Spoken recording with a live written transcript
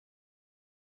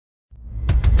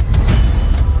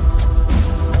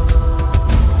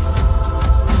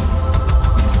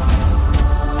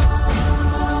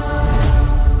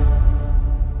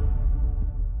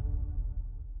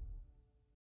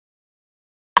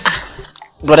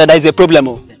Brother, there is a problem.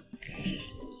 Oh.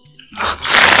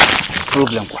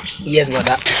 Problem? Yes,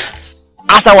 brother.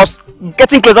 As I was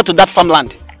getting closer to that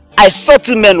farmland, I saw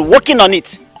two men working on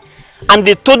it. And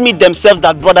they told me themselves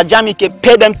that Brother Jamike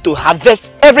paid them to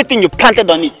harvest everything you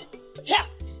planted on it. Yeah.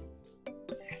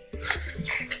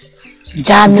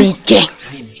 Jamike.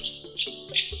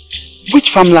 Which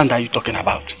farmland are you talking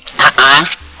about?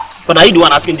 But are you the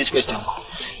one asking this question?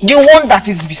 The one that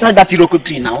is beside that Iroko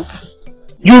tree now?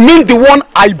 You mean the one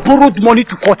I borrowed money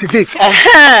to cultivate?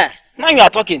 Now you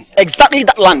are talking. Exactly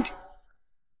that land.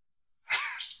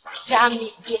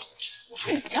 Jamike.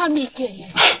 This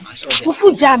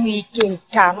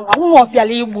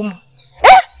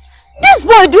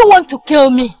boy do want to kill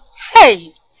me.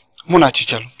 Hey! Munachi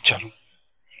Chalu.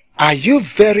 Are you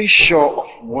very sure of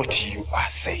what you are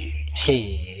saying?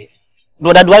 Hey.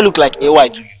 Brother, do I look like AY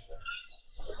to you?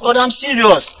 Brother, I'm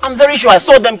serious. I'm very sure I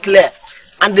saw them clear.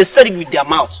 And they said it with their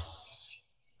mouth.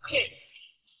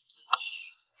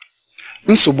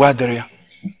 There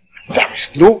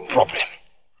is no problem.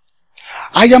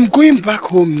 I am going back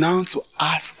home now to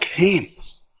ask him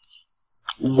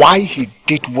why he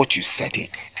did what you said he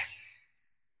did.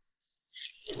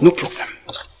 No problem.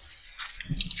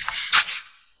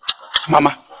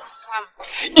 Mama,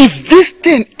 if this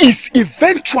thing is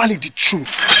eventually the truth,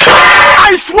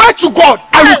 I swear to God,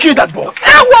 I will kill that boy.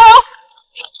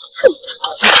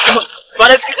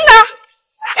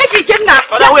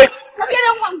 Father, wait.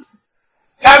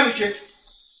 Janike.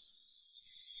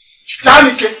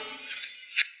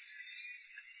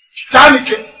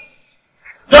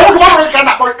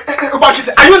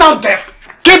 Are you now deaf?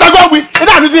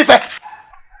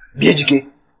 BJK,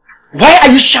 why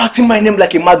are you shouting my name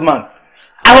like a madman?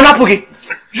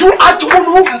 You are the one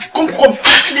who has gone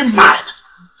completely mad.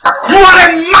 You are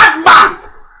a madman.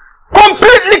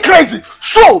 Completely crazy.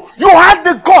 So, you had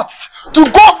the guts to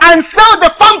go and sell the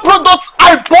farm products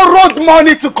I borrowed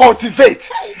money to cultivate.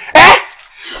 Eh?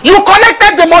 You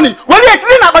collected the money. When you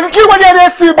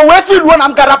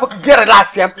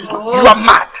are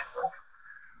mad.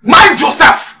 Mind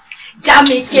yourself.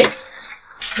 Jamike,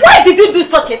 why did you do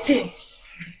such a thing?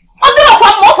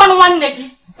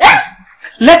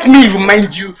 Let me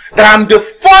remind you that I'm the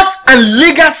first and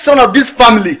legal son of this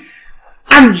family.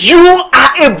 And you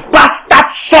are a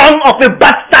bastard son of a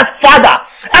bastard father.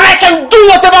 And I can do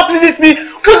whatever pleases me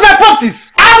with my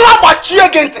properties.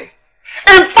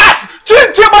 In fact,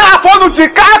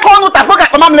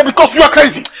 because you are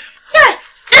crazy.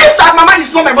 If that mama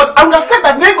is not my mother, I would have said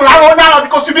that name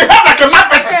because you behave like a mad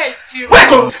person. Wait,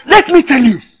 let me tell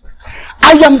you.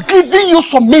 I am giving you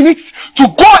some minutes to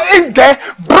go in there,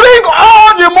 bring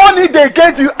all the money they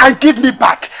gave you and give me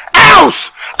back.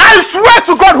 Else, I swear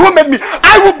to God who made me,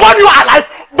 I will burn you alive,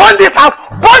 burn this house,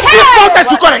 burn this nonsense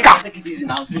you got a car. Take it easy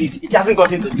now, please. It hasn't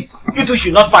got into this. You two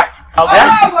should not fight. Okay?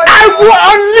 I will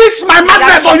unleash my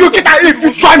madness on you if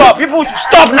you try me. People should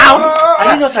stop now.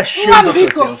 Are you not ashamed of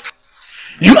yourself?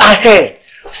 You are here,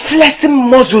 flexing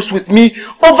muscles with me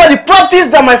over the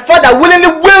properties that my father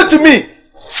willingly willed to me.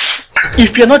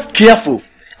 If you're not careful,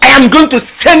 I am going to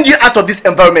send you out of this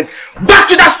environment. Back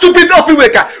to that stupid open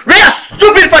worker where your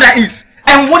stupid father is.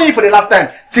 I am warning you for the last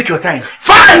time. Take your time.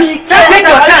 Fine! Take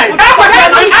your time! I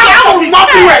will not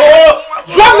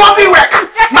be work!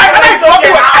 My father is not be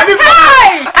work!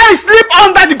 I sleep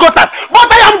under the gutters, but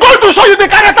I am going to show you the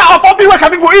character of Obi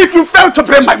Weka people if you fail to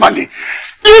bring my money.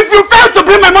 If you fail to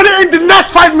bring my money in the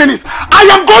next 5 minutes, I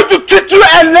am going to teach you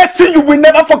a lesson you will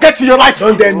never forget in your life.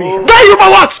 Don't dare me. Dare you for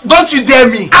what? Don't you dare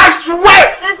me. I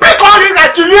swear, because this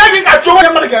that you really that you want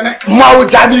again. Mau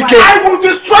Jamike. I will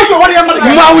destroy your money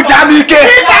again. Mau Jamike.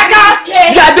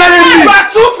 You are daring me. You are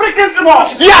too freaking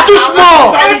small. You are too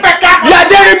small. You are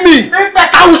daring me.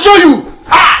 I will show you.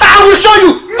 I will show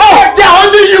you. No, they are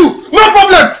holding you. No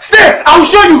problem. Stay. I will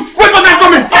show you. Wait for them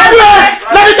coming. Let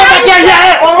me come back here.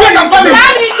 Wait, I'm coming.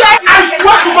 I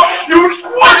swear to God, you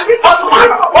swear.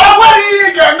 Oh, where are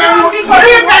you again, man? I'm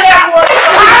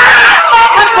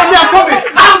coming.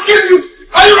 I'll kill you.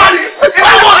 Are you ready?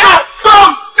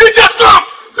 Come. It's just stop.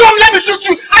 Come, let me shoot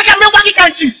you. I can make one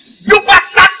can't you. You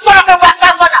bastard son of a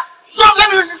bastard mother. Stop, let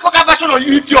me use this fucking version on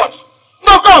you, idiot.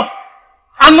 No, come.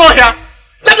 I'm not here.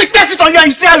 Let me test it on you and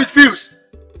you see how it feels.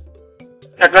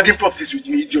 You're dragging properties with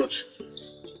me, idiot.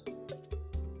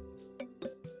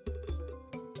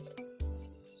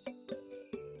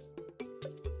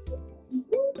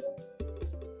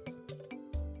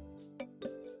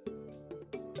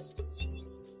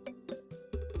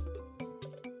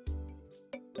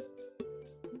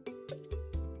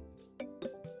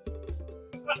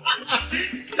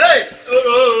 Hey!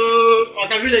 I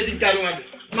can really think that one.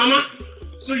 Mama,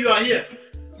 so you are here.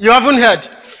 You haven't heard.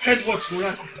 Heard what,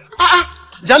 Murak?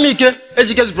 Jamike,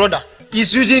 Ejike's brother,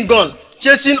 is using gun,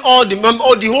 chasing all the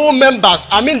whole members.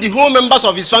 I mean the whole members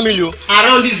of his family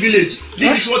around this village.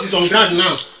 This is what is on ground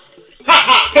now.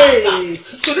 Hey,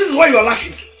 so this is why you are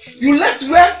laughing. You left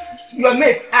where your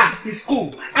mates are in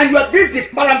school, and you are busy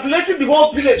perambulating the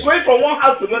whole village, going from one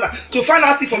house to the other to find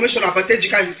out information about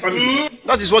Ejika and his family.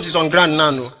 That is what is on ground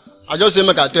now. No, I just say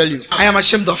make I tell you. I am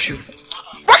ashamed of you.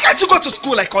 Why can't you go to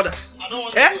school like others?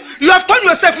 You have turned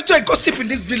yourself into a gossip in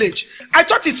this village. I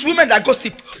thought it's women that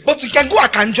gossip, but you can go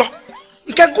Akanjo.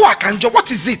 You can go Akanjo.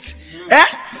 What is it?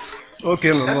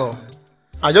 Okay, Mama.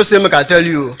 I just say make I tell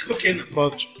you. Okay.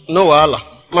 But no wahala.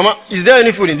 Mama, is there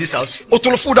any food in this house?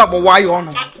 Otolo food about why you on?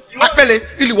 Akpele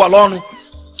ili walonu.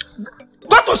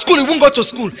 Go to school, you won't go to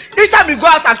school. Each time you go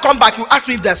out and come back, you ask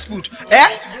me if there's food.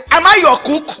 Am I your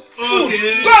cook? Food.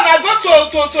 Okay. Go and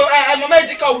go to Mama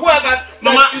Ejika or whoever.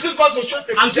 Mama, you go to trust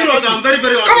the. I'm serious. I'm very,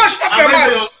 very. Come on, shut up your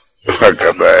mouth.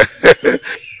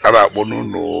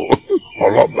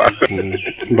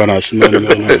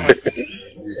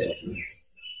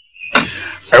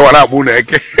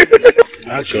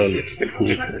 Actually,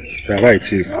 you're right,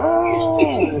 Chief.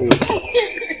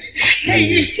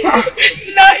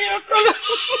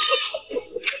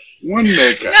 One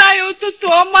neka.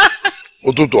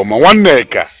 One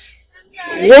neka.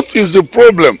 What is the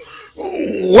problem?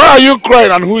 Why are you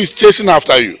crying and who is chasing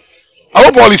after you? I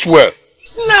hope all is well.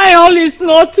 All is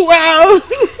not well.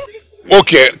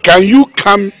 Okay, can you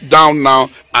calm down now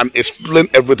and explain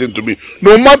everything to me?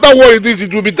 No matter what it is,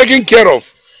 it will be taken care of.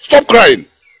 Stop crying.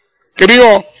 Can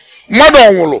you?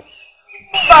 Madam,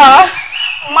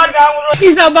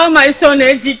 it's about my son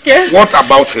Ejike. What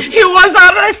about him? He was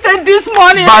arrested this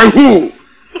morning. By who?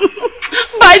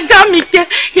 By Jamike.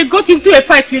 He got into a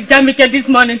fight with Jamike this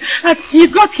morning and he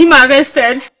got him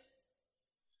arrested.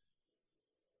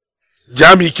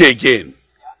 Jamike again.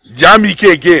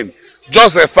 Jamike again.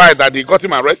 Just a fight that he got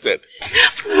him arrested.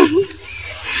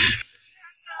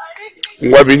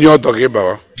 What are you talking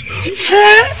about?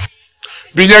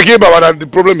 Binyaki Baba, that the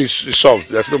problem is solved.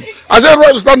 There's no. I said,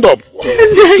 right, stand up.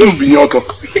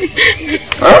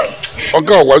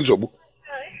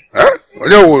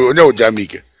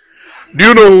 Do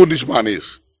you know who this man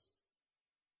is?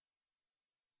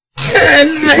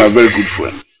 He's my very good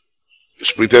friend. He's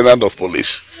Superintendent of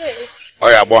Police. Oh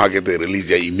yeah, I get to release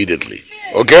you immediately.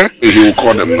 Okay? He will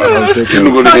call them now.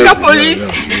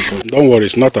 Police. Don't worry,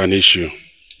 it's not an issue.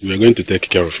 We are going to take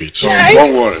care of it. So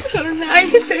don't worry.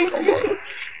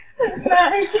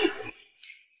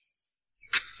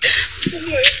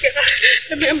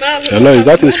 Hello, is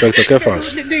that Inspector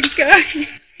Kefas?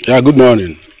 Yeah, good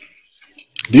morning.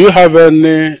 Do you have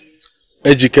any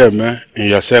Ejike in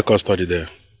your cell custody there?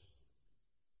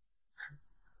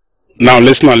 Now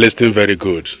listen and listen very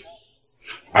good.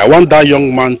 I want that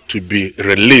young man to be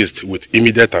released with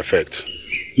immediate effect.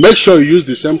 Make sure you use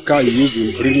the same car you used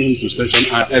in bringing him to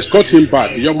station and escort him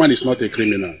back. The young man is not a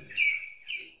criminal.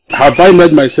 Have I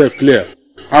made myself clear?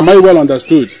 Am I well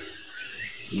understood?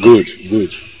 Good,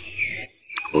 good.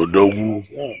 Odogu.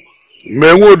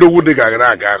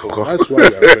 That's why we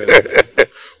are friends.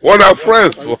 What are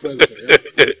friends for?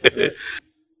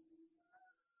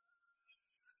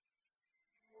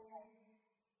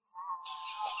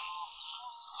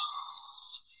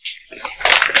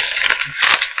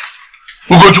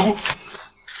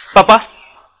 Papa.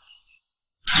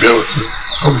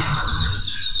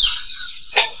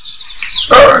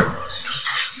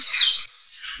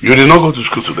 You did not go to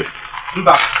school today?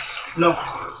 No.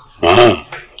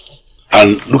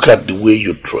 And look at the way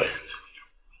you dressed.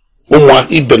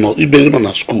 Even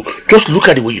at school, just look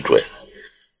at the way you dress.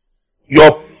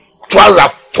 Your trousers are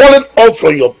falling off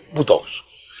from your buttocks.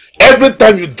 Every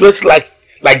time you dress like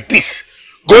this,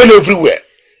 going everywhere.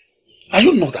 Are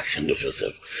you not ashamed of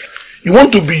yourself? You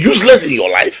want to be useless in your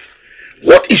life?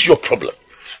 What is your problem?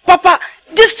 Papa,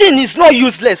 this thing is not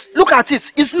useless. Look at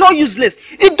it. It's not useless.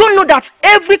 You don't know that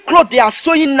every cloth they are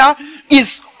sewing now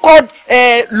is called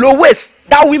low waist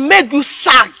that will make you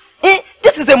sag.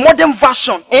 This is a modern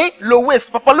version. Low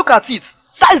waist. Papa, look at it.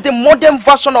 That is the modern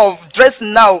version of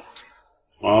dressing now.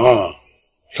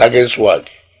 Sagging swag.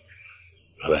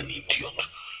 You're an idiot.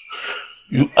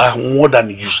 You are more than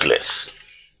useless.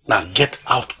 Now get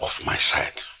out of my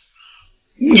sight.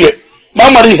 Yeah,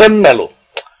 Mama Mellow.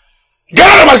 Get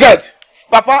out of my sight!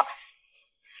 Papa,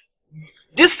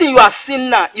 this thing you are seeing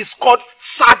now is called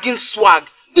sagging swag.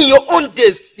 In your own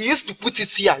days, you used to put it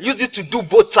here, use it to do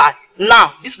bow tie.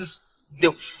 Now, this is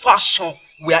the fashion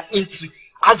we are into.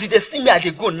 As they see me as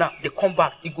they go now, they come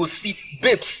back, you go see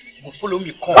babes, go follow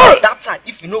me, come. That time,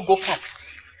 if you no go from,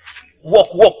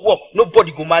 walk,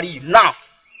 nobody go marry you. Now,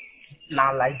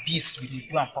 Now like this with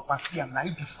the and Papa see and now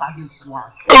be service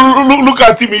one. Look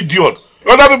at him, idiot.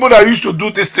 Other people that used to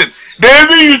do this thing, they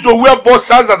even used to wear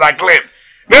boxers that are clean.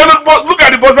 Look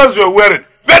at the boxers you are wearing.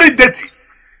 Very dirty.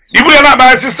 Even you're not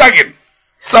my sagging.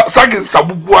 Sagging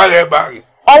sabubuare bang.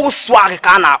 Oh swag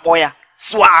kana boya.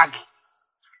 Swag.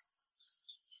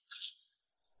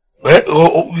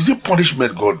 Is it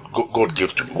punishment God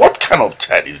gave to me? What kind of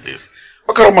child is this?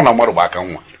 What kind of man am I back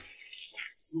on?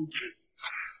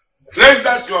 Let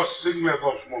that just sing me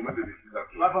for a moment.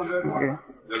 Okay.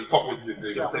 Then talk with the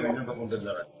day.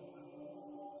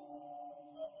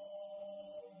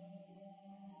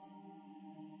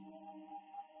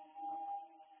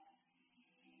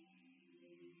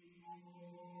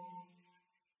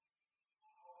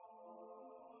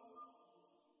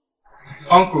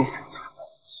 Uncle.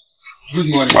 Good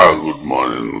morning. Good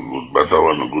morning. Better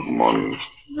one. Good morning.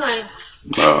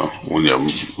 No. William.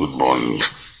 Good morning.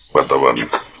 Better one.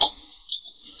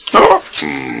 Oh.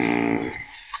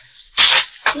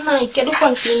 No, quiero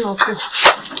continuar.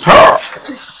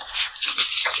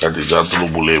 That is that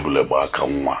trouble back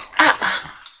on one.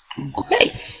 Hey.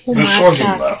 You saw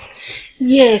him now.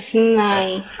 Yes,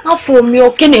 nai. Afro me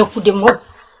okene kudemo.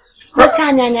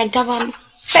 Watanya government.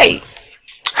 Hey.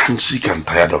 I'm sick and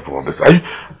tired of all this.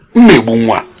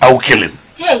 I'll kill him.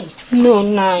 Hey. No,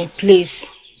 nai, please.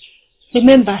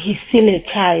 Remember, he's still a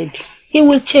child. He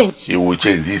will change. He will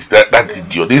change. He's that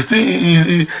idiot.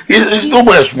 He's no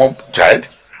more a small child.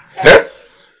 Eh?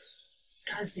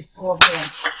 That's the problem.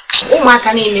 Uma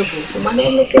can enable. Uma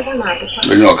name say na.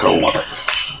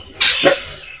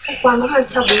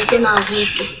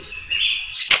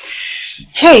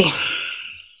 Hey.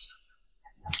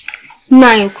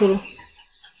 Naikuru.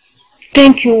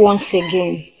 Thank you once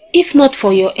again. If not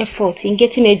for your effort in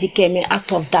getting Ejikeme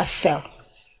out of that cell,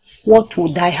 what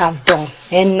would I have done?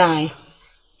 And now,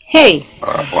 hey.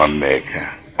 One leg.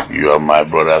 You are my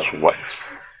brother's wife.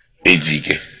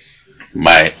 Ejike.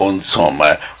 My own son.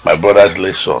 My brother's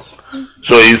late son.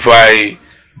 So if I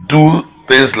do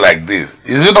things like this,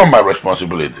 is it not my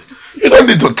responsibility? You don't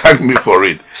need to thank me for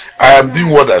it. I am doing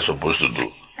what I'm supposed to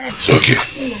do. It's okay.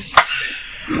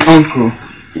 Uncle,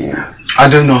 I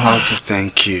don't know how to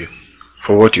thank you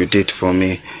for what you did for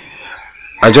me.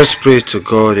 I just pray to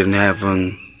God in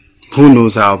heaven, who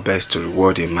knows how best to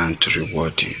reward a man, to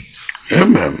reward you.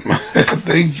 Amen.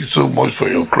 Thank you so much for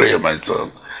your prayer, my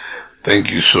son. Thank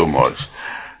you so much.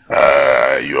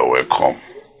 You are welcome.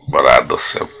 But at the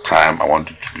same time, I want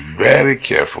you to be very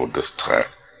careful this time.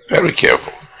 Very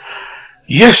careful.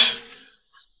 Yes,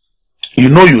 you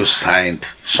know you signed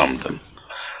something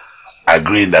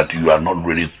agreeing that you are not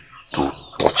ready to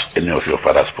touch any of your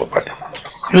father's property.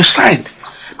 You signed,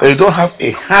 but you don't have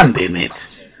a hand in it.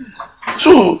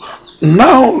 So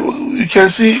now you can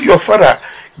see your father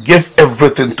gave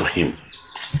everything to him.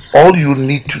 All you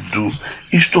need to do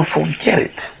is to forget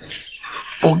it.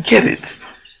 Forget it.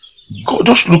 God,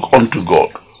 just look unto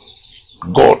God.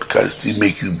 God can still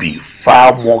make you be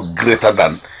far more greater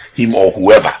than him or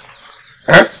whoever.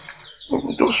 Eh?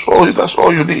 That's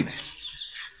all you need.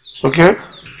 Okay?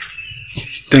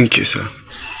 Thank you, sir.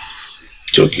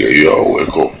 It's okay, you are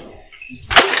welcome.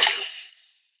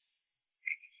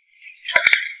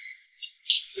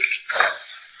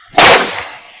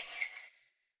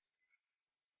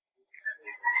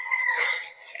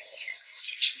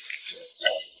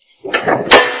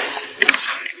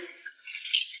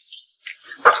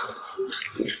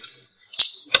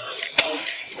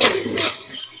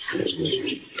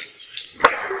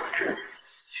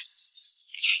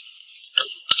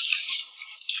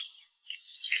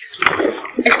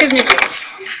 Excuse me, please.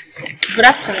 Good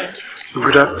afternoon.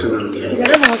 Good afternoon. I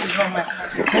don't know how to draw my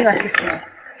card. Can you assist me?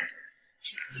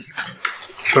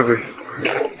 Sorry.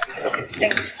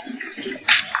 Thank you.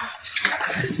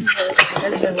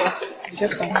 I'm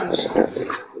just confused.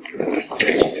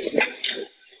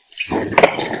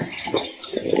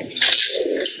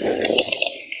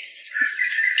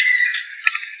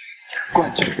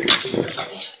 Good.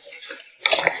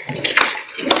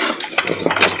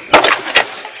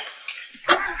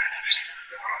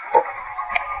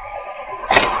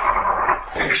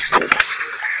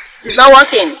 It's not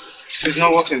working. It's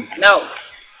not working. No.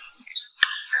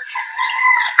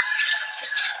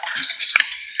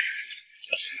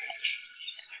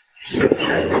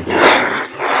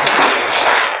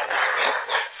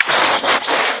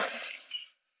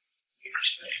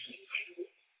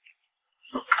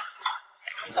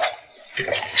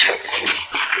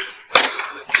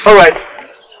 All right.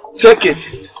 Check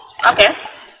it. Okay.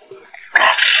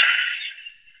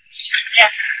 Yeah.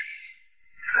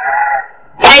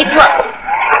 Yeah, it works.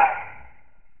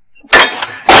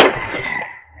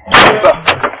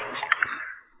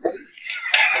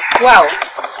 Wow.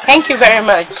 Thank you very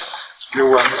much. You're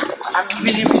welcome. I'm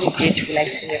really, really grateful, like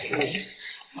seriously.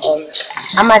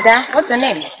 Amada, what's your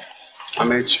name? I'm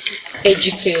Ejike.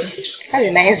 Ejike. That's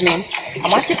a nice name.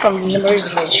 I'm actually from the Memory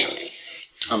Village.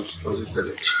 I'm from this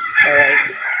village. Alright.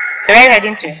 So where are you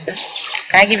heading to?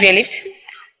 Can I give you a lift?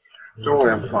 Don't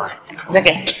worry, I'm fine. It's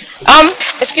okay.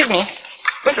 Excuse me.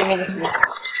 Wait a minute, please.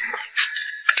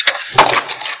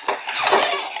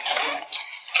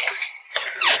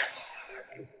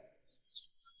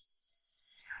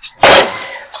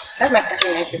 That's my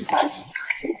cousin, my good card.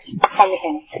 Come with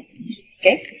him.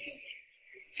 Okay?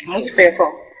 I'm most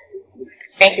prayerful.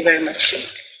 Thank you very much.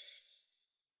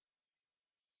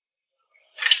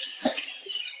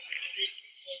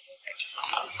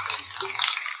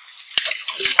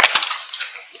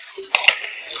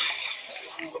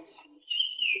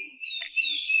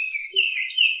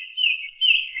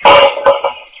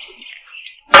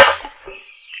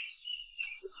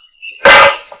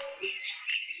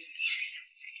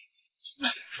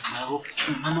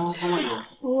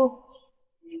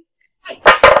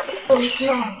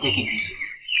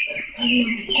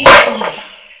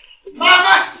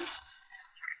 Mama!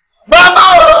 Mama!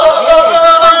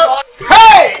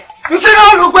 Hey! You see no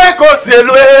look where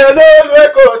Kosielu,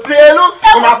 Kosielu.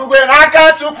 Unafugwe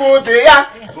naka chuku de ya.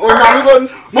 Unamugon,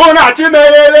 mona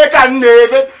chimele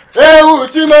kaneve. Ewu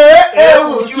chuku.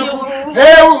 Ewu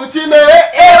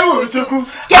chuku.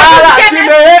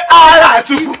 Ala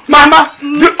chuku. Mama,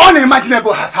 the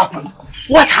unimaginable has happened.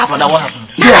 What happened? What happened?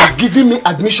 They are giving me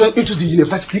admission into the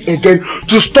university again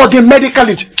to study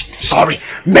mechanical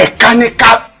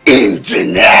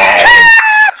engineering.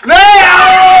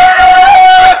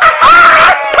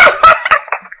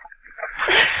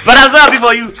 But I'm so happy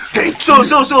for you.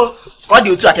 So, what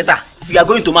do you do, Aketa? You are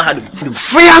going to Mahadum.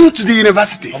 Free am to the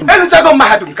university. Hey!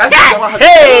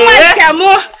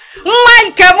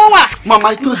 Mama,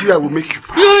 I told you I will make you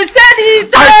proud. You said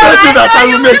it! I told you that I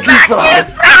will make you proud.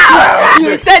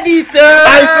 You said it!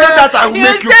 I said that I will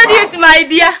make you proud. You said it, my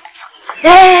dear.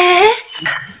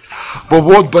 But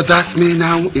what bothers me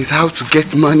now is how to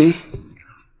get money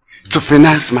to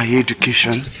finance my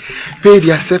education, pay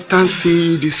the acceptance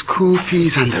fee, the school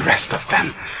fees, and the rest of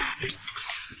them.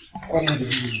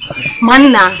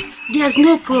 Manna, there's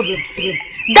no problem.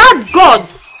 That God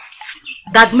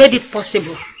that made it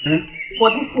possible,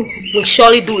 for this thing will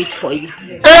surely do it for you.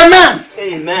 Amen.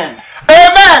 Amen.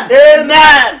 Amen.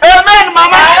 Amen. Amen,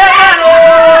 Mama.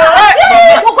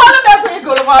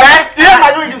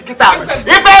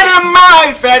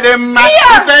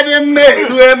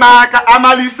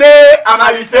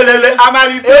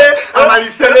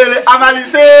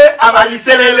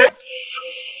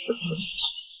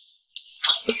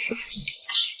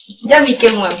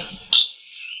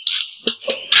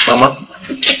 Mama.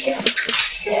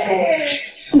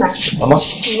 Mama.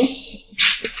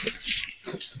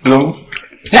 No.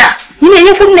 Yeah,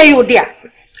 you put you there.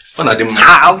 Mana dem.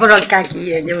 Ah, overall kaki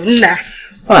ya, na.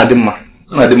 Mana dem ma.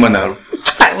 Mana dem na.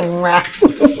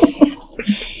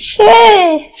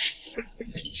 Hey.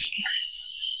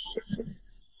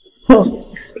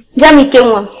 Jamike,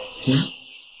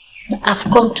 I've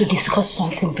come to discuss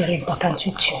something very important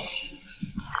with you.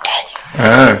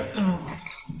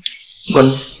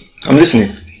 Well, I'm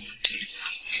listening.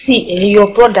 See,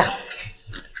 your brother,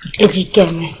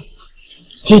 Ejikeme,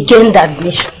 he gained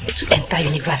admission to enter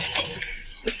university.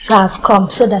 So I've come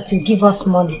so that you give us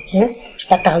money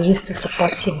that I'll use to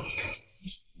support him.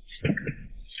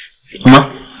 Ma,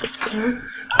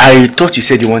 I thought you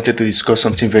said you wanted to discuss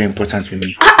something very important with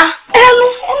me.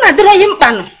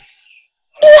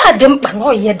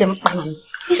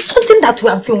 It's something that we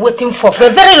have been waiting for a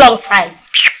very long time.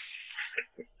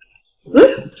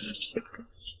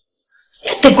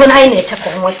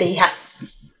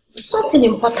 Something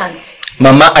important.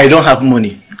 Mama, I don't have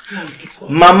money.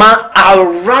 Mama,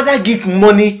 I'd rather give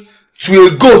money to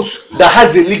a goat that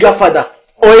has a legal father,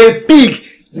 or a pig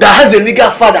that has a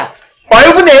legal father, or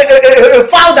even a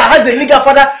fowl that has a legal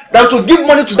father, than to give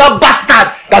money to that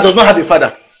bastard that does not have a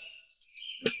father.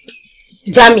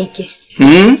 Jamike,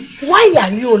 why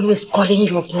are you always calling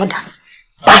your brother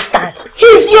bastard?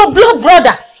 He's your blood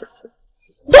brother.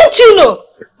 Don't you know?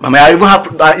 Mama, I even have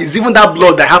it's even that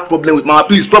blood that I have problem with. Mama,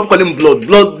 please stop calling blood.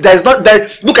 Blood, there is not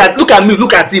that. Look at me,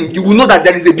 look at him. You will know that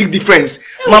there is a big difference.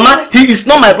 Mama, he is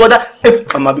not my brother.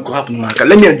 If Mama, be happen,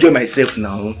 let me enjoy myself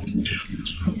now.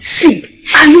 See,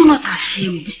 are you not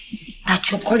ashamed that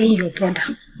you're calling your brother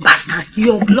bastard?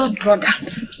 Your blood brother.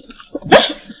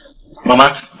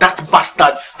 Mama, that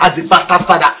bastard has a bastard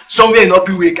father somewhere in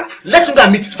Opiweka. Let him go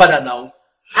and meet his father now.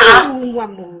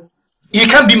 He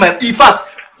can't be my. In fact,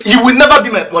 he will never be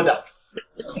my brother.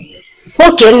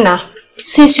 Okay, now,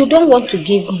 since you don't want to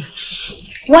give me,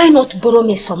 why not borrow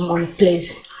me some money,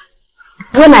 please?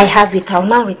 When I have it, I'll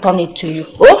now return it to you.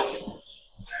 Oh?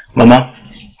 Mama,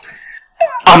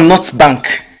 I'm not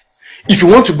bank. If you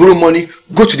want to borrow money,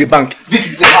 go to the bank. This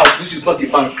is a house, this is not a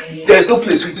bank. There is no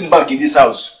place within bank in this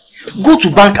house. Go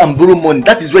to bank and borrow money.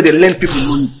 That is where they lend people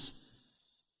money.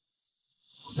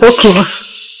 Okay.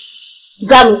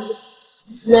 Damn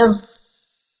it.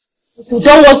 If you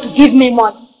don't want to give me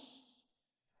money,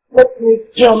 let me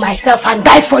kill myself and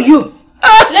die for you.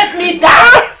 Let me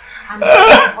die. I'm not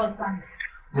my husband.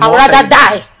 I'd rather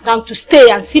die than to stay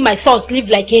and see my sons live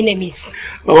like enemies.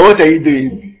 Mama, what are you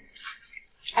doing?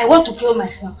 I want to kill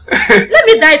myself. Let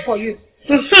me die for you.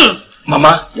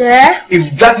 Mama, yeah?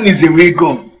 If that thing is a real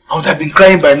gun, I would have been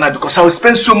crying by now because I would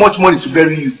spend so much money to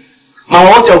bury you. Mama,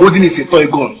 what you're holding is a toy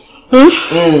gun.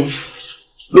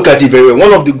 Look at it very well.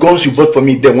 One of the guns you bought for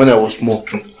me then when I was small.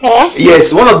 Eh?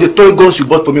 Yes, one of the toy guns you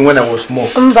bought for me when I was small.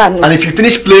 And if you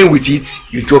finish playing with it,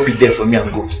 you drop it there for me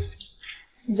and go.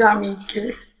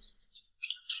 Jamike.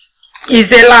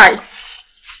 It's a lie.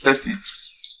 That's it.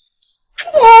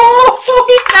 Oh,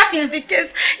 if that is the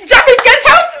case, Jamike,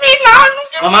 help me now.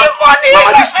 Give Mama, me money.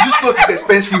 Mama, this coat is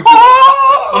expensive.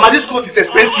 Mama, this coat is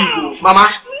expensive. Mama,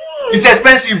 it's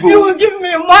expensive. You will give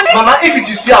me money. Mama, if it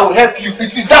is here, I will help you.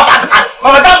 It is that bastard.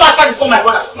 Mama, that bastard is not my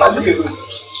brother. Mama, look at me.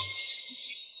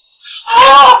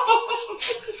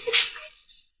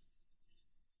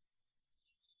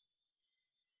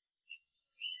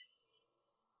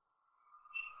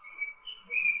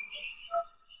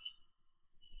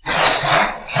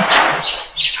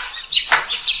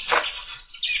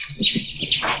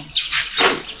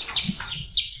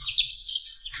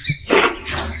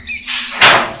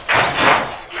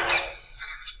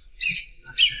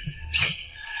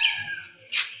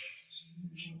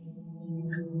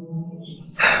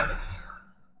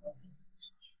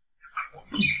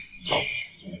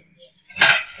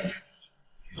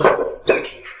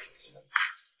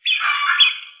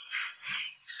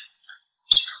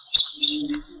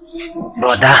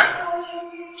 Brother.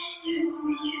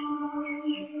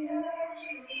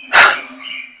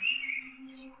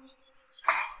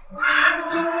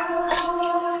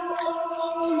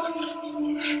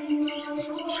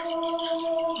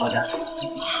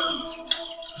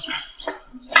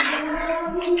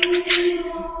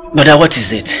 Brother, what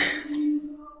is it?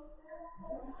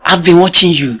 I've been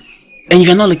watching you and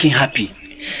you're not looking happy.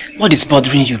 What is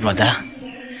bothering you, brother?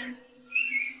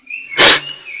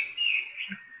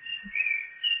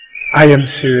 I am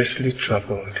seriously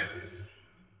troubled.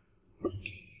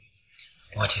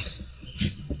 What is?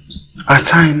 At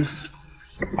times,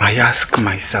 I ask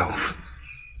myself,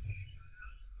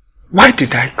 why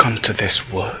did I come to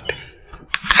this world?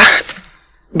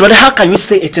 Brother, how can you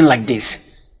say a thing like this?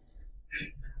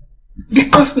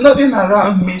 Because nothing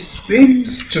around me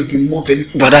seems to be moving.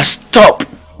 Brother, stop.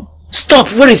 Stop.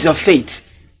 Where is your faith?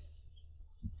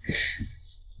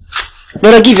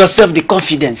 Brother, give yourself the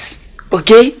confidence.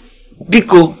 Okay?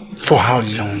 Biko. For how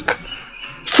long?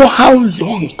 For how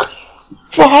long?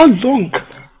 For how long?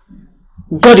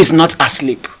 God is not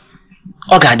asleep.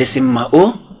 Oga Adesimma,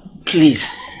 oh,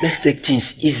 please, let's take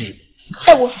things easy.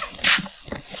 Mama.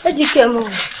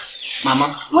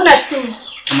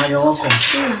 Mama, you're welcome.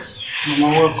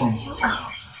 Mama, welcome.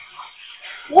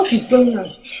 What is going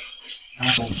on?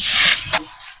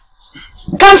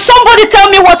 Can somebody tell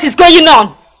me what is going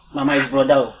on? Mama, it's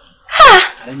brother.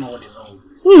 Ha! I don't know what is wrong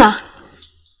with you. Nah.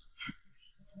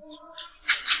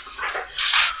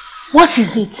 What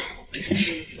is it?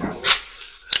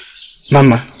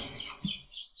 Mama,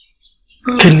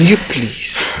 can you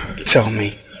please tell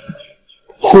me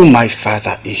who my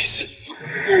father is?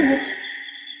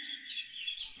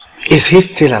 Is he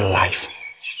still alive?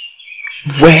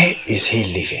 Where is he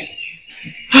living?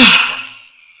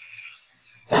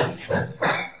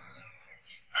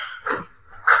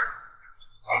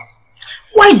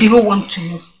 Why do you want to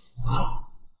know?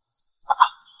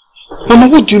 Mama,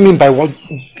 what do you mean by what?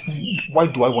 Why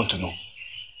do I want to know?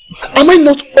 Am I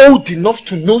not old enough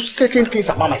to know certain things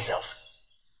about myself?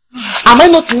 Am I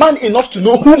not man enough to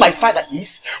know who my father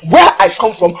is, where I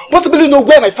come from, possibly know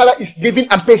where my father is living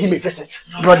and pay him a visit?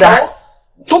 Brother.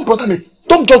 Don't bother me.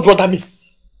 Don't just bother me.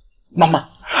 Mama,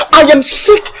 I am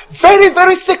sick, very,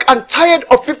 very sick and tired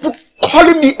of people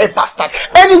calling me a bastard.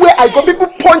 Anywhere I go, people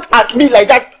point at me like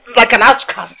that, like an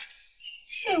outcast.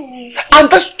 And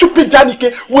that stupid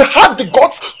Janike will have the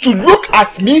guts to look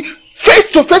at me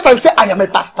face to face and say I am a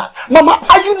bastard. Mama,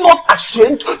 are you not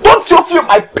ashamed? Don't you feel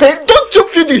my pain? Don't you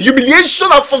feel the humiliation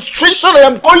and frustration I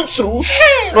am going through?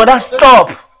 Brother,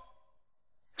 stop.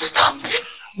 Stop.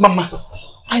 Mama,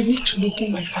 I need to know who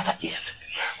my father is,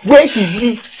 where he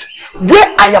lives,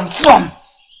 where I am from.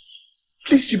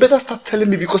 Please, you better start telling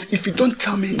me, because if you don't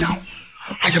tell me now,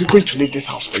 I am going to leave this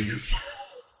house for you.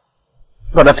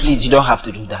 Brother, please, you don't have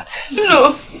to do that.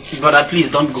 No. Brother, please,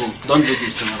 don't go. Don't do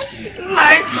this to us, please. It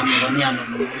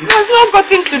has not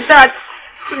gotten to that.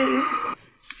 Please.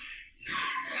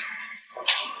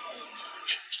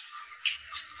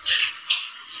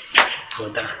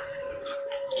 Brother.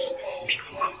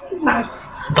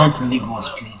 Don't leave us,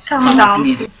 please. Calm down.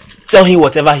 Please. Tell him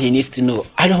whatever he needs to know.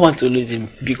 I don't want to lose him,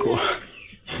 Biko.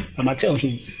 Mama, tell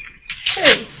him.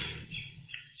 Hey.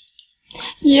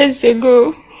 Years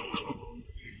ago,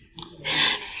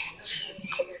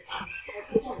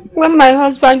 when my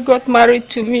husband got married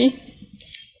to me,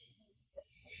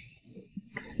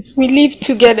 we lived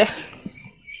together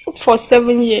for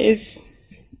 7 years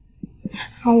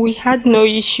and we had no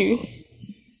issue.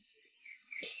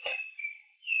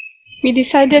 We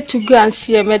decided to go and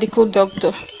see a medical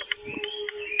doctor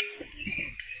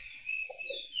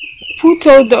who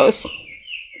told us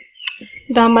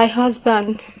that my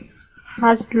husband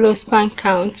has low sperm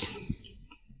count,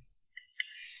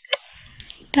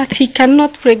 that he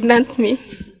cannot pregnant me.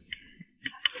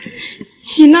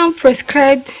 He now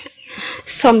prescribed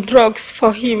some drugs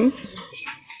for him.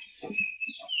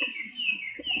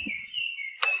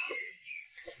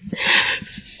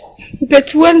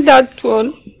 But when that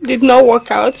one did not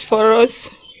work out for us,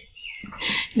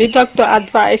 the doctor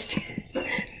advised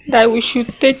that we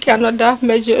should take another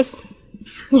measures.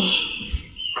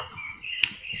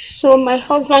 So my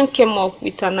husband came up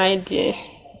with an idea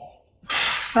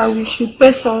that we should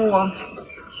pay someone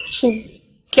to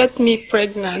get me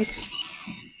pregnant.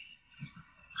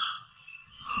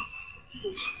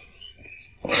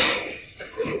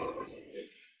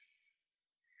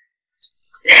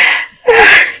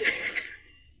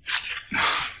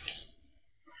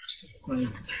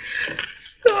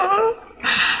 So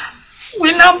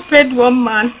we now paid one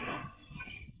man,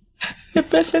 the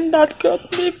person that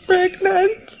got me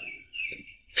pregnant.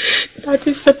 That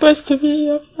is supposed to be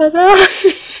your father.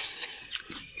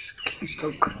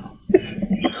 Stop crying.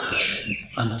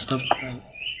 Anna, stop crying.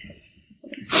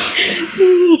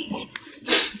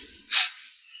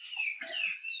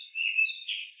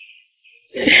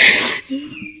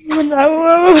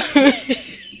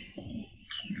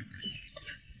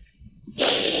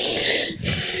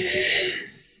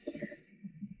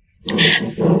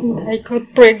 I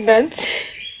got pregnant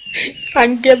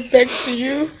and gave birth to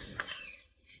you.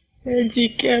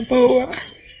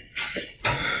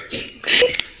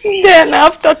 Then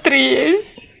after 3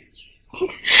 years,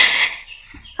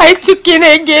 I took in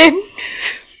again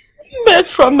birth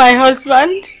from my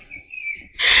husband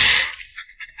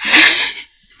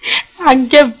and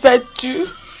gave birth to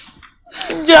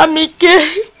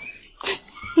Jamike,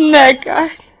 Neka,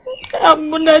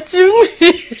 and Munachum.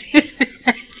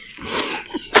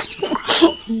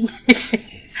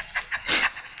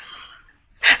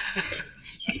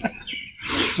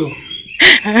 So,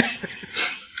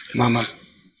 Mama,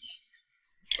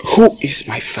 who is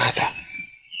my father?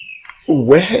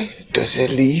 Where does he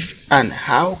live, and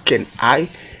how can I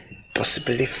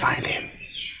possibly find him?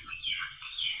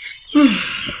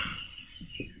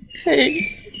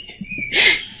 Hey.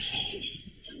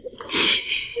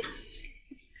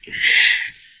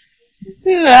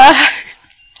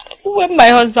 When my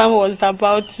husband was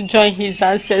about to join his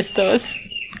ancestors,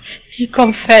 he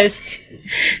confessed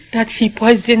that he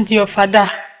poisoned your father.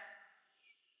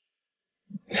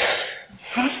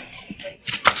 Huh?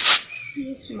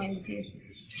 Yes, my dear.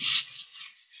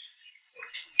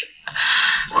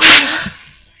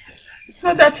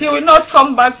 So that he will not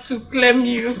come back to claim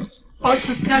you or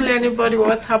to tell anybody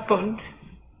what happened.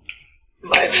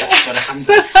 My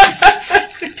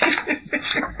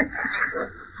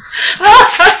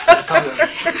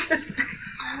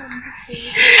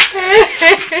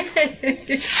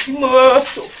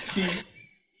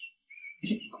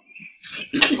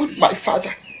He killed my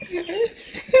father.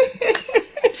 Yes.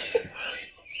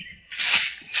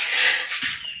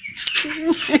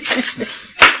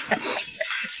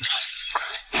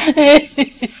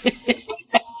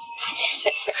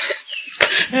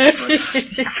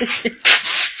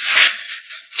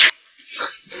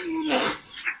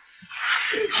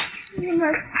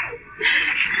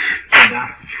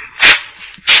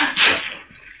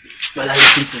 Brother,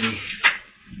 listen to me.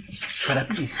 Brother,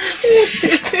 please.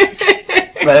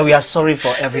 Brother, we are sorry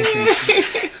for everything.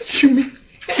 You mean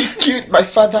he killed my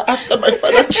father after my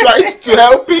father tried to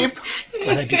help him?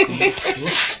 Brother, be cool.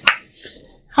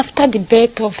 After the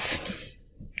birth of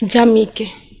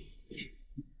Jamike,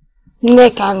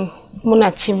 Nek and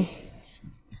Munachim,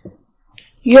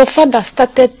 Your father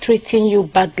started treating you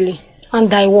badly,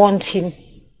 and I warned him.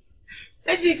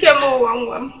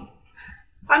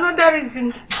 Another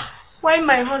reason why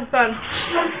my husband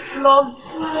loved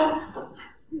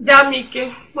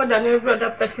Jamike more than every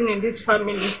other person in this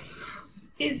family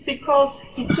is because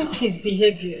he took his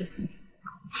behaviors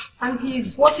and he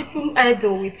is worshipping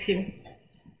idol with him.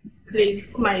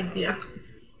 Please, my dear,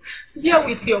 deal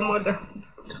with your mother,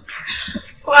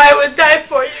 or I will die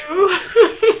for you.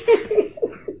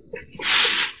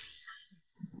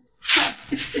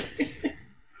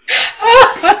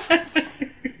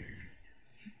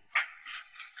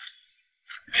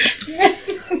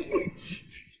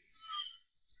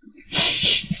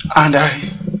 And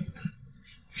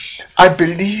I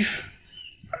believe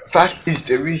that is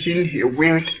the reason he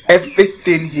willed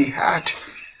everything he had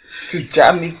to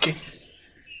Jamike,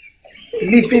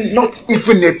 leaving not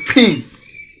even a pin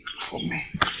for me.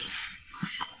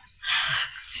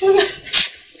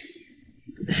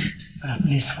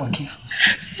 Please forgive us.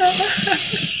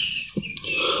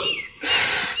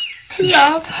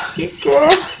 Love.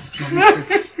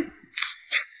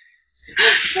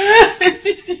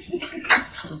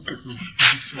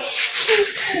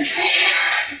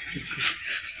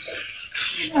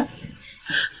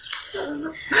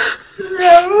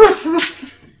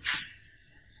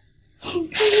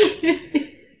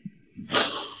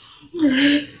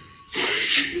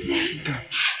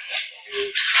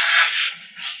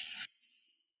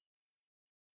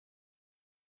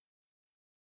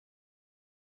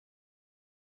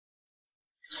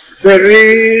 The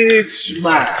rich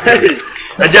man.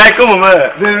 Ajay, come on, man.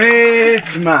 The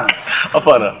rich man.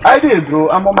 I did, bro.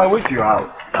 I'm on my way to your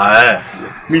house.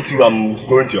 Me too. I'm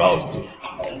going to your house too.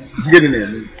 Get in there.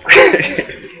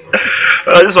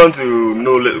 I just want to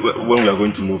know when we are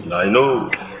going to move now.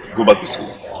 Go back to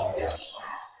school.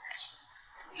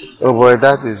 Oh boy,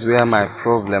 that is where my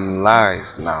problem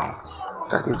lies now.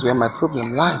 That is where my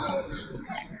problem lies.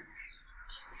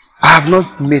 I have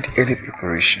not made any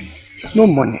preparation. No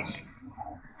money.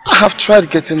 I have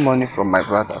tried getting money from my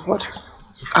brother, but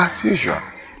as usual,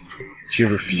 he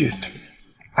refused.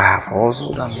 I have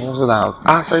hustled and hustled out.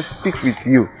 As I speak with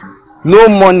you, no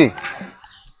money.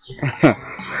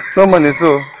 No money,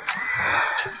 so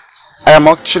I am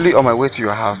actually on my way to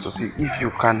your house to see if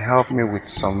you can help me with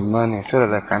some money so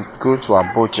that I can go to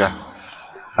Abuja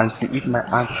and see if my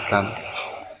aunt can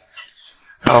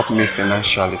help me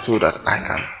financially so that I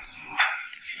can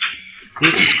go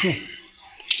to school.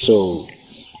 So,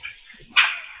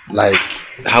 like,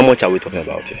 how much are we talking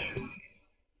about here?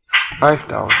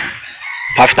 5,000.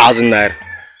 5,000 naira.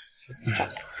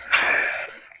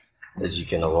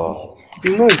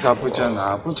 You know it's Abuja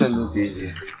now. Abuja no dey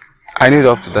easy. I need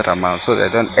up to that amount so that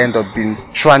I don't end up being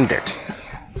stranded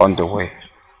on the way.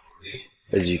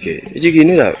 Ejike, you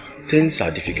know that things are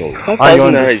difficult.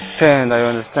 5,000 naira. I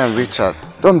understand, Richard.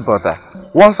 Don't bother.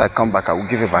 Once I come back, I will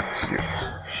give it back to you.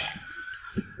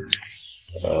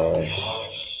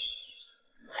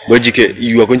 But Ejike,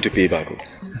 you are going to pay back.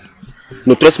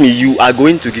 No, trust me, you are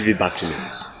going to give it back to me.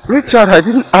 Richard, I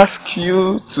didn't ask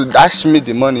you to dash me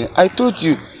the money. I told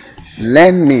you,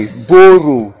 lend me,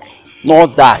 borrow,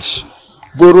 not dash.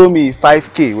 Borrow me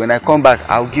 5K. When I come back,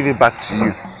 I'll give it back to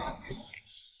you.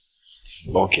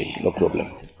 Okay, no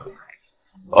problem.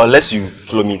 Unless you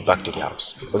follow me back to the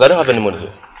house. Because I don't have any money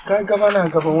here.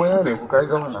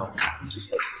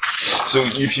 So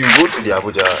if you go to the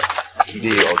Abuja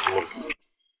today or tomorrow.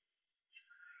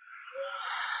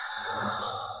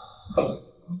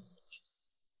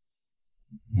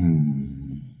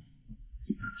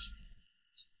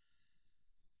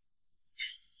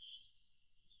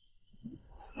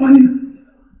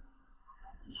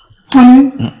 Honey?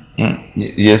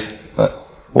 Yes,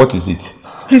 what is it?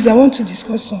 Please, I want to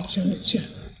discuss something with you.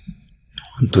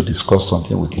 Want to discuss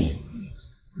something with me?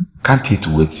 Can't it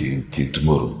wait till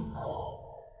tomorrow?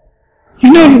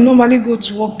 You know you normally go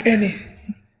to work early.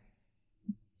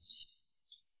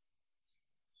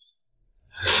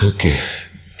 It's okay.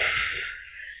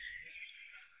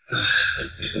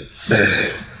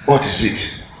 What is it?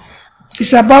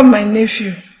 It's about my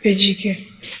nephew, Ejike.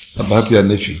 About your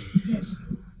nephew? Yes.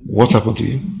 What happened to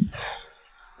him?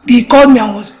 He called me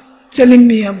and was telling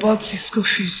me about his school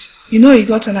fees. You know he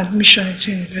got an admission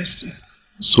into university.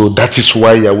 So that is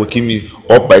why you are waking me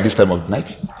up by this time of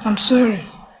night? I'm sorry.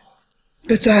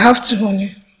 But I have to,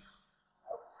 honey.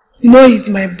 You know he's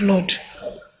my blood.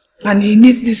 And he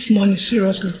needs this money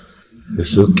seriously.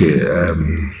 It's okay.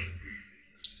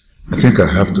 I think I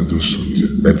have to do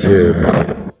something. But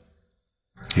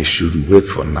he should wait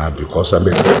for now because I'm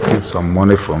expecting some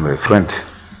money from a friend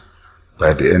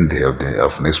by the end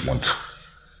of next month.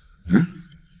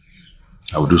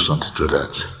 I will do something to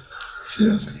that.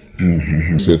 Seriously?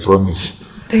 It's a promise.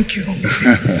 Thank you.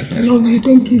 I love you,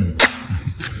 thank you.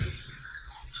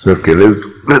 It's okay,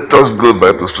 let us go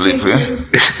back to sleep. Eh?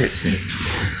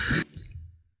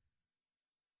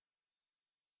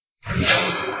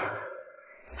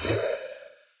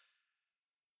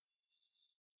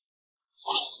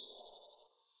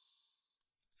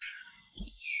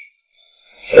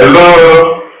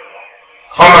 Hello,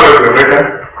 Honorable Rebecca.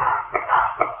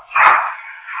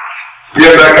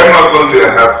 Yes, I cannot go to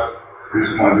your house this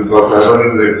morning because I'm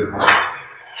running late.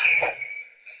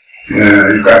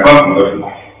 Yeah, you can come to the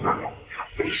office.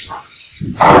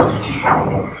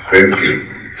 Thank you.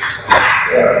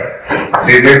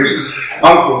 The necklace.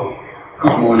 Uncle,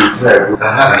 good morning, sir.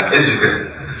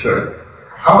 Educated. Sir,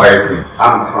 how are you doing?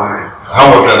 I'm fine. How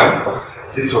was the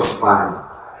night? It was fine.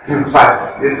 In fact,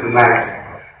 yesterday night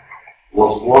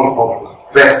was one of the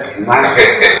best nights.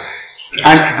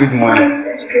 Auntie, good morning.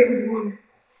 Good morning.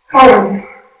 How are you?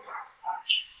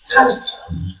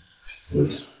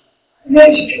 Yes.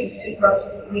 Yes, you can take out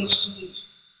the place today.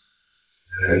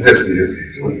 Yes.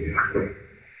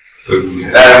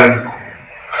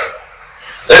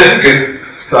 Educated.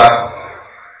 Sir,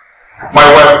 my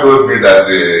wife told me that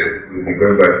we'll be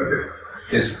going back today.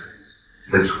 Yes.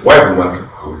 But why do you want to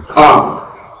go?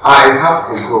 I have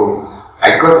to go.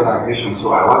 I got an admission,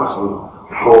 so I want to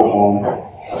go home,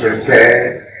 prepare,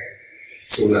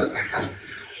 so that I can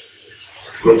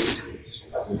go to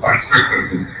sleep.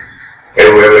 Hey,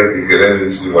 well, let me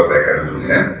see what I can do.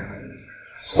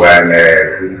 When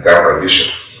critical condition,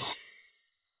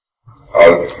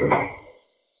 all the same.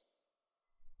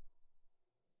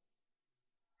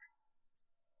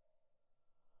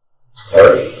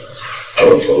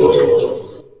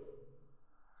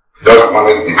 Just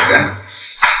manage this,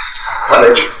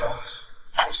 manage it.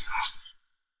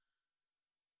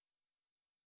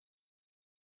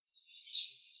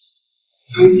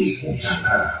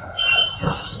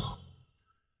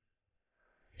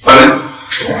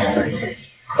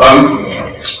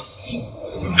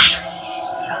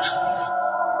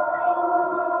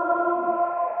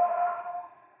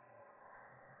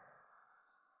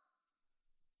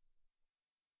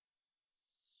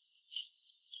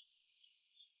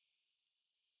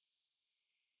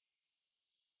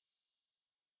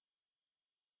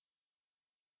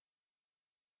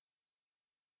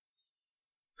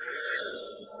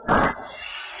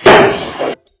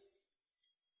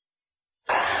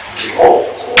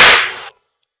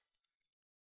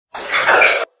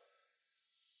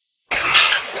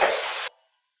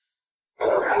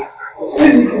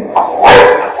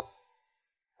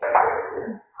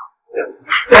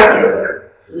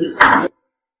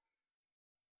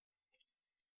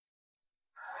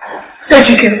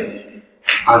 Ejike,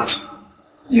 Auntie.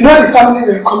 you know the family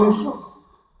we're coming from.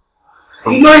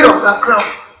 You know your background.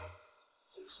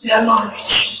 They are not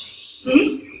rich.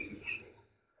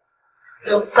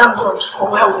 They'll thank God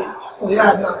for where we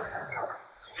are now.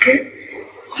 Okay?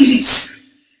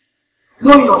 Please,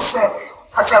 know yourself.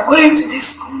 As you're going to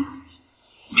this school,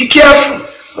 be careful.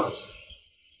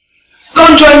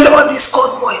 Don't join all these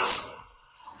cold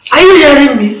boys. Are you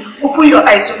hearing me? Open your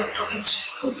eyes when I'm talking to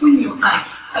you. Open your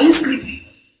eyes. Are you sleeping?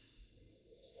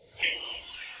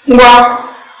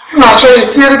 Well, I'm trying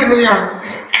to tell you now.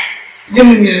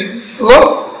 Dimmy,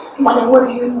 oh, what are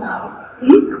you now?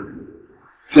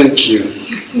 Thank you.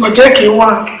 I'm checking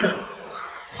one.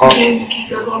 Okay,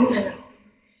 keep it on there.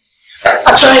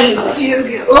 I'm trying to tell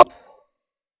you. Oh.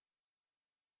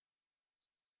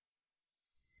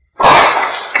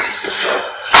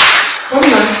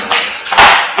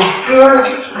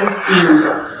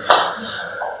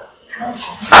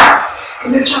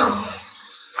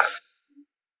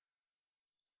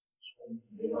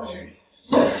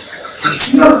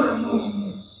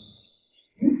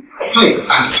 Hi,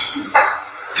 Auntie.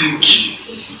 Thank you.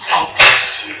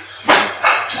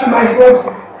 My God,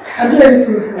 I do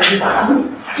anything for you.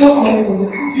 Just money to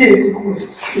be a good.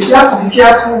 You have to be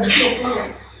careful.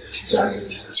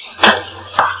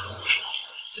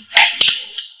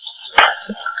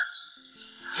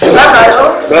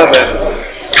 Bye-bye.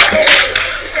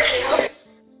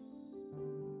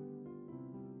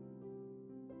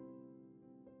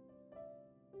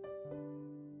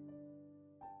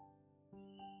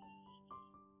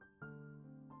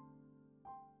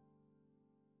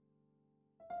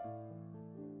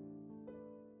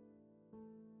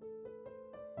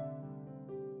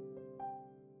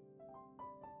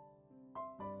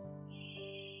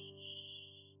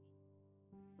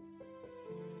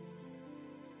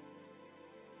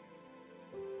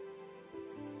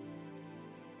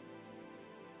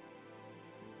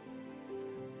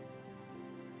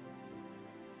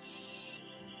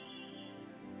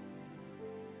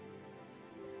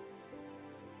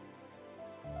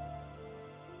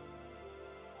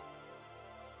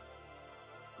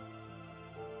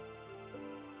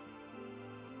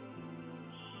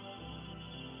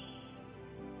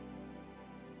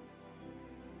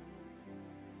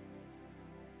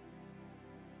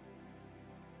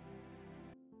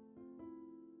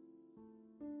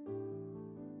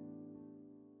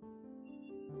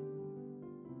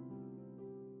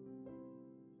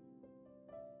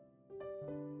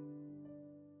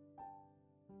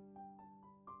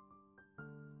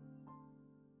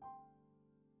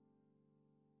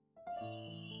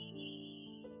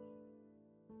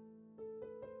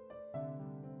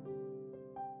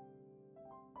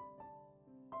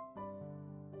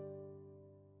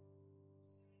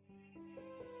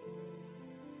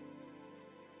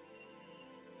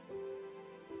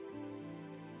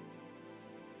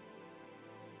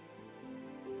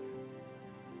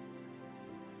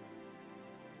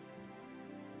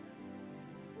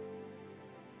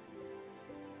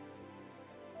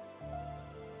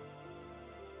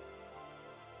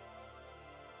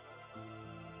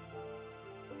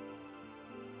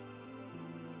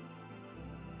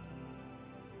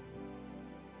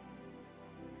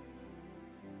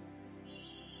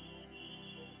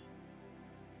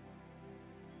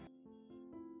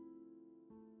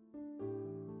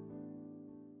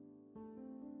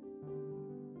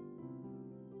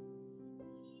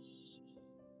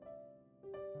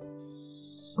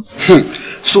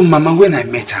 So Mama, when I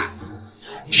met her,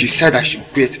 she said I should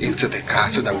get into the car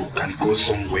so that we can go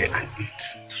somewhere and eat.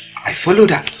 I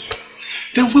followed her.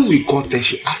 Then when we got there,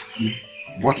 she asked me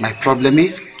what my problem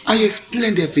is. I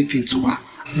explained everything to her.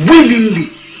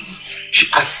 Willingly. She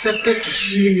accepted to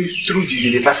see me through the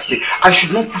university. I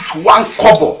should not put one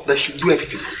kobo, that she do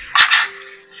everything for me.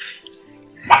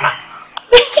 Mama,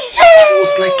 it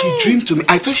was like a dream to me.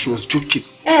 I thought she was joking.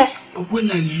 But when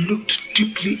I looked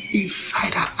deeply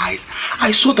inside her eyes,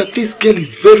 I saw that this girl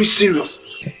is very serious.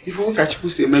 If I catch you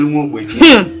say Mama,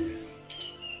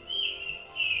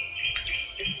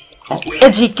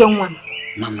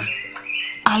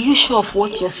 are you sure of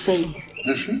what you're saying?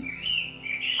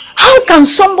 How can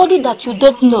somebody that you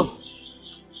don't know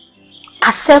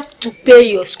accept to pay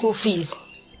your school fees,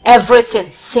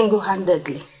 everything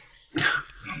single-handedly?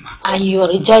 And you're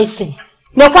rejoicing.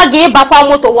 No, give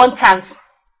Papa to one chance.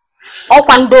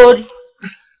 Open door.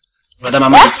 Brother,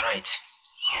 Mama is right.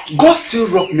 God still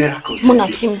works miracles.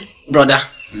 Brother,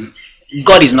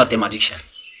 God is not a magician.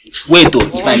 Wait though,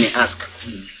 if I may ask.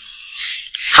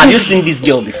 Have you seen this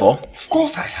girl before? Of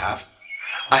course I have.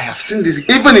 I have seen this,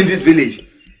 even in this village.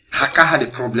 Her car had a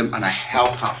problem and I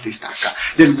helped her fix her car.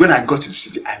 Then when I got to the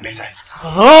city, I met her.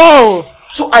 Oh!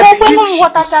 So I believe she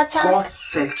is God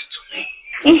sent to me.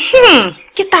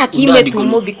 Kita kime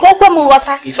tumobi. Koko mo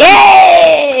wata.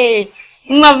 Hey!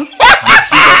 Nam.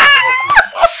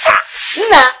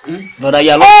 Na. Brother,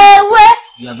 you are lucky.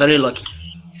 You are very lucky.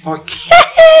 Okay.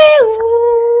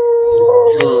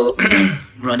 So,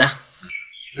 brother.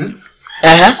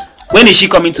 When is she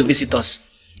coming to visit us?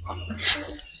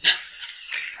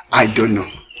 I don't know.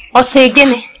 Or say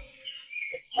again.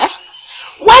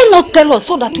 Why not tell us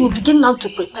so that we'll begin now to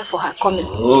prepare for her coming?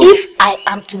 If I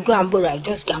am to go and borrow, I'll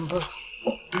just gamble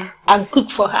and cook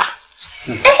for her.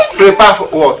 Prepare for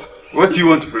what? What do you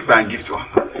want to prepare and give to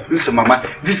her? Listen, Mama,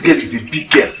 this girl is a big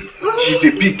girl. She's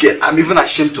a big girl. I'm even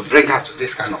ashamed to bring her to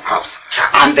this kind of house.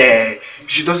 And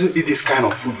she doesn't eat this kind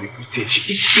of food we eat here.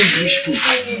 She eats English food.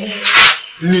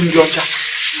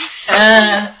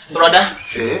 Brother,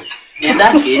 in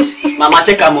that case, Mama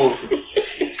Chekamo,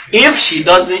 if she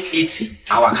doesn't eat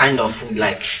our kind of food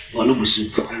like onubu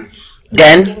soup,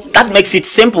 then that makes it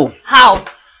simple. How?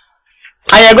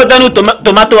 I got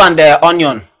tomato and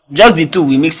onion. Just the two,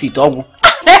 we mix it all.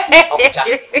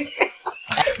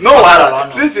 No,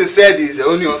 since you said it's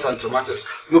onions and tomatoes,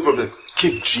 no problem.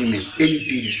 Keep dreaming. Any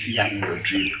day you see that in your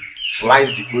dream,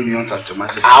 slice the onions and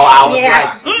tomatoes.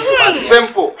 Slice.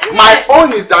 Simple. My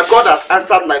own is that God has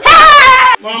answered my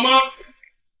prayer. Mama,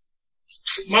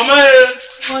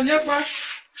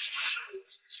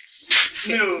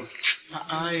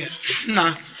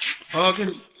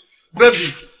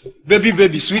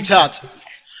 baby, sweetheart.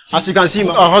 As you can see,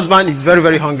 our husband is very,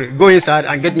 very hungry. Go inside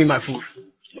and get me my food.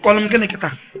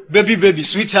 Baby,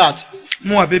 sweetheart.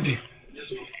 Moa, baby.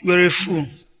 You're a fool.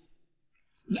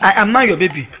 I am now your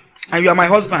baby, and you are my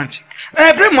husband.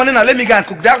 Every morning, let me go and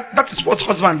cook. That is what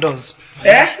husband does.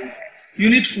 You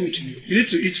need food. You need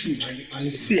to eat food.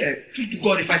 See, truth to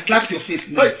God, if I slap your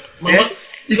face now,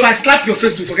 if I slap your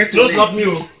face, you forget to. Don't slap me,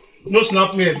 oh. No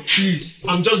slap me, please.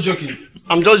 I'm just joking.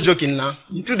 I'm just joking now.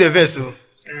 You took the verse, oh.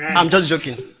 I'm just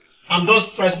joking. I'm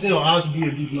just practicing on how to be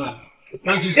a big man.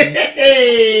 Can't you see?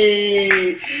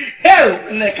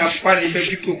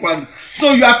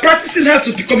 So you are practicing how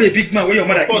to become a big man when your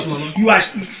mother is. You are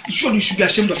sure you should be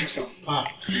ashamed of yourself.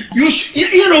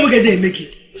 You know what they make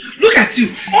it. Look at you.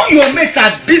 All your mates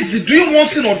are busy doing one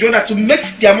thing or the other to make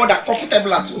their mother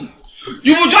comfortable at home.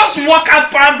 You will just walk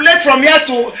out pamphlet from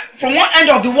one end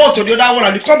of the world to the other one,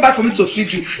 and you come back for me to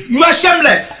feed you. You are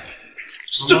shameless.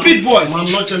 Stupid boy. I'm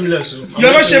not shameless. You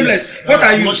are not shameless. What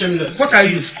are you? I'm not shameless. What are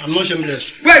you? I'm not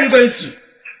shameless. Where are you going to?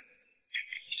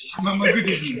 Mama, good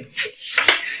evening.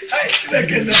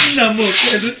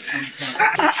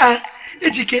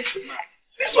 Ejike,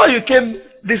 this is why you came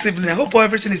this evening. I hope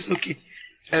everything is okay.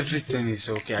 Everything is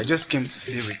okay. I just came to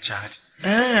see Richard.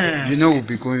 You know we'll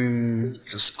be going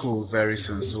to school very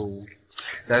soon, so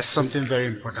there's something very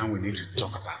important we need to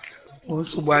talk about.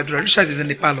 Also, Richard is in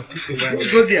the parlor.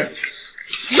 Go there.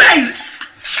 Where is it?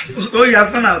 Oh, he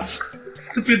has gone out.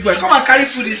 Stupid boy. Come and carry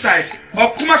food inside. Or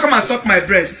come and suck my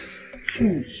breast.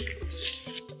 Fool.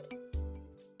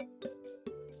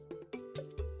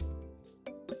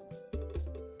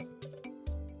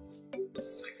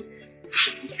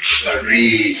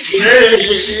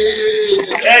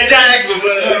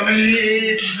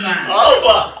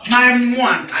 My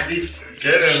one,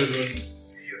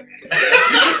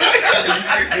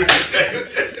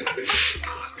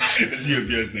 See your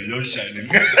beers now, you're shining.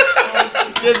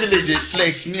 Your village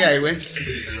flex. Me, I went to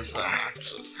city, so I had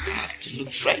to. have to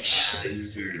look fresh. Are you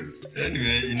serious?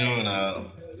 Anyway, you know now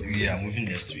we are moving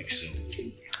next week, so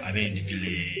I've been in the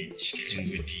village getting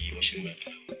ready, washing my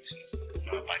clothes,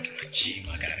 packing my gym,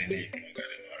 my garden,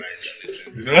 rice and this.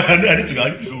 You know, I need to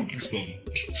go do stuff.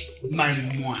 My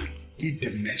mom, eat the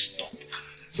messed up.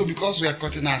 So because we are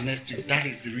cutting our next week, that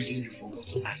is the reason you forgot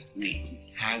to ask me.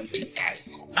 How did I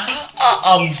go?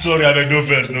 I'm sorry, I mean no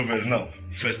verse now.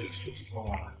 First things first.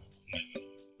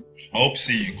 I hope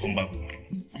you come back with money.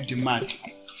 You're mad.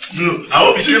 No, I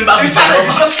hope you came back with money.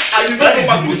 That is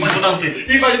the most important thing.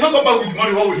 If I did not come back with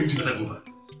money, what will you do? You better go back.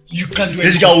 You can't do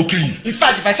anything. This guy will kill you. In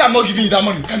fact, if I say I'm not giving you that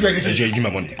money, you can't do anything. Enjoy, give me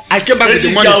my money. I came back with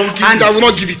the money and I will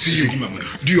not give it to you. Give me my money.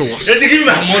 Do your worst. Give me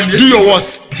my money. Do your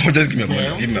worst. Just give me my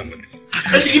money. Give me my money.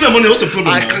 Give me my money. What's the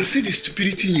problem? I can see the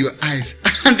stupidity in your eyes,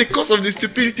 and the cause of the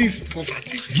stupidity is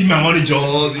poverty. Give me my money,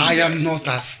 Jaws. I am not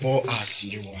as poor as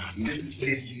you are. Let me tell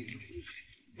you.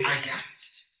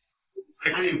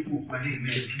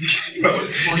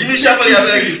 Give me sharply, I'm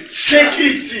begging. Take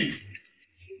it.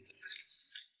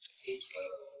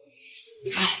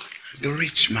 The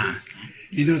rich man.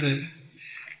 You know that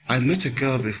I met a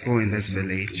girl before in this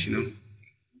village, you know.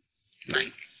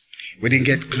 Like, we didn't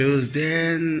get close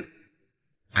then.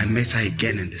 I met her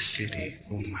again in the city.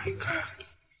 Oh my God.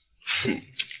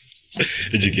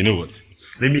 Ejike, you know what?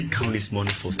 Let me count this money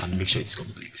first and make sure it's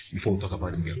complete before we talk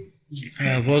about the girl. I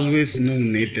have always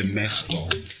known it the messed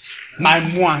up. My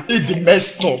mom, it the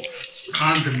messed up.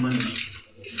 Count the money.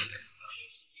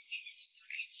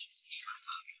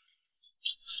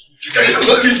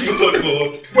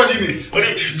 What do you mean?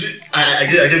 I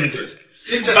get interest.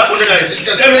 Interest. Back on the guys.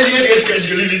 Just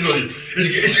leave this money. You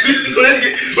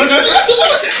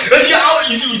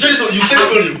tell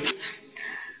this.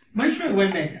 My friend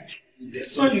Women,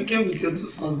 this one you came with your 2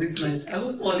 sons this night. I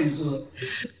hope all is well.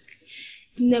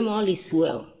 Them all is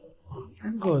well.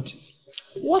 Thank God.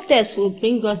 What else will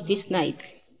bring us this night,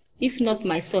 if not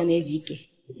my son Ejike?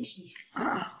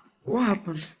 What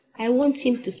happened? I want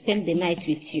him to spend the night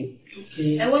with you.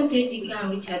 Okay. I want Ejike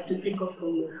and Richard to take off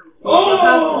from your house. Oh! Your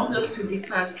house is close to the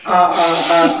park.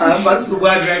 I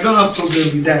don't have problem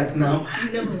with that now.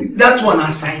 No. That one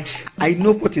aside, I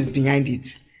know what is behind it.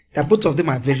 That both of them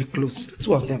are very close,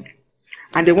 2 of them.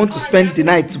 And they want to spend the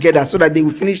night together so that they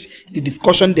will finish the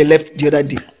discussion they left the other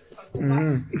day.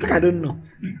 I don't know.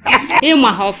 Am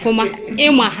I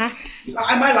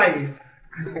lying?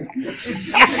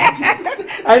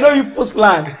 I know you post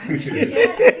plan.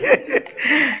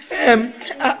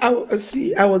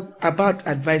 I was about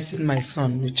advising my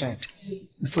son Richard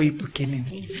before you came in.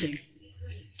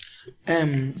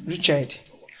 Richard,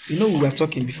 you know we were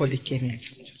talking before they came in,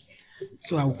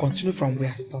 so I will continue from where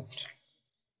I stopped.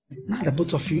 Now that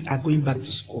both of you are going back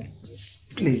to school,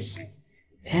 please,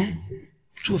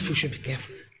 2 of you should be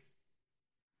careful.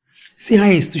 See,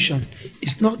 higher institution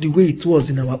is not the way it was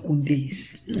in our own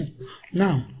days. No.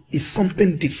 Now, it's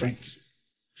something different.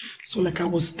 So like I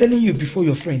was telling you before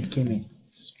your friend came in,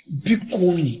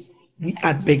 Bikoni, we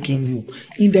are begging you,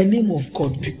 in the name of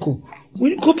God, Biko,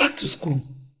 when you go back to school,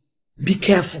 be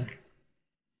careful.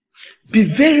 Be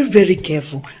very, very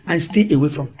careful and stay away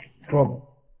from trouble.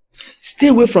 Stay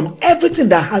away from everything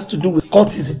that has to do with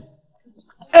cultism.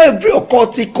 Every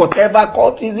occultic, whatever,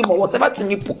 cultism or whatever thing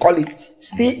people call it,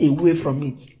 stay away from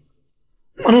it.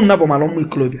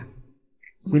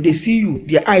 When they see you,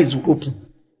 their eyes will open.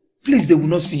 Please, they will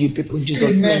not see you people in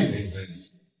Jesus' name.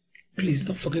 Please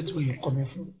don't forget where you're coming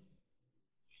from.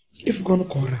 If you're going to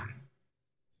Korah,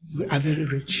 we are very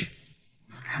rich.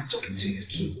 I'm talking to you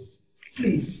too.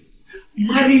 Please,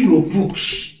 marry your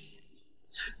books.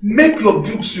 Make your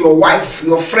books your wife,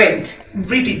 your friend.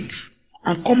 Read it.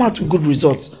 And come out with good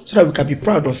results so that we can be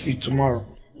proud of you tomorrow.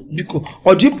 Because,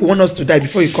 or do you want us to die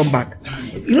before you come back?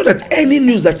 You know that any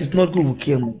news that is not good will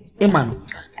kill me. Amen.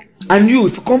 And you,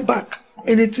 if you come back,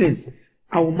 anything,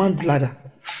 I will mount ladder.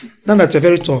 Now that you're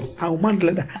very tall, I will mount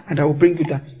ladder and I will bring you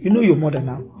down. You know your mother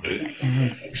now.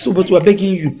 So, but we are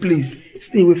begging you, please,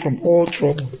 stay away from all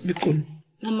trouble. Because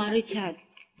Mama Richard,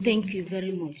 thank you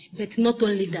very much. But not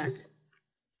only that.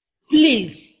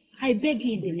 Please, I beg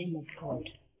you in the name of God.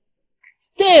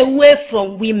 Stay away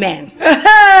from women.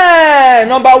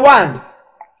 Number 1.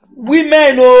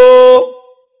 Women,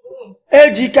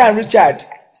 Ejike and Richard,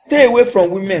 stay away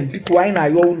from women. Because I know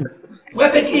your own.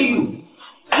 We're begging you.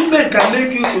 Women can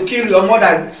make you to kill your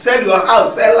mother, sell your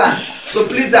house, sell land. So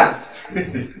please,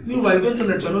 meanwhile, you don't know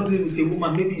that you're not living with a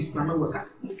woman. Maybe it's Mama Water.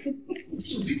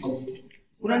 So be cool.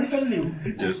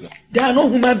 Yes, ma'am. There are no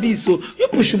human beings, so you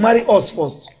people should marry us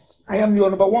first. I am your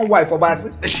number 1 wife,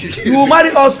 Obasi. You will marry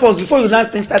us first before you now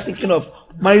start thinking of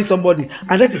marrying somebody.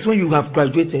 And that is when you have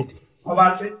graduated.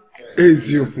 Obasi.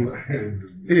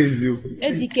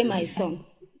 Ejike, my son,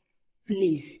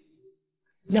 please.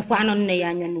 The Quanon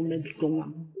Nayan no maybe go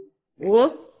on.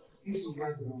 Oh,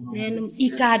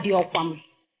 Ika di Okwam.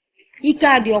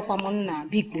 Ika di Okwam na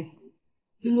Biko.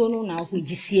 You know now who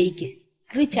Jisiake.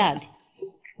 Richard,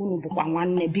 who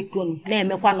one Biko,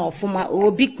 name a one of Fuma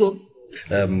or Biko.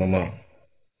 Mama,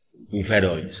 we've heard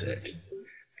all you said.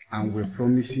 And we're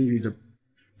promising you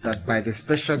that by the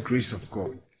special grace of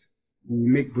God, we will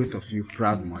make both of you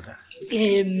proud mothers.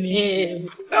 Amen.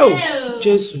 Oh,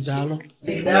 Jesus, darling.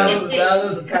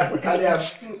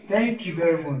 Thank you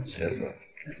very much. Yes, sir.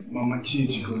 Mama,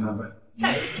 change your number.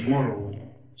 Tomorrow.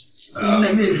 It's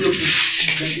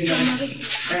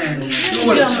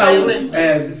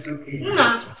okay. Go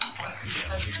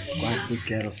and take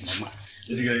care of Mama.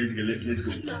 Let's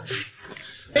go.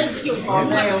 Let's go.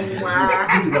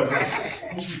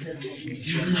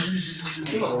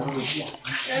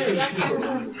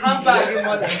 How about your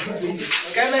mother?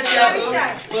 Okay, let's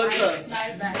go.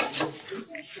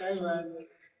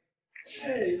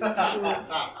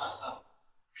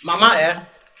 Mama, hey,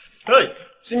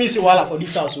 see me see wala for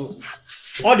this house.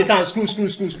 All the time, school.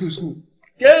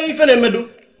 Yeah, if any medo,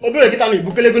 obule kita mi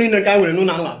bukele goni na kai we no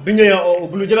na binye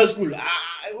obulu jebe school.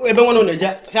 Ebe won no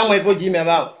neja, say my for Jimmy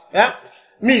about. Yeah?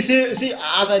 Me see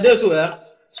as I do so,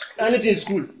 anything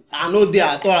school, I know there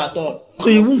at all. So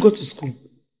you won't go to school?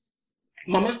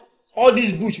 Mama, all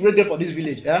these bush wait there for this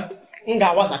village, yeah?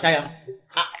 Nga was achaya.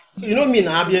 You know me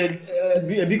now, I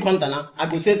be a big hunter now. I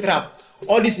go set trap.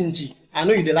 All this inchi, I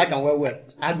know you dey like and well.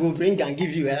 I go bring and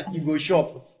give you, you go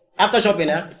shop. After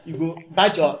shopping, you go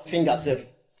bite your finger self.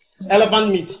 Elephant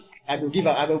meat, I go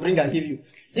bring and give you.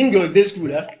 In go day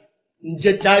school,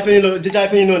 just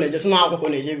now go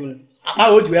on a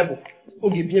I would you ever.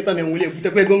 Okay, be a family will put a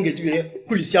way go get you here.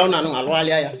 Cool sound and a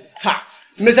loyal. Ha!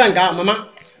 Messanga, Mama,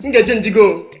 get in to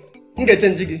go. Get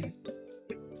in to go.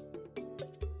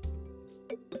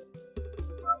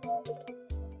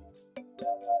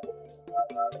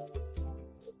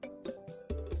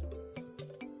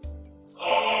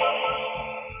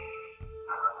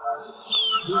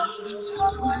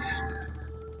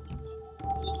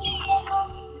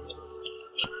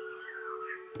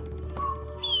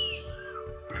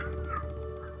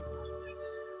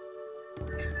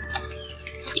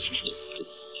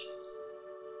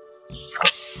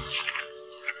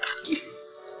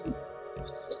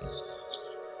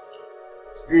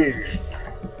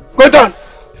 Go down.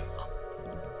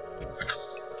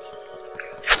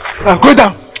 Go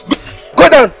down. Go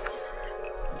down.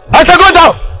 I said go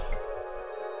down.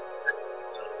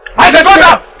 I said go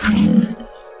down.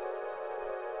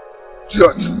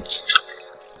 George.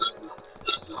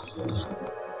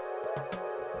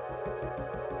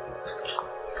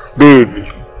 Babe.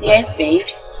 Yes, babe.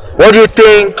 What do you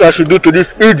think I should do to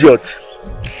this idiot?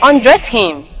 Undress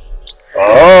him.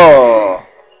 Oh.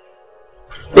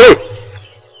 Hey!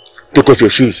 Take off your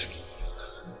shoes.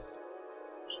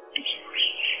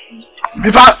 Be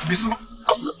fast, be slow.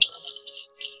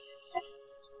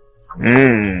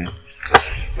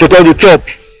 Take out the top.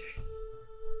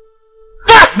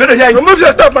 Ah! No, remove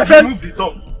your top, my friend. Remove the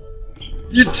top.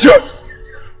 Idiot.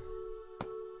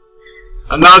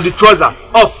 And now the trouser. Up.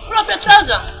 Pull off your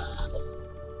trouser.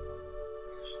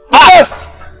 Fast!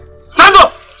 Stand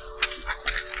up!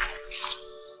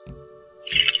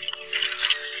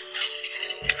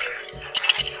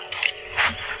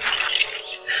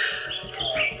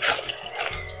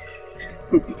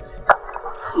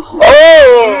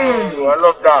 Oh, I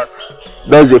love that.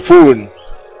 That's the phone.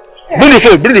 Bring the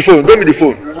phone, Bring me the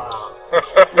phone.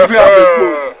 If you have the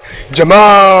phone.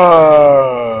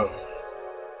 Jamal.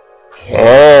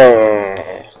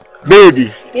 Oh.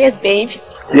 Baby. Yes, babe.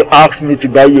 You asked me to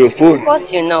buy you a phone. Of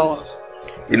course you know.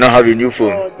 You now have a new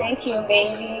phone. Oh, thank you,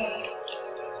 baby.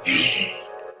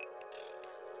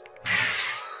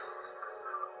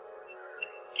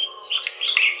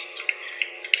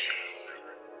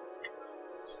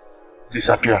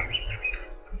 Disappear.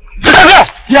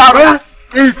 Tiara!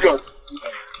 Idiot.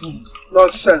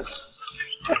 Nonsense.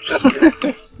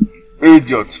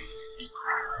 Idiot.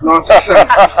 Nonsense.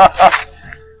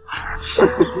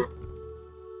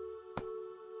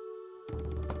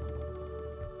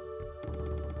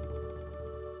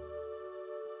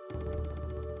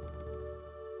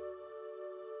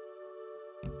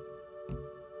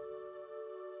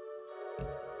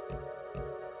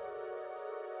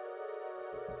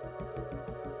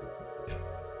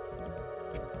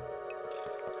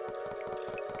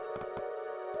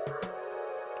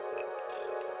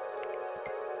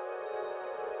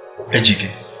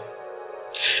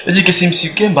 Ejike, since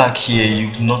you came back here,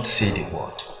 you've not said a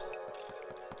word.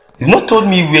 You've not told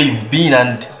me where you've been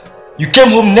and You came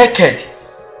home naked.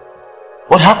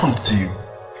 What happened to you?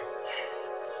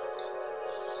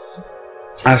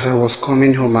 As I was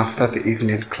coming home after the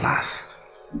evening class,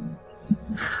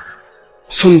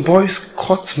 some boys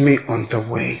caught me on the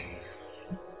way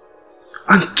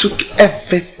and took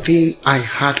everything I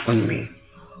had on me.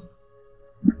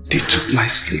 They took my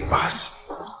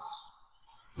slippers,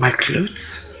 my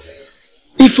clothes,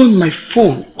 even my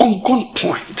phone on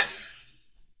gunpoint,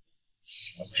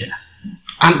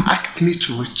 and asked me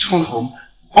to return home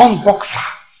on boxer.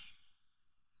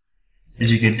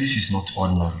 Ejike, this is not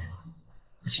ordinary.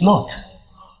 It's not.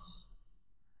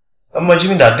 I'm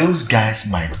imagining that those guys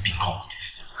might be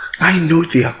cultists. I know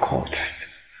they are cultists.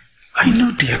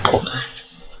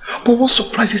 But what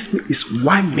surprises me is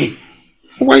why me?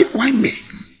 Why me?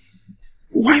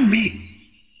 Why me?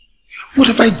 What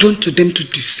have I done to them to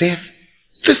deserve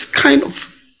this kind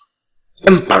of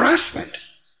embarrassment?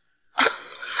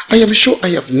 I am sure I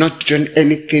have not done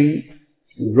anything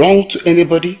wrong to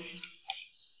anybody.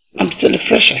 I'm still a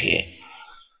fresher here.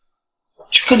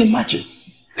 You can imagine.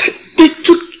 They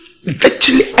took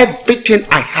virtually everything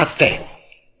I had there,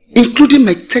 including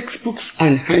my textbooks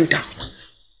and handout.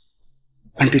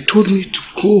 And they told me to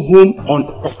go home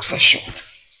on boxer short.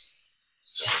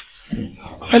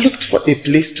 I looked for a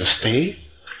place to stay.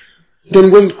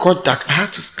 Then when it got dark, I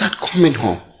had to start coming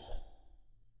home.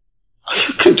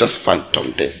 You can't just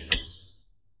phantom this.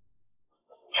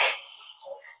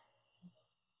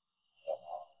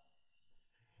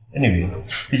 Anyway,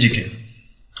 Ejike,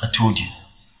 I told you.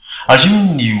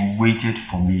 Assuming you waited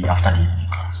for me after the evening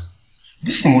class,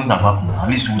 this thing wouldn't have happened. At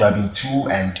least we would have been two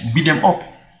and beat them up.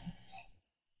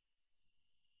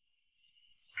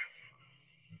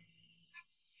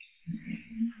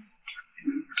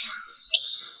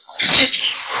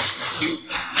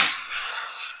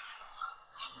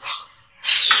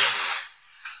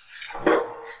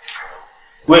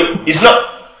 Wait, it's not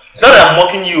that I'm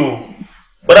mocking you,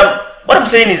 but what I'm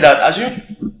saying is that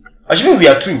assuming we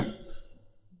are two.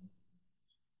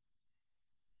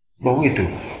 But wait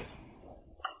though,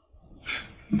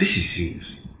 this is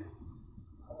serious.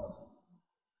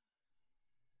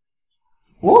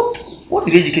 What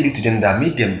did Ejike do to them that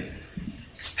made them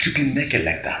stripping naked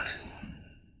like that?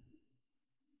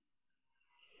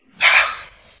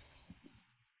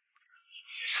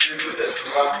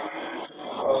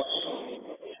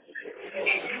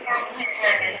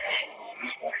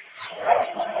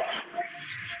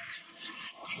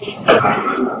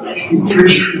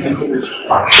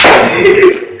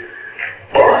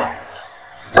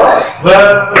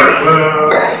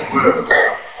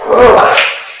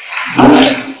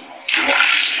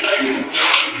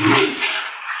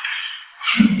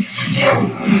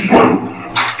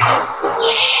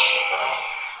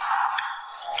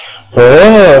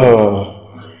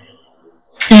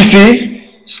 You see,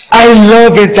 I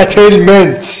love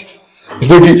entertainment.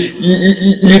 Baby,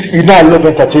 you know I love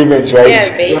entertainment, right?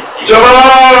 Yeah, babe.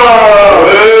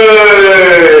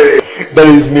 Hey! That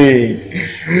is me.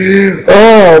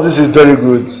 Oh, this is very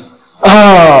good.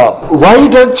 Why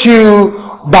don't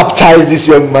you baptize this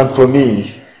young man for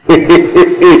me?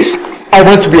 I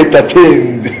want to be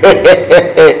entertained.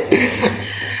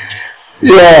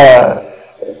 Yeah.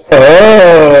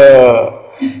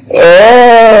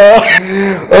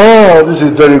 Oh, this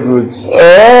is very good.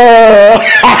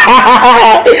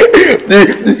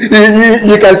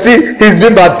 You can see he's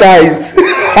been baptized.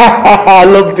 I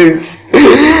love this.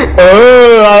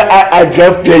 I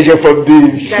draw pleasure from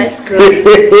this. That's good.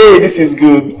 This is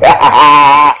good.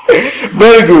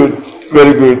 Very good.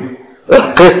 Very good.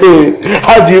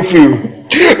 How do you feel?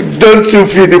 Don't you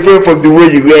feel different from the way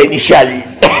you were initially?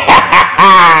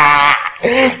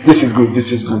 This is good.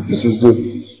 This is good. This is good.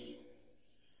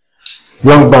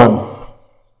 Young man,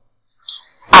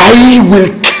 I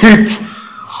will keep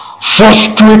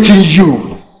frustrating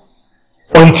you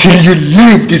until you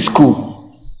leave this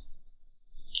school.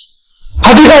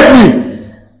 Have you heard me?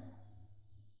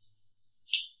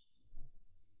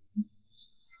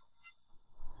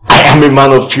 I am a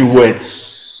man of few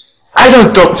words. I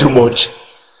don't talk too much.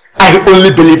 I only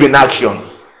believe in action.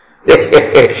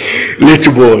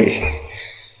 Little boy.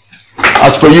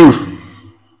 As for you,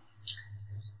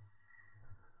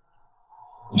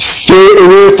 stay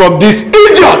away from this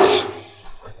idiot!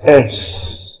 Yes.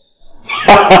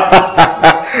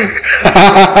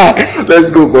 Let's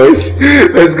go, boys.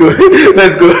 Let's go.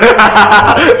 Let's go.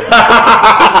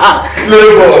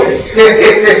 Little boy.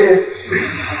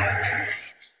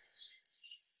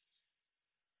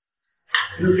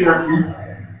 Looking at me.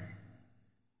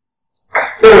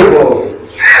 Little boy.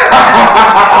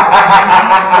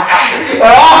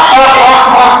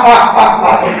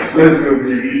 Let's go,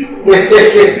 baby.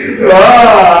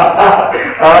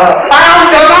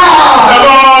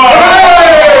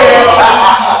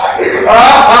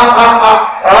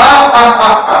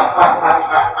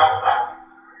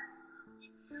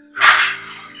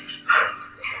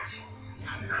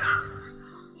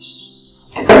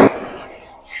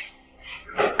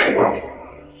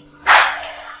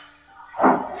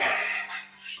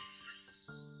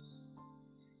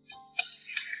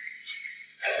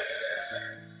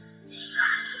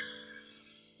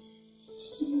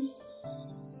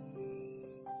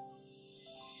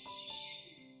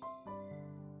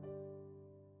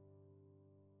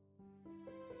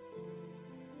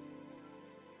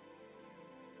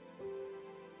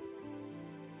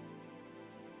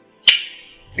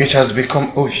 It has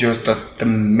become obvious that the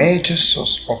major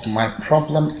source of my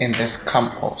problem in this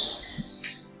campus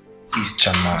is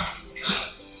Jamal.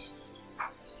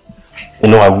 You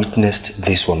know, I witnessed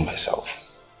this one myself.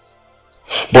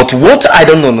 But what I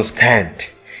don't understand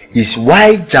is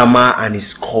why Jamal and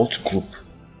his cult group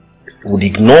would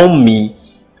ignore me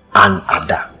and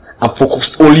Ada and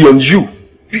focus only on you.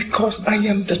 Because I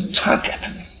am the target.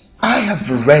 I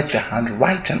have read the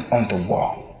handwriting on the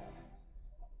wall.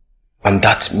 And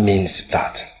that means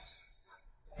that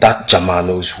Jamal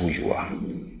knows who you are.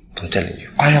 I'm telling you.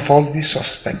 I have always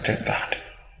suspected that.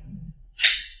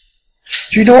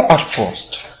 You know, at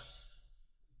first,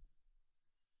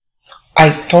 I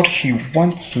thought he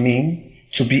wants me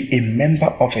to be a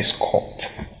member of his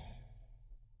cult.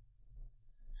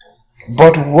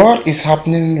 But what is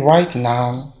happening right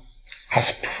now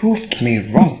has proved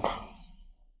me wrong.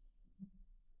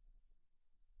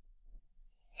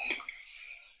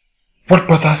 What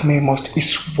bothers me most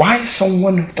is why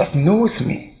someone that knows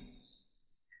me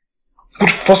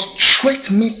would frustrate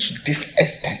me to this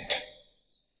extent.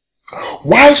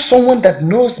 Why someone that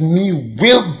knows me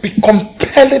will be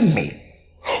compelling me,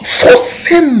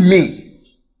 forcing me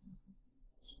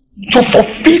to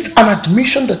forfeit an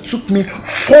admission that took me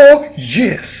 4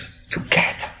 years to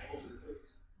get.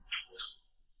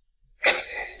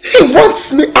 He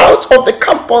wants me out of the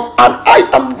campus, and I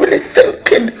am really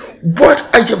thinking what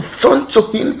I have done to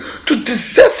him to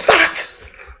deserve that.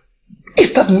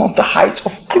 Is that not the height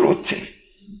of cruelty?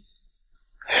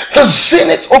 The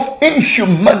zenith of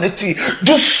inhumanity,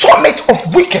 the summit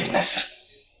of wickedness.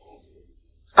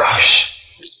 Gosh.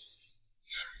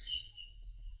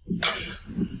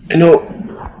 You know,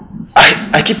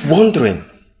 I keep wondering,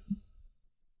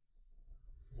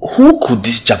 who could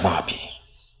this Jamal be?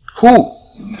 Who?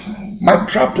 My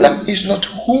problem is not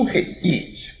who he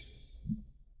is.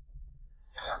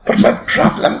 But my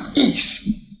problem is,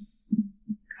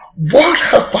 what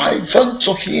have I done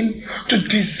to him to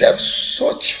deserve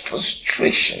such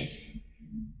frustration?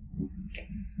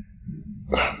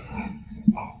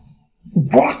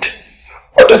 What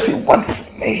does he want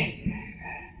from me?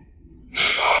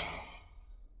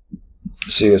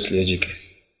 Seriously, Ejike,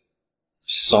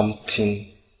 something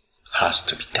has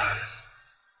to be done.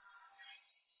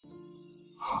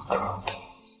 Oh God.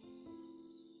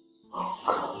 Oh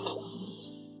God.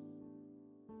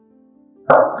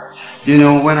 You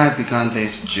know, when I began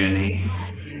this journey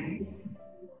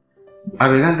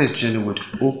with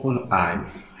open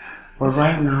eyes. But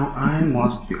right now, I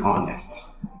must be honest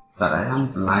that I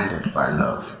am blinded by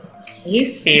love. Are you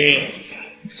serious?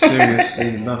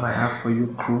 Seriously, the love I have for you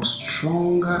grows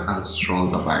stronger and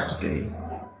stronger by the day.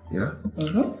 Yeah?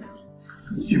 Mm-hmm.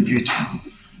 You're beautiful.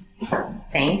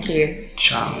 Thank you.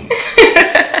 Charming.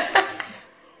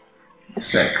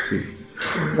 Sexy.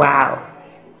 Wow.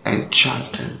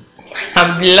 Enchanting.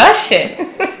 I'm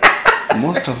blushing.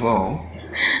 Most of all,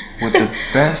 with the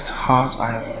best heart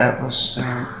I have ever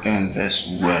seen in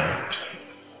this world.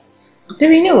 Do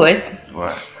you know what?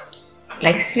 What?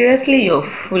 Like seriously, you're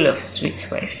full of sweet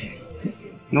words.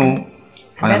 No,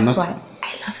 I am not. That's why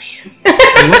I love you.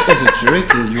 I'm not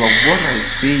exaggerating. You are what I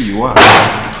say you are.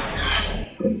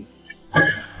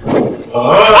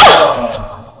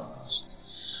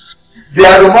 They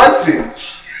are romancing.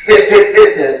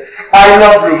 I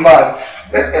love romance.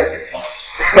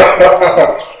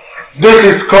 This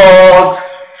is called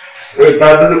a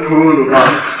biblical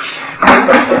romance.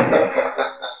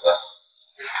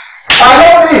 I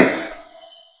love this.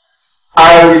 I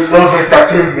love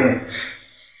entertainment.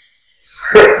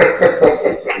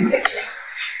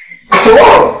 Come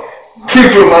on, keep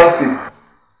romancing.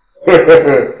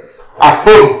 At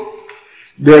home,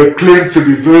 they claim to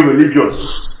be very religious.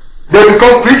 They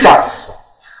become preachers.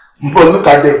 But look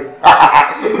at them.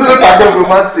 Look at them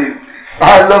romancing.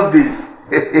 I love this.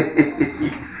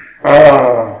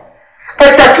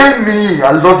 Entertain me.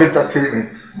 I love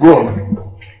entertainment. Go on.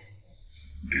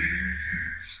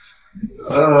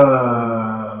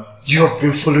 You have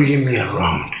been following me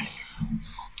around.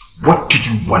 What do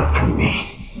you want from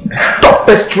me? Stop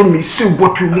pestering me, say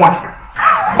what you want.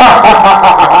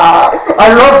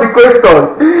 I love the question.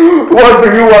 What do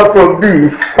you want from me?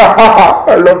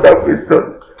 I love that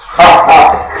question.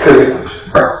 Silly.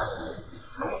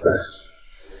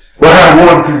 What I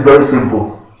want is very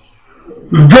simple.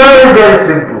 Very, very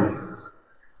simple.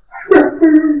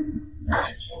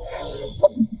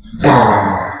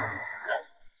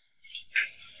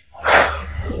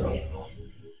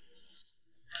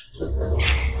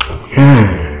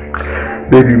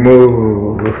 Baby Mo.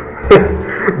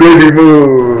 Baby Mo.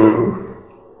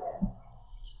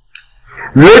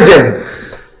 Legends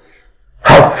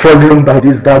have fallen by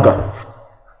this dagger,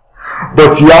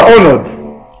 but you are honored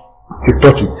to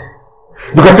touch it,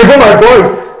 because even my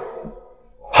boys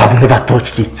have never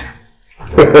touched it.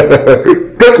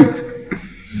 Take it.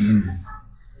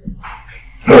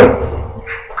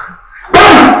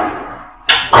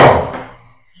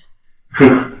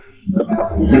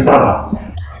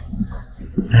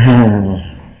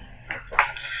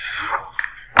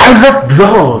 I love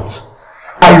blood.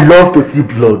 I love to see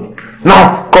blood.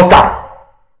 Now, cut her.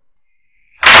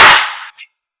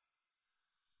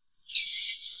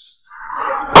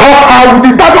 Cut her with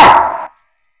the dagger.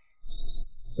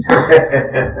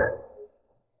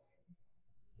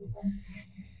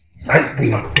 I will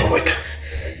not do it.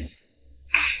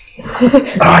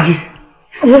 I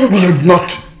will not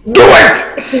do it.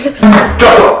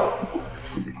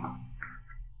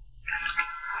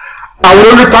 I will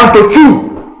only count to 2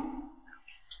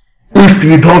 if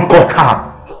you don't cut her.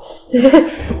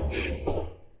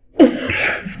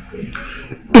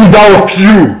 Either of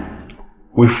you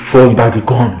will fall by the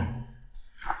gun.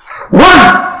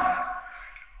 1.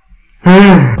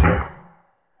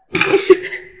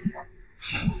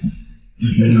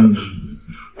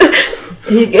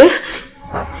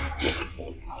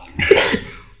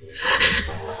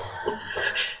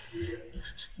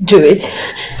 Do it.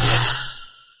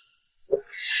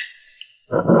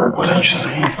 What are you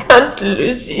saying? I can't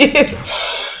lose you.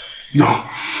 No.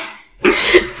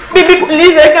 Baby,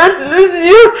 please, I can't lose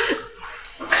you.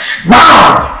 No!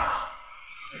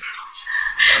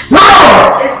 No!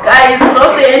 This guy is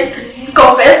nothing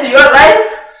compared to your life.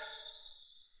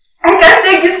 I can't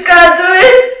take this car, do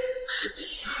it.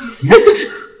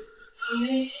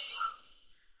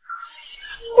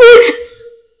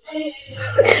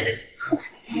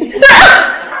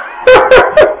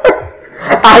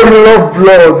 I love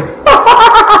blood.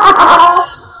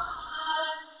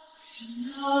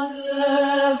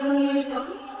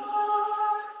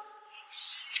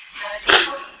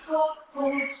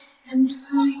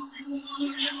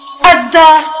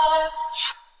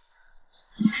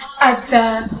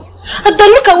 Ada,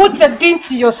 look at what you're doing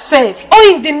to yourself,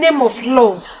 all in the name of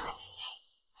love.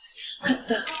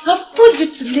 Ada, I've told you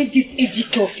to leave this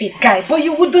Ejike of a guy, but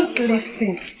you wouldn't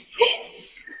listen.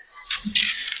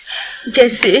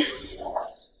 Jesse,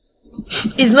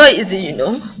 it's not easy, you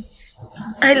know.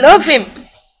 I love him.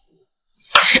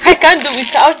 I can't do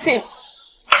without him.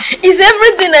 He's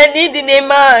everything I need in a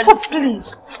man. Oh,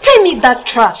 please, spare me that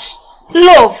trash.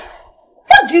 Love.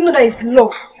 What do you know that is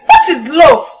love? What is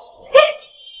love?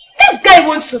 This guy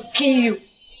wants to kill you.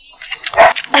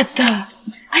 Ada,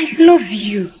 I love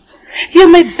you. You're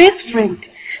my best friend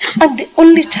and the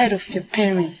only child of your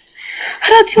parents.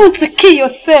 How do you want to kill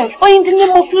yourself or in the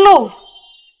name of love?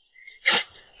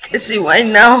 Jesse, why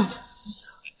now?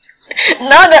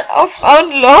 Now that I've found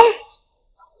love,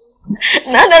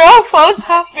 now that I've found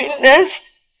happiness,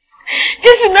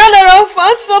 Jesse, now that I've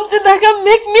found something that can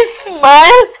make me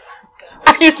smile,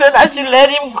 and you said I should let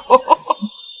him go.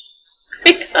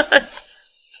 I can't.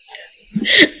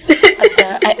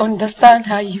 Ada, I understand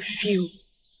how you feel.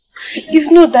 It's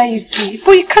not that easy,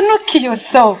 but you cannot kill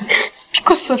yourself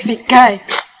because of a guy.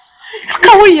 Look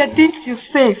at what you're doing to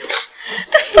yourself.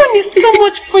 The sun is so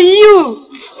much for you.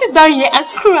 Sit down here and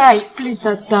cry. Please,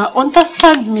 Ada,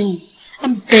 understand me.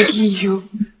 I'm begging you.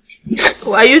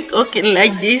 Why are you talking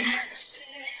like this?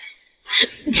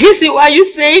 Jesse, why are you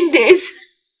saying this?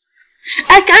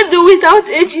 I can't do without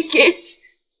Ejike.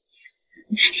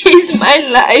 He's my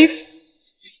life.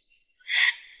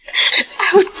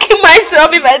 I would kill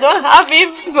myself if I don't have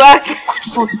him back. God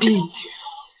forbid.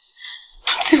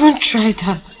 Don't even try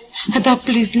that. Ada,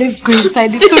 please, let's go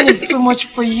inside. The sun is too much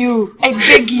for you. I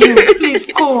beg you. Please,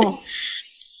 come.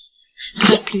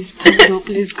 Ada, please, stand up.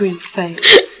 Let's go inside.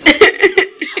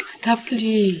 Ada,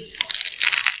 please.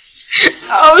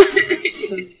 Oh.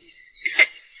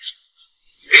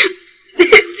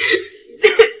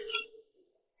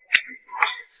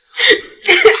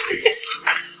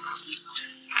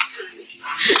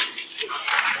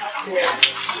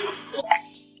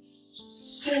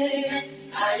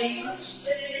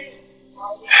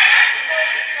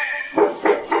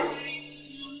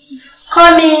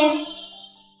 Honey.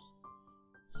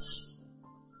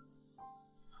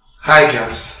 Hi,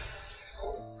 girls.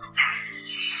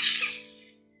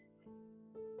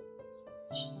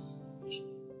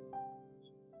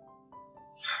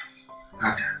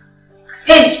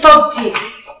 Hey, stop there.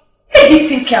 Where do you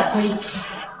think you are going to?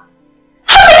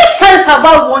 How many times have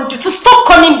I warned you to stop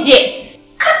coming here?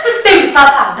 Can't you stay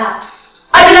without her dad?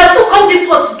 I mean, our two come this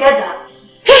world together.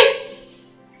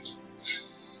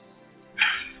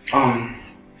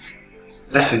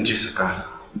 Listen, Jessica.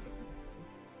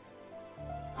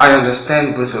 I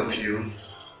understand both of you.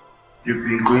 You've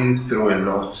been going through a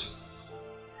lot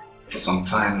for some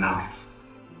time now.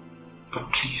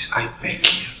 But please, I beg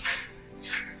you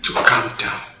to calm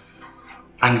down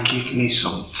and give me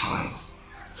some time.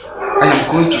 I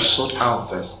am going to sort out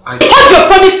this. Hold your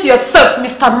promise to yourself,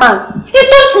 Mr. Man. You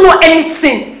don't know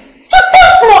anything. You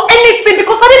don't know anything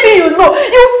because anything you know,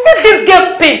 you feel this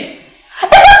girl's pain.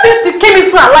 Ever since you came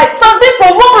into her life, something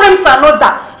from one room to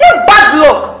another. You bad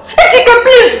luck. If you can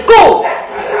please go.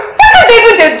 What did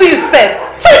even they do you said?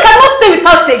 So you cannot stay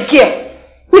without a girl.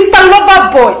 Mr. Lover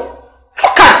Boy.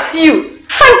 Look at you.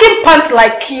 Hanging pants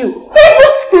like you.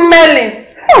 Even smelling.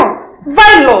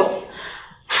 Violence.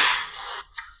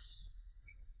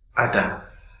 Ada.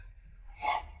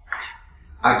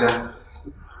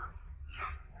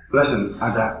 Listen,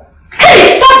 Ada.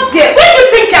 Hey, stop there! Where do you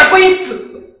think you're going to?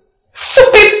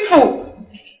 Stupid fool!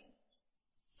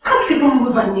 Can't even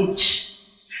move an inch.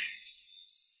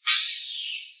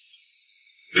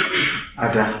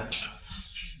 Ada,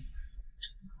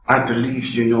 I believe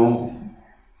you know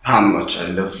how much I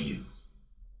love you.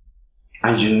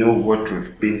 And you know what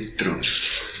we've been through.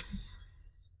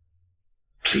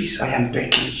 Please, I am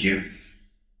begging you.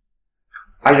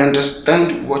 I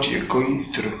understand what you're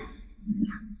going through.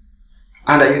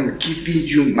 And I am giving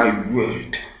you my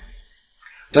word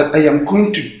that I am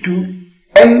going to do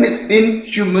anything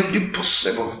humanly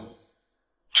possible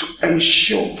to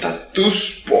ensure that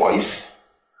those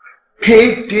boys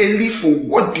pay daily for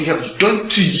what they have done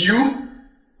to you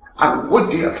and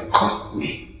what they have cost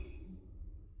me.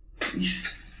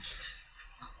 Please.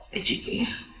 Ejike.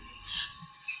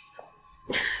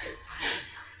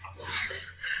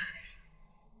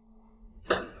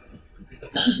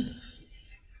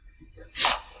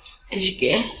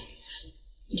 Ejike,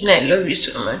 you know I love you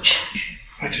so much.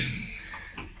 I do.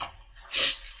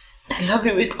 I love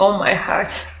you with all my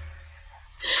heart.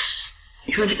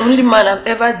 You're the only man I've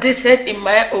ever dated in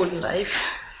my whole life.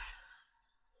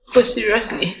 But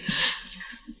seriously,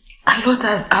 a lot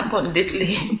has happened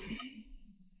lately.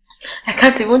 I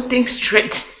can't even think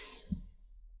straight.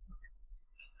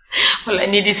 All I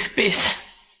need is space.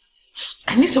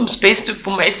 I need some space to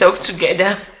put myself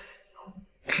together.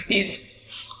 Please,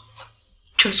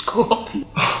 just go.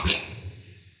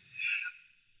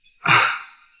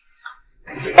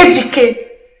 Ejike,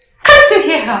 can't you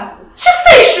hear her? She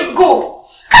said you should go.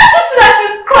 Can't you see that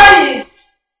she's crying?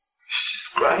 She's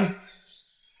crying.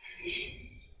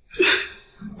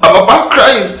 I'm about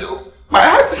crying too. My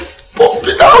heart is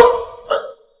pumping out.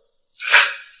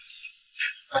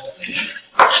 Please.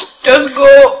 Just go.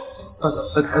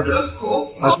 Just go.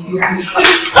 No!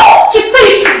 She said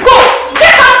you should go.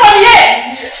 Get out from here.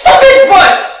 Stupid boy.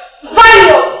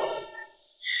 Violence.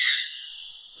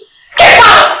 Get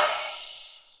out.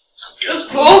 Just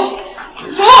go.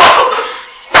 Go.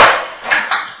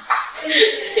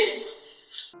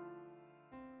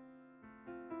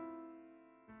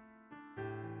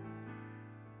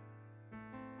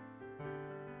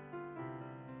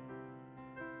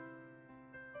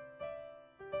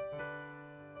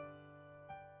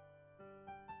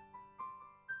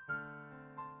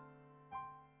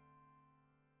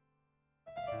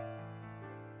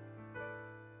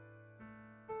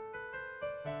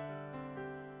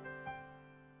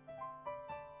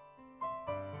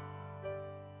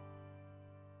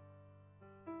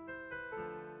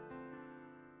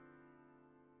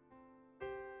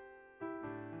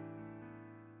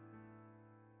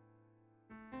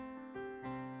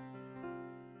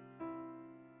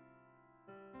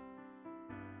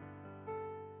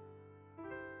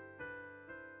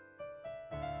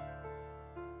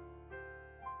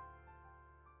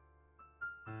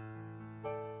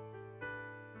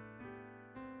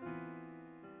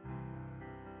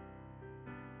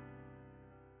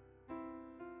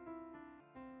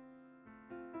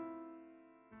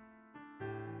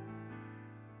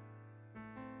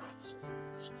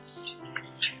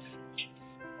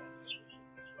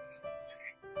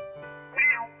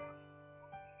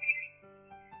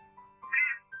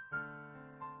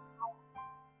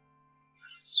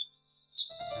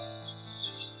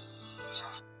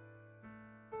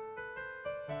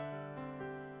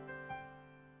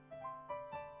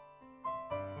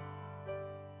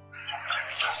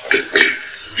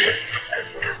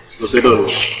 No, say no.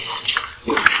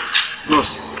 No,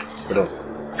 say no.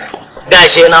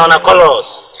 Guys, you now call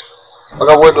us.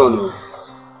 Okay, well done.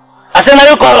 I said, now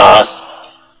you call us.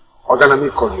 Okay, let me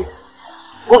call you.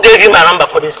 Who gave you my number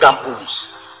for this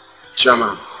campus?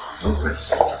 Chairman, no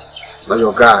offense. Now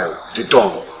your guy, the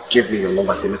Don, gave me your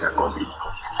number, say make I call you.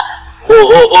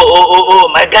 Oh,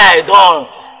 my guy, Don,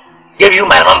 gave you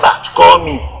my number to call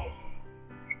me.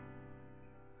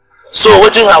 So,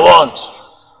 what do you want?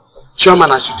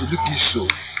 Chairman, I should look you so.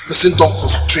 Person don't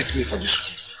frustrate me for this school.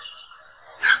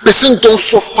 Person don't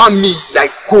suffer me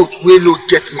like goat wey no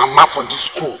get mama for this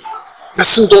school.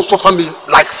 Person don't suffer me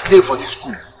like slave for this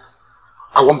school.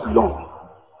 I won't belong.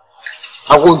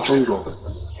 I won't join your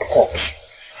court.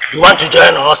 You want to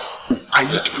join us? I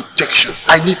need protection.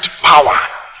 I need power.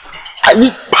 I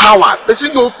need power.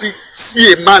 Person no fit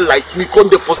see a man like me come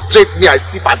dey frustrate me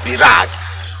as if I be rag.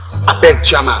 I beg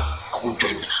Chairman, I won't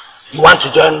join you. You want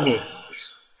to join me?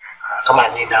 Come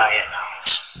and kneel down here now.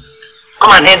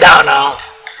 Come and kneel down now.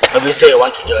 Maybe say you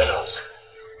want to join us.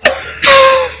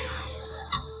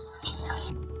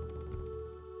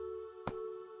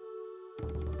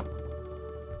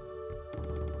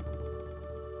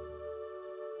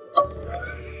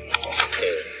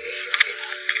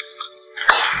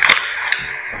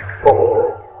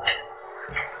 Oh.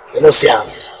 You know, Siam.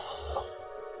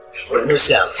 You know,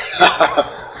 Siam.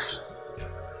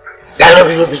 Guy, no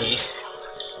be you believe.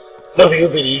 No be you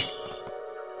believe.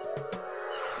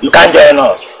 You can't join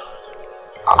us.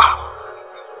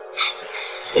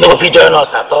 You know if you join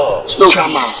us at all. No,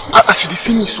 Chairman, as you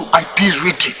see me, so I did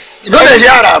ready. You don't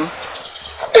hear them.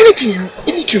 Anything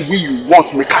you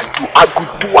want make I do, I go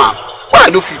do am. Why I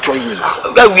don't feel join you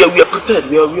now? Guy, we are prepared.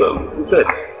 We are prepared.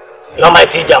 You're my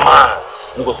teacher, man.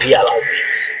 You go feel allowed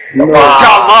it. No,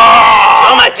 Jamal.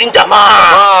 You're my teacher, man.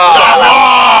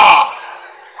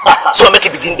 So make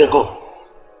it begin to go.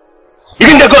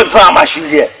 Begin to go before I'm actually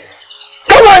here.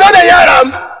 Come on, don't hear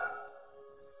them.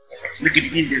 Make it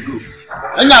begin to go.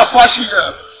 I'm not flashy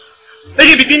here. Make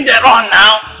it begin to run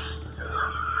now.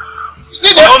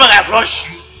 See the woman I flush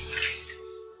you.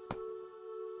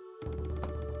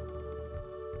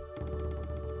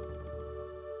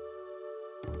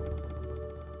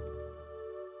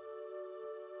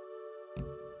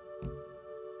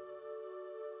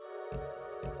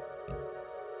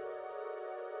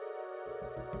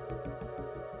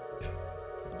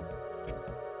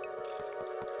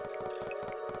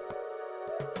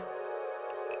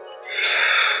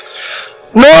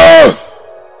 No!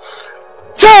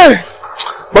 Jay!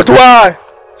 But why?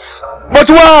 But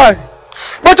why?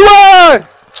 But why?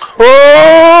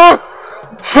 Oh!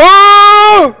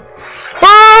 Oh!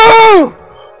 Oh!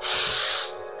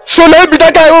 So now be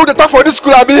that guy who the talk for this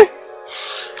school, Abi?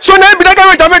 So now be that guy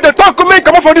who the talk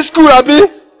come out for this school, Abi?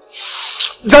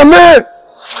 Jamais!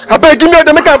 I beg give me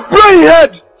the make a blow in your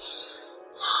head!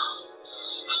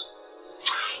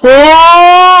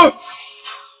 Oh!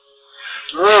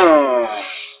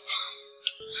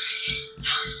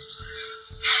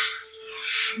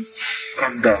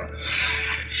 Calm down.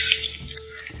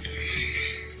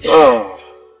 Oh.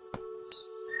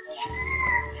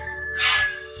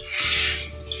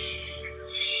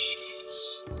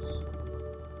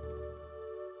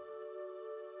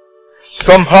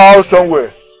 Somehow,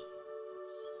 somewhere,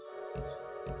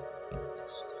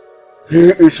 he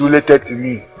is related to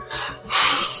me.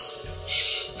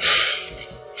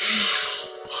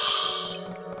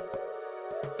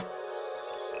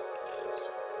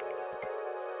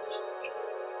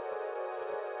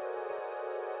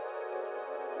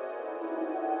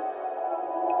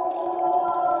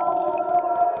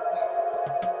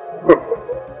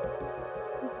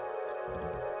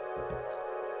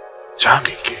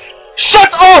 Jamike.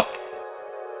 Shut up!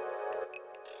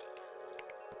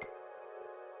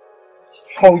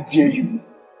 How dare you?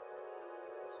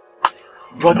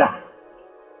 Brother,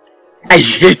 I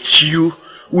hate you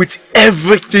with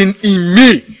everything in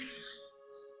me.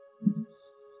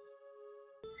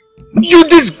 You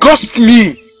disgust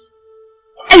me.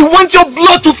 I want your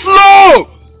blood to flow.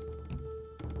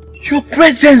 Your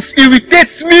presence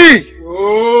irritates me.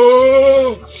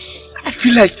 Oh. I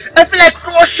feel like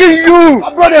crushing you.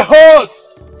 My brother hurts.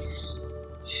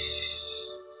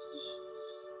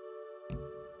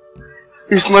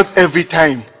 It's not every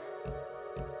time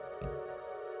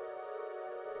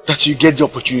that you get the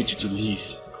opportunity to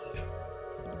leave.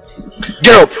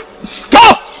 Get up.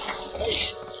 Go!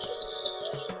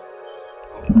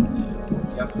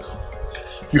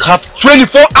 You have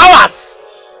 24 hours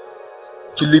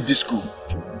to leave this school.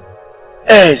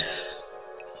 Else,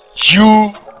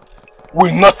 you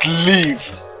will not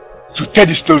live to tell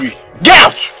the story Get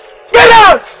out! Get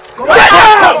out! Get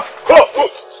out! Go!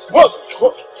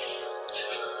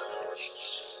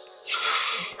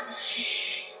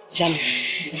 Jamie,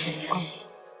 come.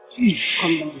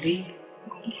 Come down, babe.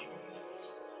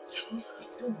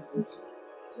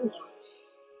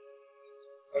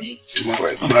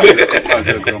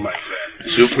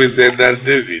 Superintendent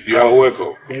David, you are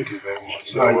welcome. Thank you very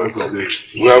much. You are welcome.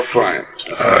 We are fine.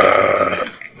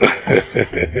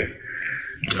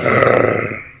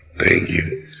 Thank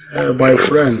you. My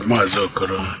friend,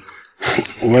 Mazokoro.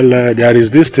 Well, there is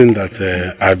this thing that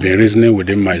I've been reasoning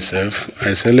within myself.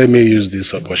 I said, let me use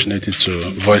this opportunity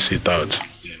to voice it out.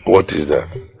 What is that?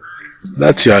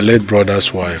 That's your late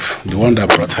brother's wife, the one that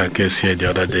brought her case here the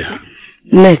other day.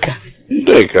 Neka,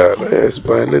 yes,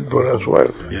 my late brother's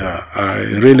wife. Yeah, I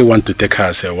really want to take her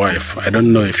as a wife. I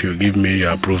don't know if you give me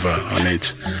your approval on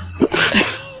it.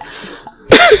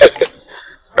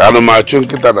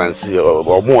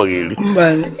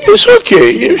 It's okay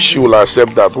if she will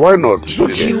accept that. Why not? It's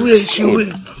okay. She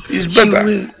will. It's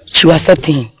better. She will accept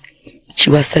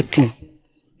him.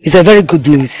 It's a very good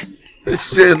news.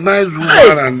 She's a nice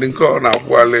woman and then call her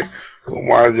Wale.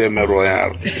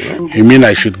 You mean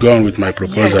I should go on with my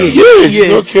proposal? Yes,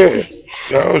 it's okay.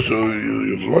 Also,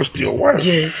 you've lost your wife.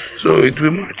 Yes. So it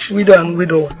will match. Widow and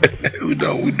widow.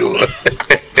 Widow.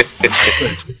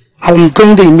 I'm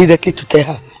going there immediately to tell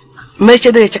her. You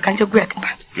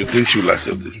think she will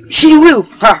accept it? She will.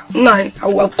 No, I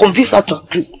will convince her to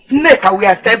agree. Next, I will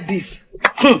accept this.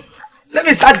 Let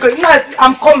me start going. No,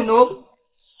 I'm coming, no?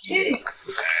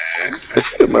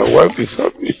 My wife is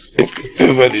happy.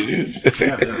 Over the news.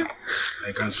 Yeah.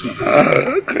 I can see.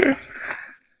 Okay.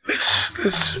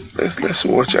 Let's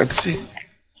watch and see.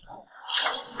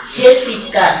 Yes, it's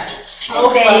God.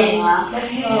 Okay.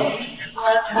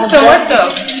 So what's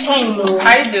up? Fine, no.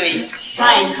 How are you doing?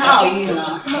 Fine. How are you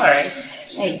now? I'm alright.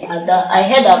 Hey, Ada, I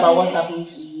heard about what happened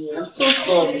to you. I'm so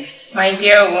sorry. My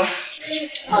dear,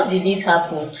 how did it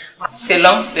happen? It's a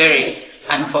long story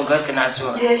and forgotten as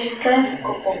well. Yeah, she's trying to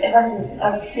cope up ever since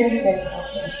as things went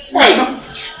something. Hey,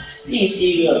 be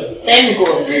serious. Thank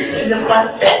God. It's the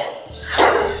first step.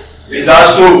 Is that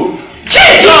so?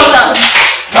 Jesus!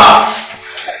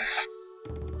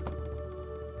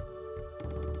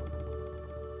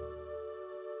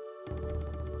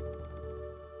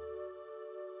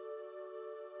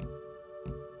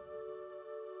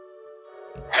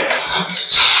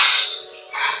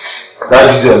 That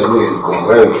is a good one.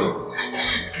 Where are you from?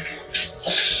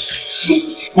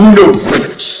 Who knows?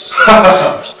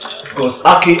 Because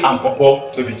Aki and Popo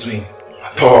are between.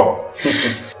 Oh.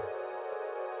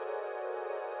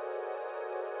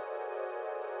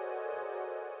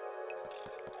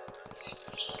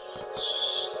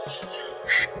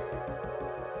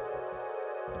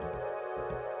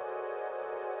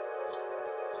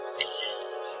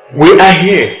 We are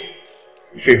here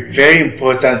for a very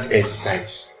important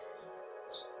exercise.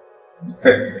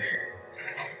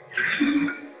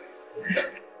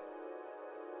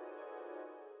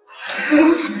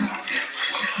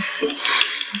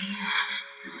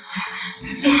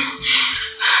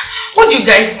 What do you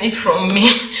guys need from me?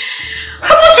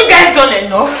 Haven't you guys done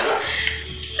enough?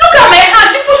 Look at my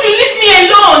hand, people should leave me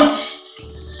alone.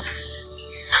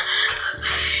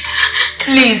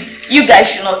 Please, you guys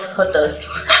should not hurt us.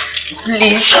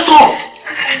 Please. Shut up!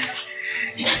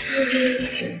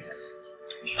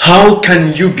 How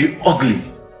can you be ugly,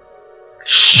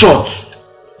 short,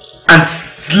 and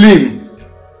slim,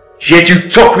 yet you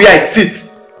talk where I sit?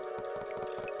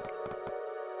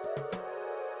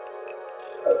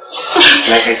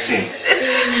 Like I said,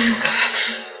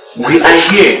 we are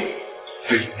here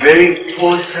for a very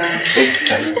important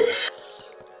exercise,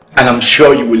 and I'm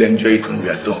sure you will enjoy it when we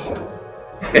are done.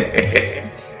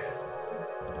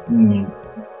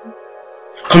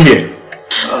 Come here.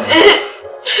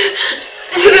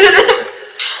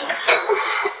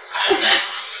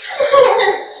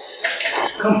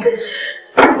 Come.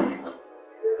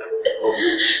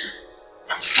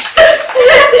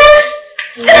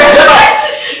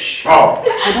 Oh,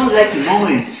 I don't like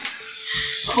noise.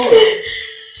 Come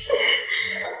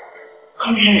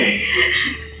here.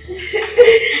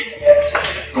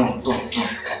 Come.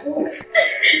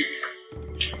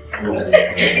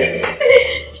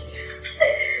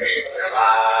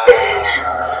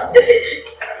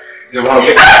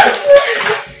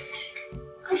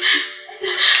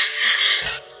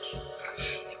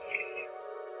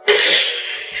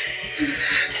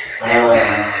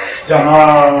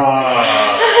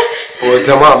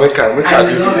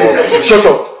 Shut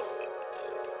up.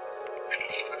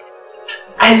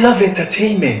 I love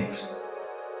entertainment.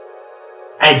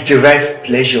 I derive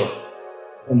pleasure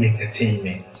from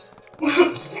entertainment.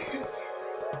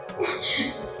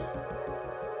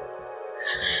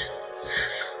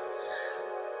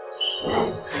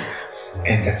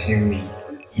 Entertain me.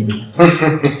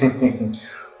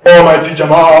 Almighty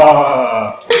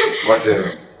Jamal. What's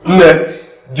it?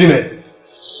 Dinner.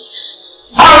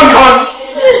 I'm gone.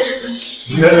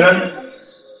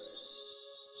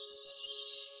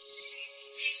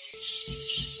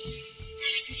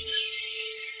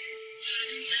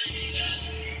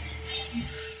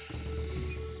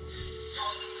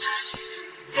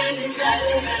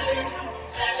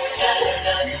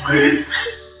 Grace.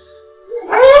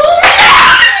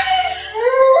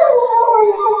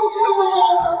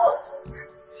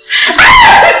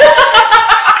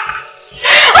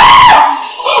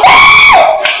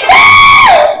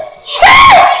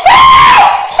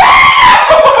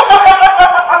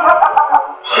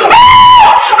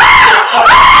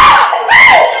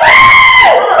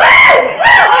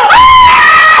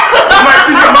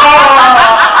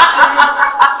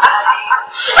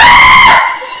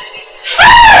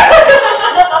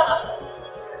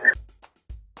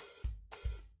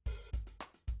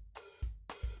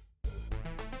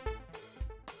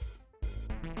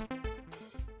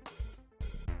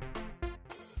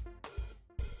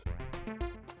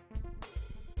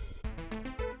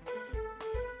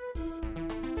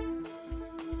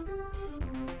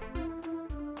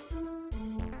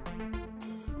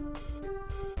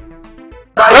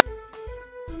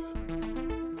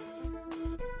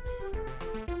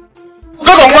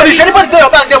 Anybody there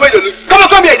back there? Wait a minute.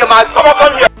 Come here, man. Come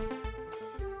here.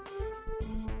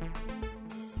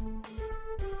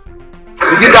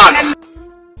 Did you dance?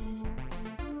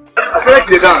 I feel like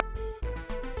you dance.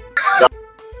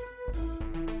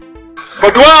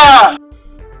 But what?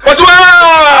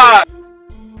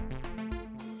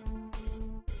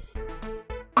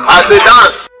 I say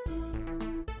dance.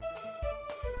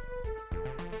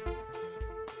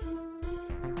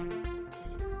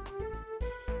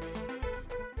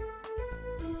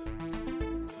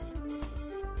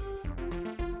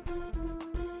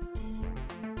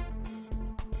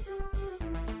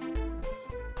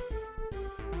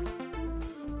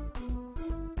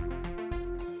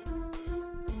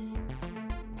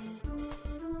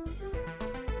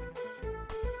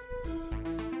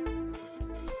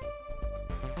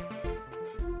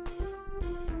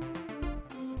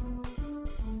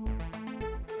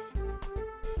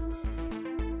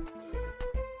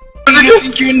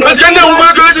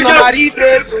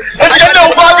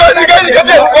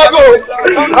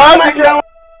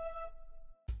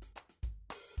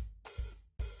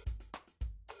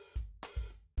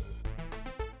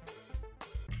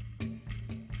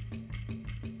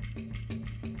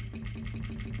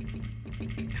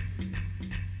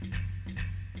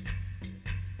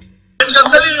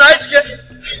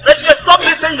 Let's get stop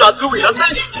this thing you are doing. I'm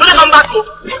telling you, better come back.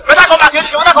 Better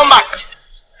come back.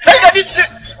 Let's get this thing.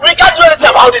 We can't do anything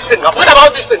about this thing. What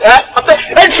about this thing?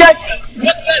 Let's get.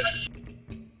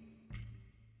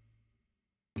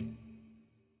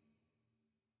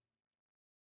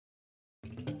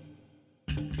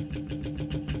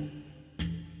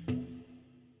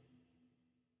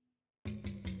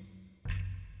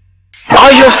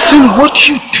 I have seen what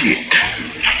you did.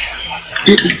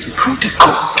 It is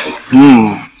protocol.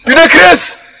 You there,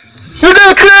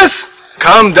 Chris?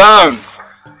 Calm down.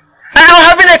 I am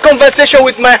having a conversation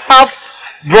with my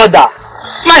half-brother.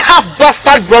 My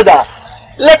half-bastard brother.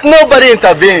 Let nobody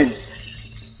intervene.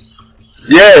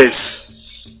 Yes.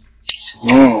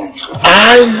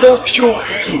 I love your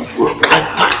handwork, and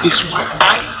that is why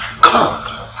I come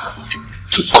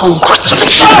to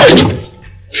congratulate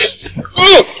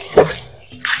you.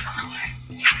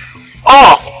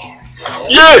 Oh!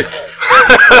 Yeah!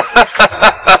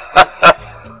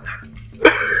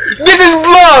 This is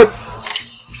blood!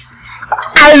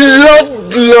 I love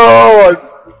blood!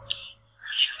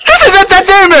 This is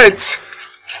entertainment!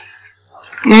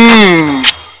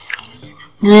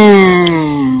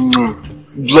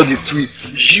 Blood is sweet.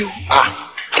 You are.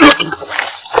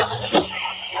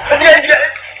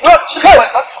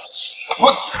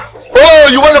 Oh,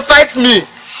 you want to fight me?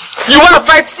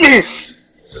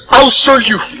 I'll show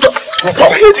you. You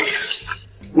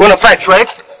wanna fight, right?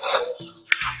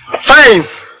 Fine.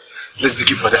 Let's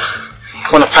dig it, brother.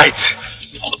 Wanna fight?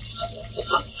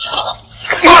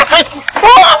 You wanna fight?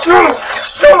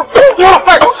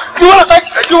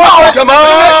 Come on!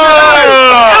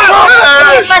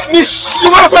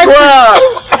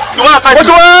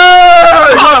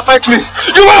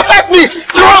 You wanna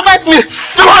fight me?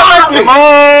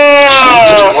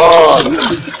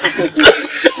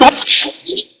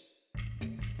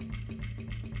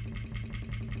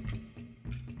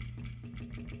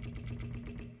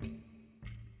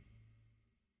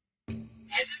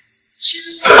 What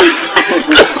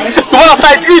a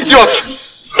fight, idiot!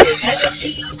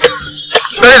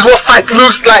 That is what fight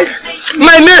looks like.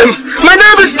 My name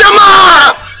is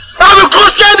Tema! I will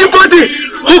crush anybody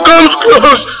who comes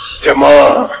close.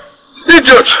 Tema!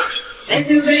 Idiot! Let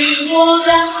the rain fall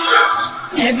down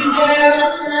everywhere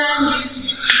around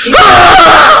you.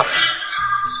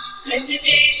 Let the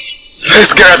days.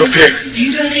 Let's get out of here.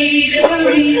 You don't need a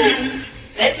reason.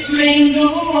 Let the rain go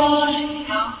on and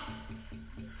on.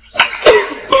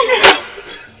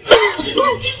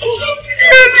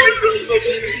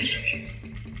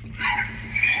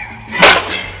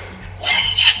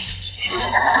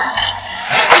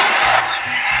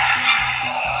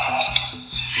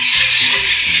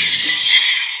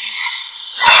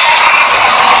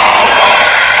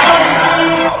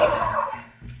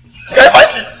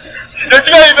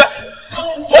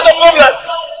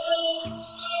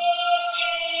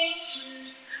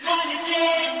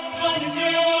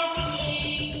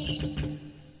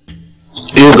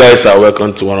 You guys are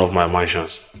welcome to one of my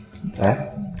mansions.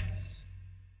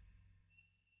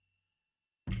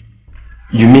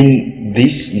 You mean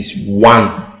this is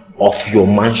one of your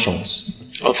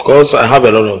mansions? Of course, I have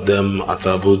a lot of them at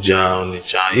Abuja,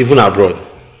 Onitsha, even abroad.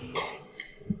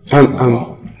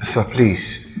 Sir,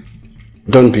 please,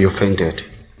 don't be offended.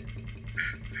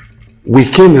 We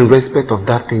came in respect of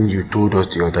that thing you told us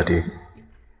the other day.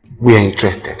 We are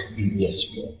interested. Yes,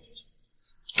 we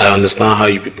are. I understand how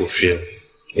you people feel.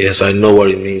 Yes, I know what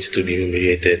it means to be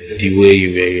humiliated, the way you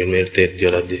were humiliated the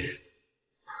other day.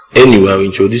 Anyway, I'll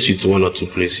introduce you to one or two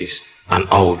places, and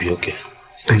all will be okay.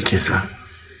 Thank you, sir.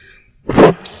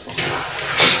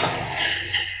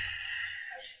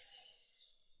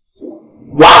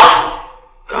 What?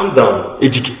 Calm down,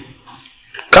 Ejike.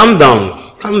 Calm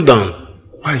down, calm down.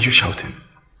 Why are you shouting?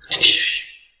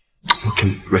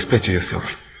 Okay, respect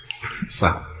yourself.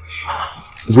 Sir,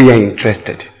 we are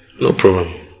interested. No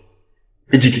problem.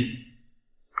 Ejike,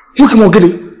 you come on, get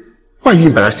it. Why are you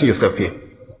embarrassing yourself here?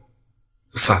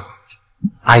 Sir,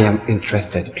 I am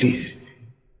interested, please.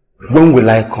 When will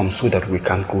I come so that we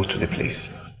can go to the place?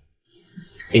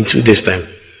 In 2 days' time.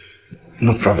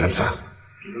 No problem, sir.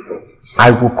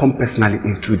 I will come personally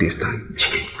in 2 days' time.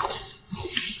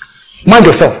 Mind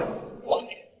yourself.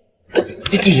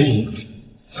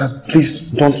 Sir,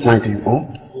 please don't mind him, oh?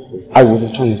 I will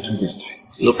return in 2 days' time.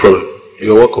 No problem.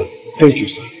 You're welcome. Thank you,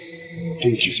 sir.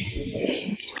 Thank you, sir.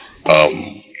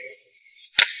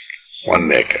 One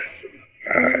neck.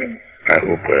 I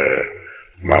hope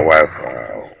my wife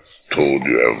told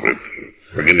you everything.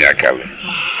 Virginia Akali.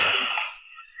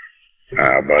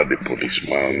 About the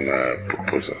policeman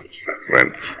proposal, my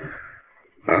friend.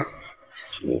 Huh?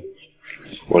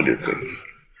 What do you think?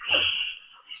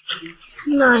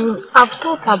 No, I've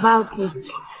thought about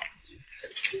it.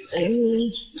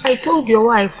 I told your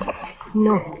wife,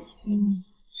 no.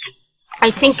 I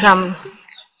think I'm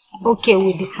okay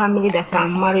with the family that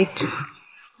I'm married to.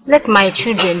 Let my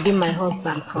children be my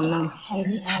husband for now.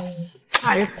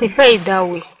 I prefer it that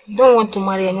way. Don't want to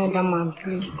marry another man,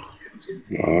 please.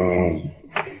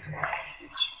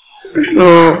 No,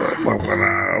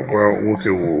 well,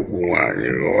 okay,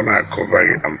 we're not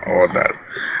covering and all that.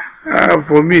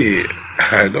 For me,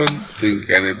 I don't think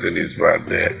anything is bad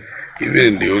there. Even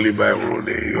in the Holy Bible,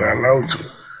 you are allowed to.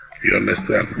 You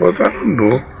understand? But I don't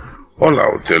know. All I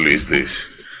will tell you is this.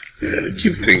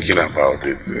 Keep thinking about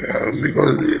it.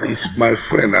 Because it's my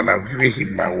friend and I'm giving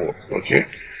him my word. Okay?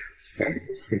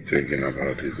 Keep thinking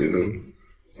about it, you know.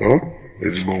 Oh?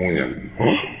 It's going on.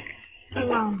 Oh?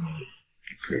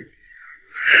 Okay.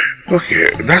 Okay,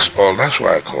 that's all. That's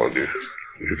why I called you.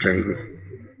 You can go.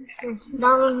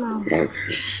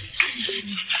 Okay.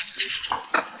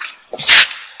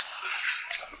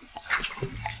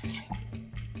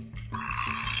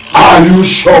 Are you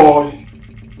sure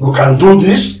you can do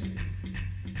this?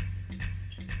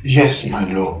 Yes, my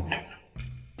lord.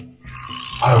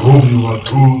 I hope you are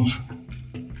told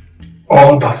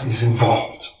all that is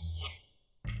involved.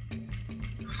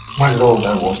 My lord,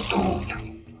 I was told.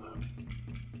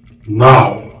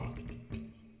 Now,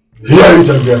 hear it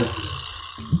again.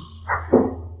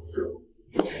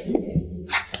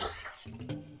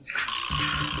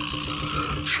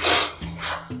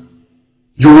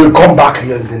 You will come back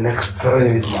here in the next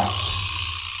 3 months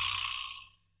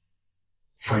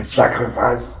for a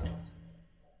sacrifice.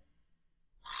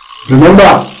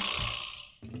 Remember,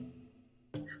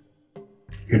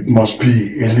 it must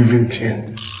be a living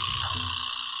thing.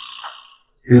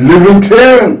 A living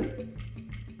thing.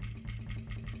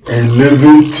 A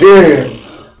living thing.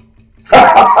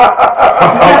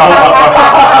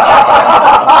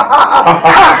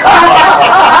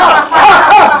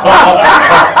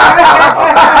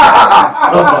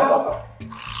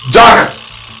 Jack!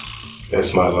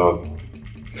 Yes, my lord.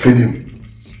 Feed him.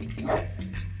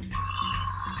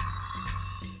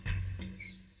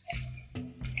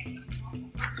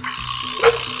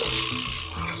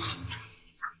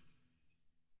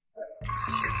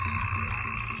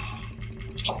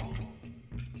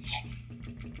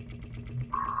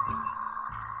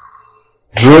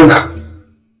 Drink.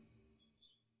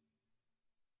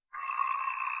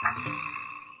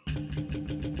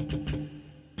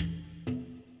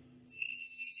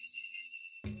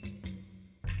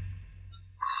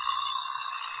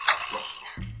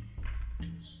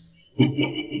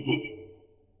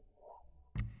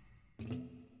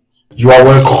 You are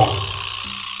welcome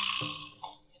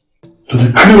to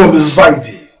the cream of the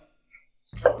society.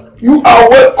 You are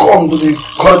welcome to the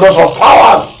corridors of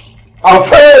powers and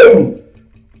fame.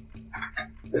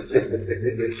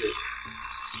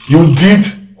 You did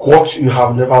what you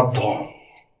have never done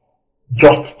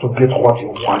just to get what you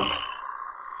want.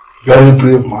 You are a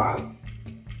brave man.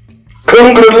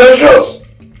 Congratulations!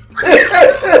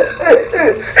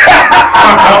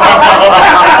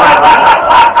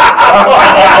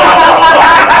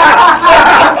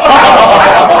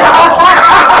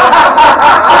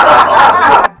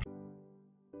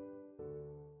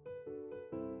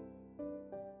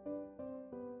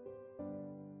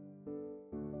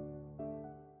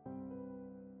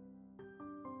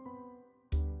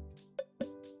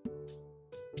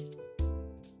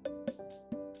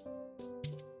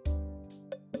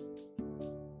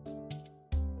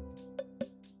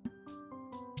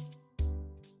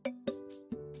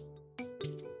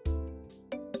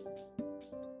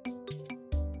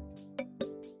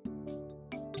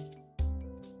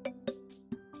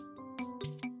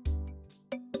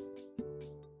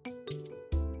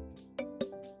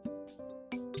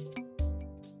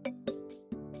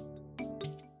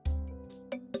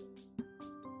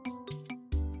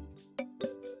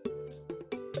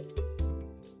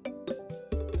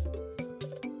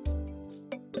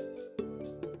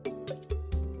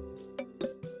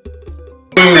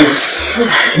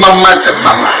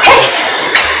 Mama.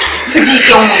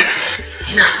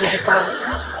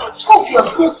 Hope you're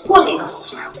still schooling.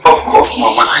 Of course,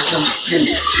 Mama, I am still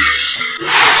a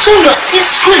student. So you're still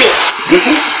schooling?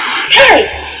 Hey!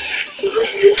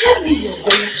 You told me you're going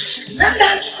to school, and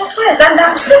I'm surprised and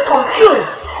I'm still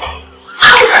confused.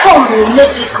 How come you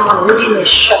make this man within a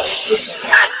short space of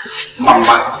time?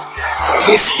 Mama,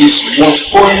 this is what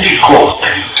only God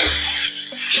can do.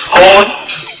 God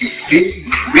is a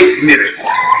great miracle.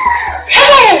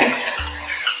 Hey!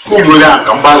 You remember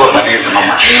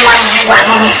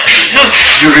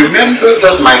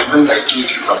that my friend I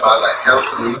told you about that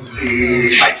helped me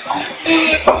pay my school?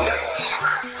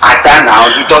 Ada now,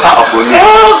 the daughter of Oni.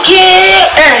 Okay.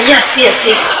 Yes.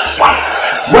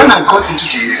 When I got into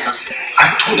the university,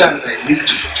 I told her that I need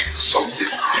to do something.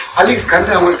 At least can't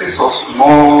I wait for a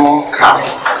small car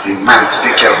as a man to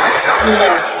take care of myself?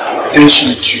 Yeah. Then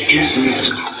she introduced me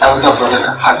to the elder brother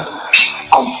that has a big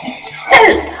company.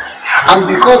 And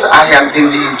because I am in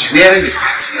the engineering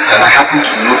department and I happen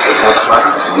to know a lot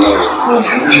about engineering,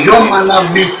 the young man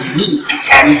made me the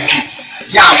MD.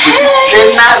 Yeah, the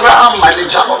general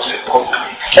manager of the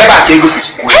company.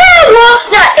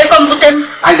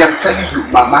 I am telling you,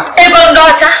 Mama,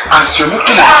 as you're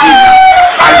looking at me now,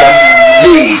 I am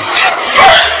late.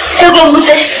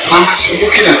 Mama, as you're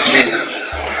looking at me now,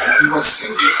 you are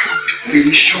saying the truth. Really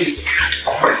show me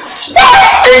currency.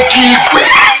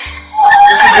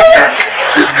 You see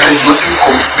this guy is nothing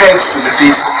compared to the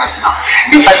days I have now.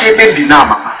 If I did baby now,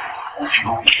 Mama, if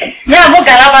you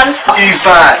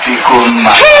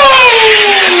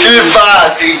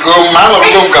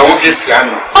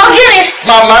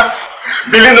Mama,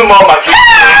 believe no more,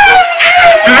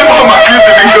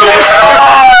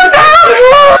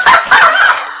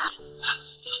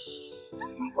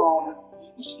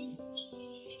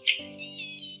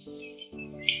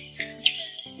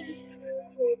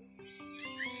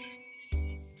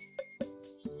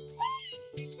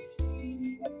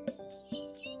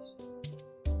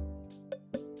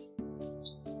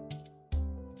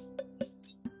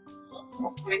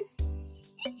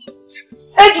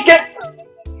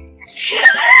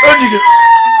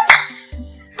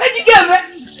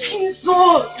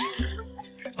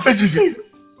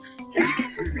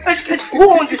 Who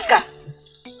owns this car?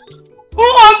 Who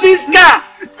owns this car?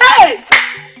 Hey!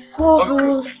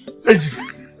 Hey!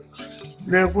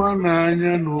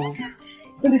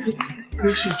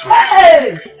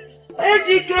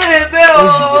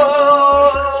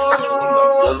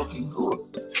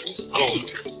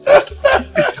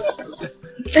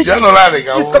 Please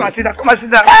come and sit down. Come and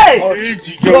sit down. Hey!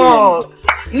 God.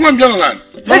 Hey!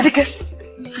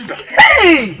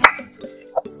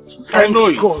 I know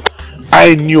it.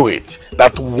 I knew it.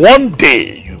 That one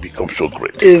day you become so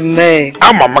great. Amen.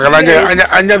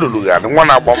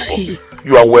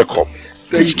 You are welcome.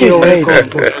 Thank you.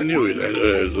 Welcome. I knew it. I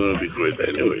knew it was going to be great.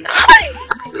 I knew it.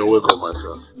 You're welcome, my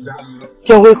son.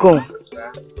 You're welcome.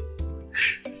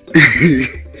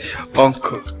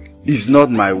 Uncle, it's not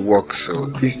my work,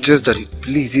 so it's just that it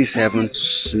pleases heaven to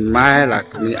smile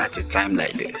at me at a time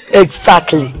like this.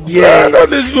 Exactly. Yeah.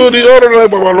 That is good. The other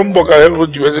night, I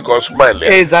smile.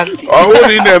 Exactly. I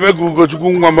only never go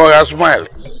to smile.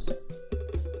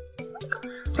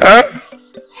 Huh?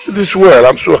 This well,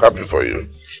 I'm so happy for you.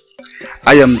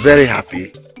 I am very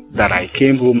happy that I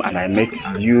came home and I met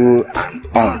you and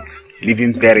Aunt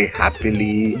living very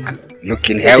happily and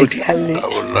looking healthy. Exactly. I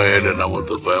will not hear that I want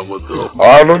to buy a motor.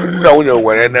 I don't know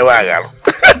where I never got.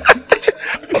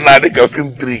 I think a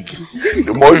film trick.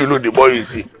 The more you know, the more you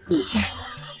see.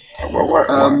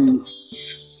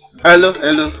 Hello.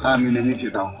 I'm in a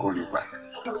meeting. I'll call you back.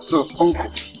 So,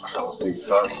 Uncle, I was saying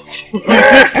sorry.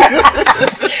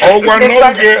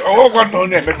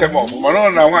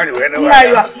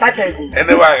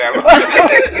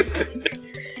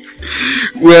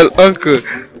 Well, Uncle,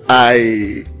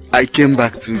 I came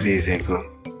back 2 days ago.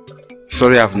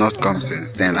 Sorry I've not come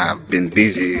since then. I've been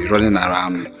busy running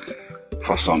around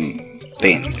for some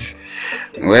things.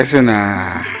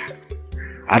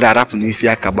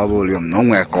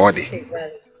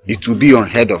 It will be on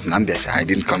head of Nambiasha. I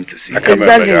didn't come to see.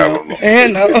 Exactly. No.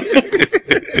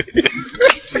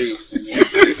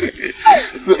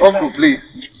 So, Uncle, please.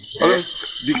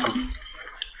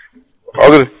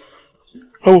 Okay.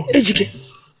 Oh, Ejike.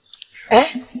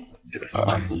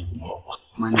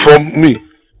 From me.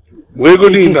 We're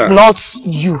going to It is not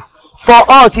you. For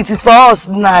us, it is for us.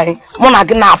 Night.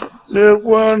 Monagnap.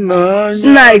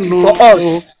 Night for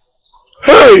us.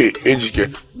 Hey, Ejike.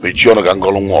 Mechiona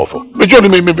gangolo mwofo. Mechiona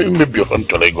maybe your friend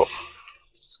Tolego.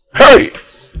 Hey,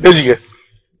 Ejike.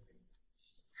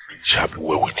 Shall be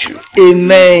well with you.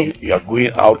 Amen. You are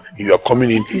going out, you are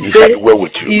coming in, it shall be well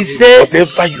with you.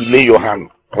 Whatever you lay your hand,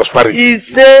 prosperity.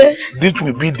 This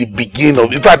will be the beginning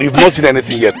of. In fact, you've not seen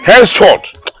anything yet.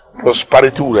 Henceforth,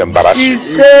 prosperity will embarrass you.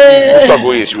 Hey,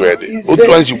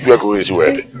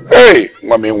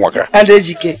 Mami Waka. And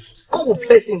Ejike. God will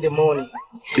bless in the morning.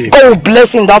 God will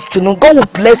bless in the afternoon. God will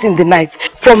bless in the night.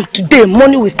 From today,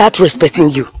 money will start respecting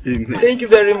you. Amen. Thank you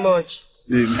very much.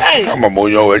 Hey. I'm a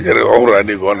moyo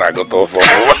already gone. I got off.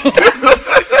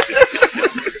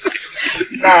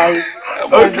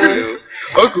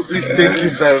 Uncle, please, thank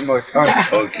you very much.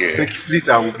 Okay. Please,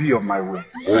 I will be on my way.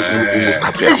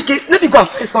 Let me go and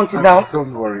find something now.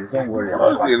 Don't worry.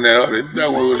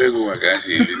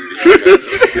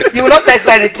 You will not text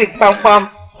anything, Pam.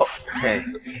 Hey.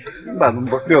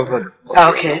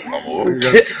 Okay.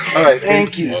 Alright,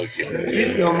 thank you.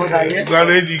 Okay. Your mother, yeah?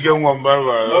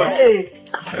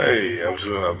 Hey, I'm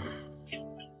so happy.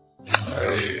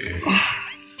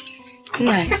 Come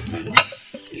on.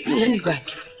 Let me go.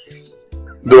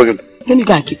 Do again. Let me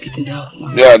go and keep it in the house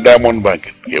now. Yeah, Diamond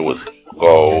Bank. Here was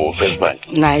or First Bank.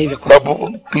 But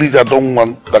please, I don't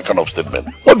want that kind of statement.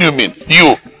 What do you mean?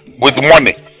 You with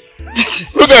money?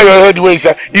 Look at your head way,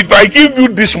 sir. If I give you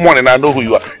this money and I know who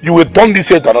you are, you will turn this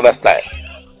head to another style.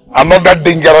 Another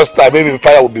dangerous style. Maybe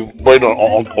fire will be burning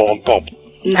on top.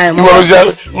 Then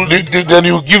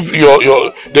you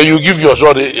give your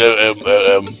son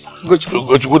go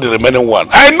to the remaining one.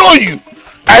 I know you.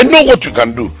 I know what you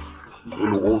can do.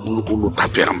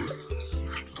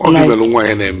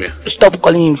 Stop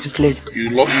calling him useless.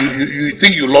 You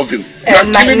think you love him?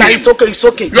 It's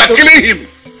okay. You are killing him.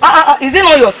 Is it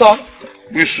not your son?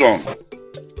 Which son?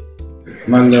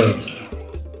 My love,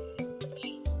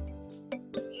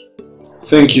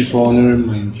 thank you for honoring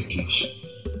my invitation.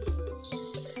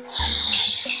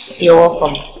 You're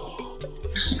welcome.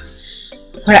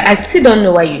 But I still don't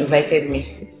know why you invited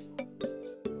me.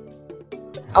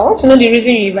 I want to know the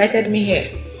reason you invited me here.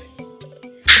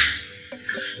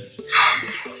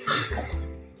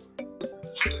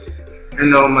 You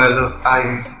know, my love,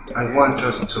 I want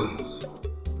us to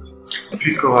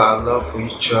pick up our love for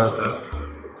each other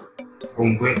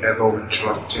from wherever we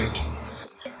dropped it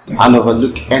and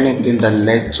overlook anything that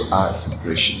led to our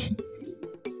separation.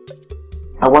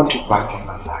 I want you back in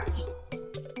my life.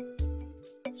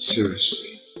 Seriously.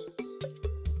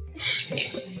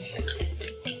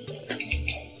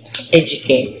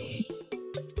 Ejike,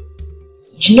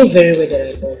 you know very well that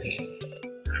I love you.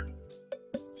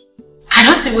 I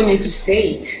don't even need to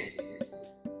say it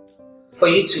for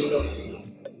you to know.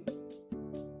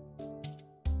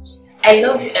 I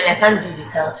love you and I can't do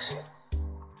without you.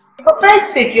 For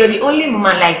Christ's sake, you're the only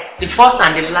man, like the first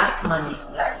and the last man in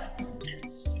life.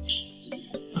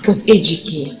 But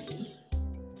AGK,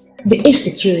 the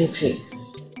insecurity.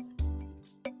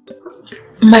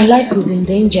 My life is in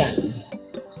danger.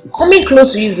 Coming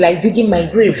close to you is like digging my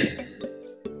grave.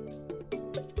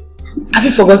 Have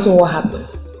you forgotten what happened?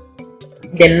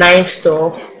 The knife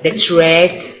stuff, the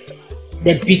threats,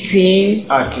 the beating.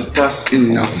 Ada, that's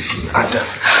enough. Ada,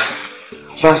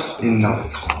 that's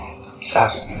enough.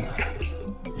 That's enough.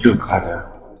 Look, Ada.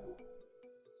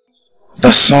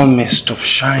 The sun may stop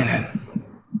shining.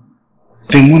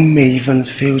 The moon may even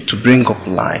fail to bring up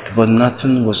light, but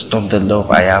nothing will stop the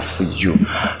love I have for you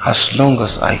as long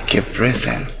as I keep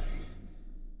breathing.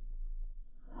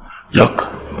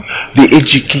 Look, the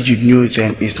AGK you knew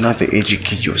then is not the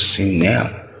AGK you're seeing now.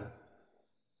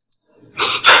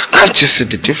 Can't you see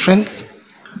the difference?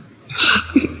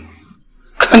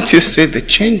 Can't you see the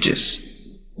changes?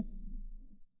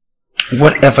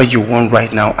 Whatever you want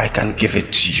right now, I can give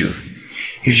it to you.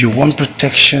 If you want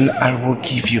protection, I will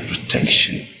give you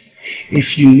protection.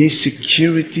 If you need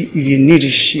security, if you need a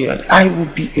shield, I will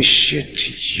be a shield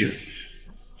to you.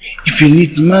 If you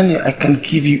need money, I can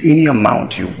give you any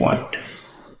amount you want.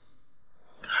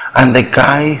 And the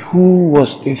guy who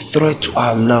was a threat to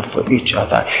our love for each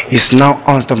other is now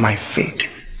under my feet.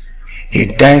 He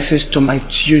dances to my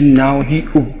tune now. He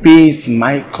obeys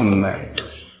my command.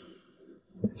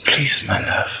 Please, my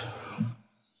love,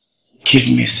 give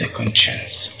me a second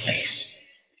chance, please.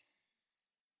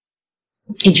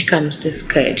 Ejika, I'm still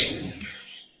scared.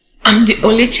 I'm the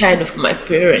only child of my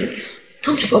parents.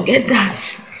 Don't forget that.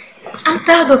 I'm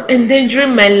tired of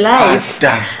endangering my life.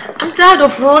 Ada. I'm tired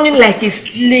of running like a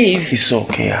slave. It's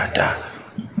okay, Ada.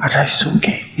 Ada, it's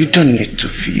okay. You don't need to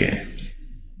fear.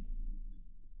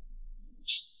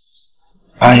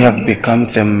 I have become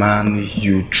the man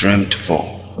you dreamed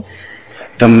for.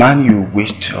 The man you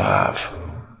wished to have.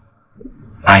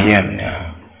 I am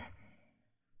now.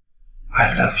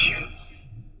 I love you.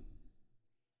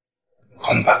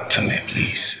 Come back to me,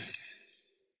 please.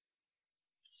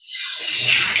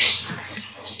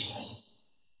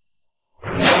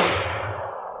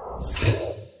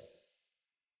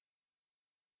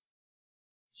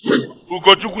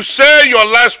 Ugochukwu, say your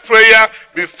last prayer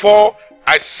before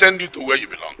I send you to where you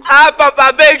belong.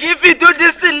 Papa, beg, if you do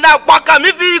this thing now,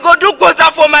 if you go do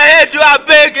goza for my head, you are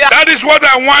beg. That is what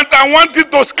I want. I want you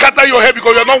to scatter your head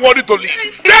because you're not worthy to leave.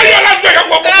 Say your last prayer.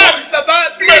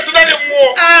 Papa, please.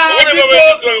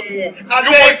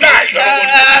 You must die.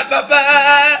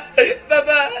 Papa.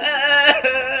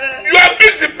 You are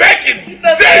busy begging.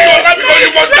 Say your last because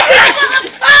you must die.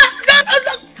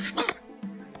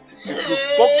 If you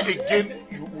talk again,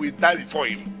 you will die before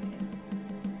him.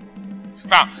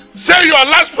 Now, say your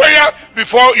last prayer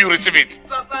before you receive it.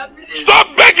 Papa, please.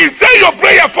 Stop begging. Say your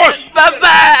prayer first. Papa,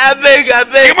 I beg. You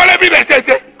must let me Papa.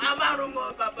 Papa, no.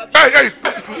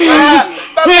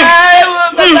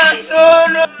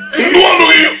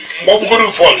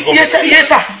 Yes, sir.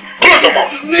 Close your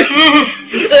mouth.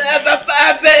 Papa,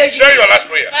 I beg. Say your last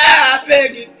prayer. I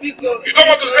beg. You don't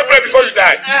want to say prayer before you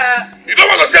die. You don't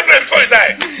want to say prayer before you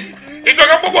die. Say your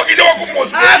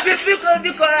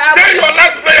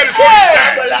last prayer before you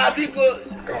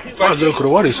die.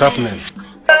 What is happening?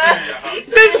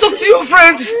 Please talk to your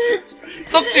friend.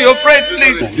 Talk to your friend,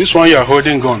 please. This one you are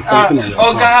holding gun. I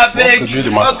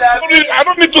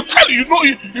don't need to tell you.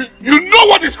 You know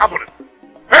what is happening.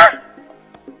 Huh?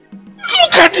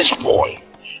 Look at this boy.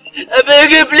 I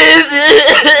beg you, please.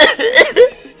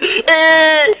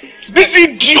 This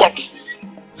idiot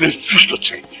refused to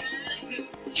change.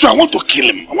 So I want to kill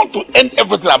him. I want to end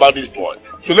everything about this boy.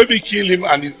 So let me kill him,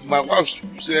 and if my wife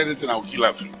say anything, I will kill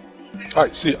her.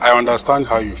 See, I understand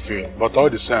how you feel, but all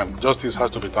the same, justice has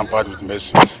to be tampered with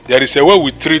mercy. There is a way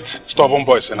we treat stubborn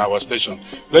boys in our station.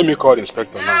 Let me call the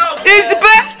inspector now.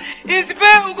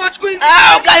 Inspector,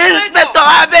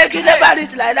 I beg you, never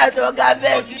reach like that,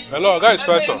 Hello, guy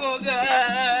inspector.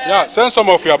 Yeah, send some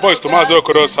of your boys to Mazo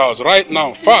Okoro's house right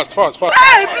now. Fast.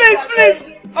 Hey, please.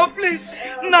 Oh, please.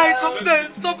 No,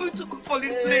 stop it to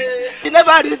police, please. You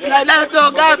never reach like that,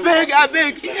 I beg.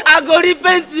 I go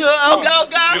repent you,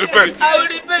 You repent? I will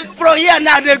repent. From here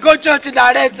now, they go church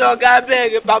direct, I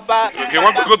beg, Papa. You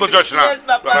want to go to church now? Yes,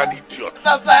 Papa. You are an idiot.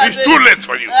 Papa, It's too late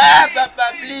for you. Papa,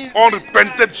 please.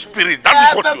 Unrepented spirit, that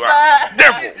is what you are.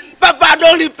 Devil. Papa, I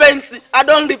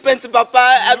don't repent, Papa.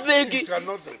 I beg you. You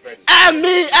cannot repent.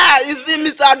 You see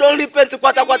me, so I don't repent,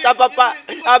 Papa. Papa,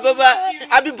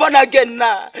 I be born again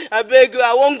now. I beg you,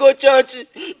 I won't go church.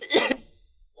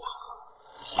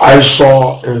 I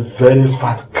saw a very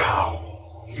fat cow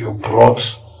you brought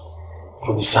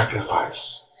for the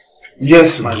sacrifice.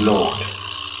 Yes, my lord.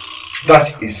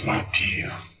 That is my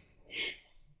deal.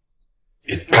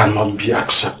 It cannot be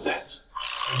accepted.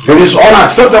 It is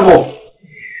unacceptable.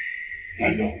 My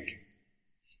lord.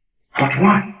 But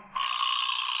why?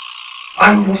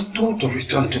 I was told to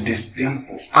return to this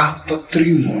temple after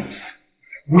 3 months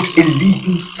with a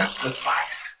living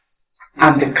sacrifice.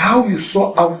 And the cow you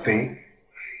saw out there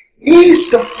is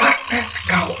the fattest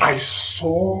cow I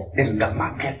saw in the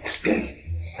market today.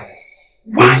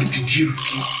 Why did you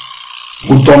refuse?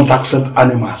 We don't accept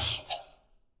animals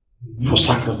for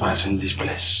sacrifice in this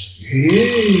place.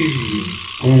 Hey.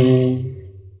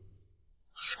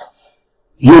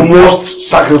 You must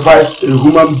sacrifice a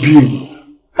human being.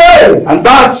 Hey! And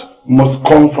that must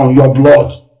come from your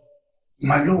blood.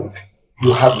 My lord,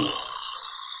 you have it.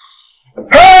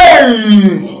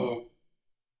 Hey!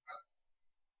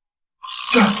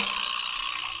 Jack.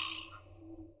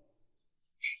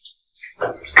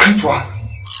 Great one.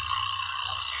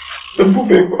 I'm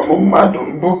mad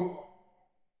on Bo.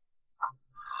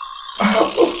 I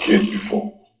have not killed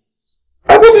before.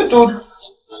 I wasn't told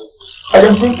I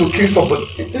am going to kill somebody.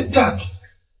 Jack,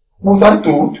 was I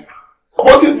told? I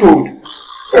wasn't told.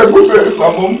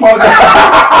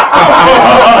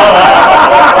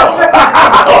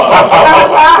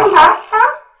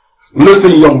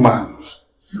 Listen, young man.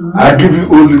 I give you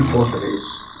only 4 days.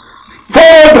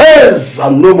 4 days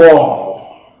and no more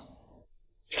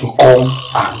to come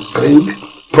and bring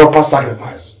proper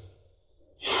sacrifice.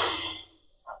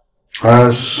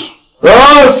 Yes.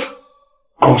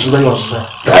 Consider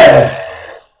yourself dead.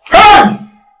 Hey!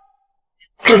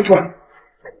 Great one.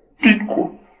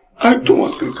 Pico, I don't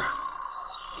want to die.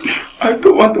 I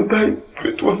don't want to die,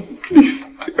 great one. Please,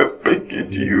 I am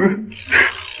begging you.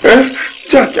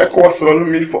 Jack was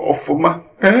on me for Ofuma.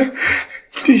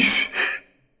 Please,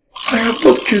 I have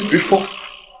not killed before.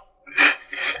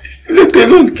 Let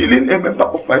alone killing a member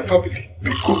of my family.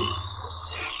 Pico,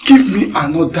 give me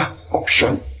another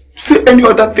option. Say any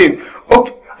other thing.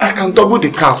 Okay, I can double the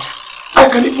cows. I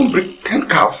can even bring 10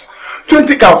 cows,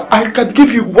 20 cows. I can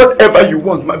give you whatever you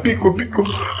want, my Pico.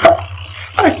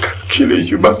 I can't kill a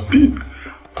human being.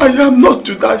 I am not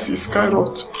Judas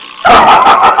Iscariot.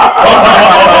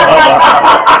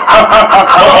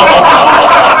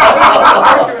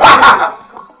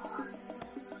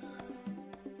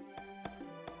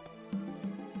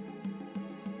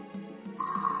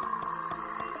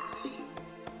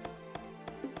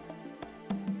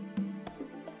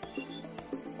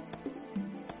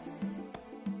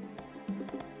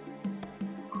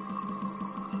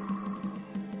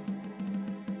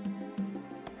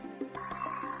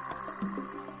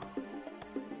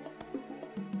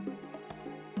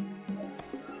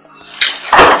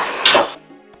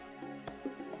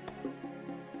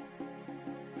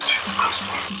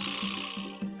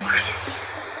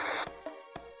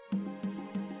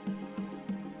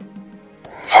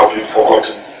 Have you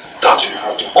forgotten that you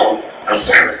have to come and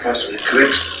sacrifice to the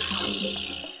great?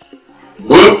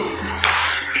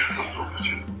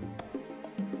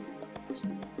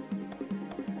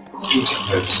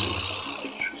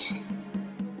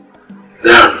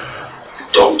 Then,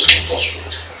 don't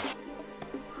prostrate.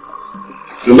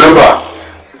 Remember,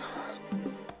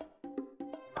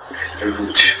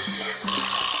 everything.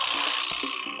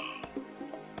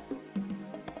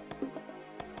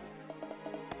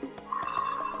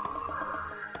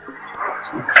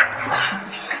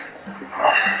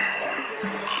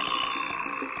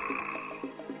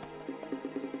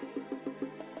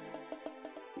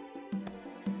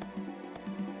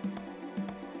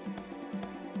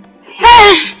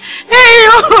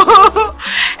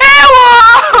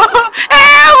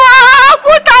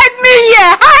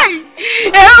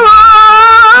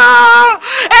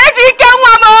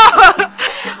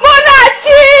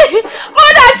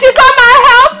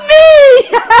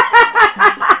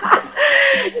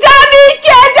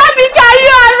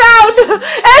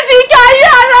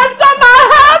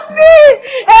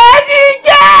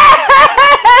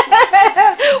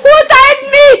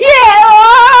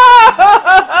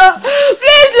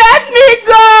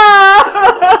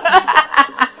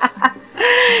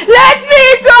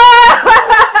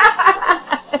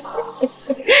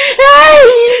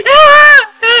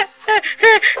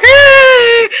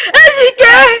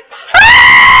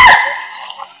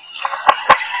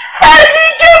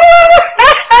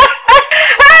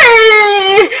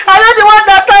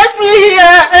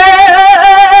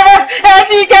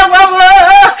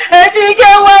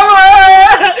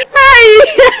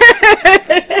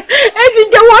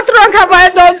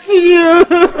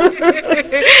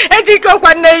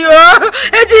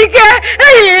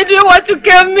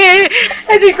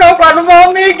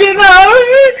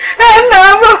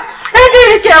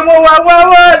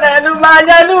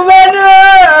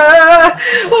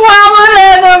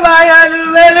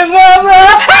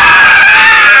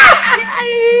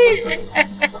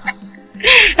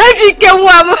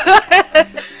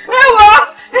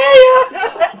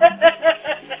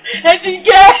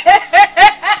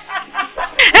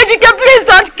 Ejike, please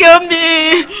don't kill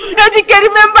me. Ejike,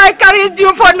 remember I carried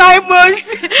you for 9 months.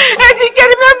 Ejike,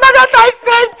 remember that I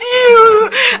fed you.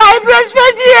 I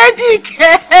breastfed you, Ejike.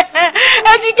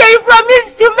 Ejike, you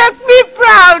promised to make me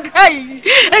proud.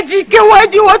 Ejike, why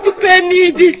do you want to pay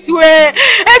me this way?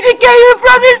 Ejike, you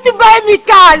promised to buy me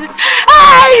cars.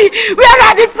 Where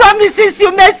are the promises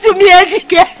you made to me,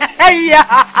 Ejike?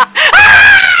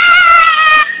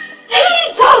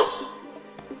 Jesus!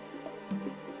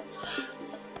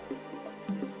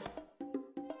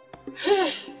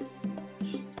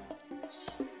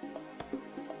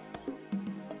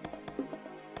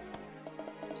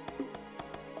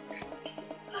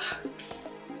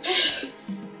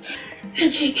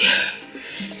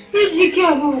 Ejike,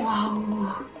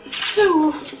 wow.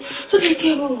 Ejike,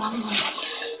 wow.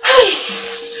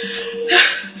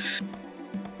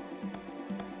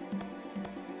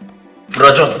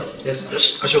 Brother John, yes,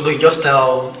 as you're going, just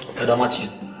tell Elder Matthew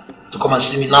to come and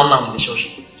see me now in the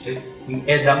church.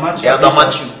 Elder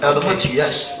Matthew,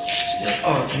 yes.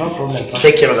 Oh, no problem.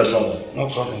 Take care of yourself. No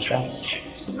problem, thanks.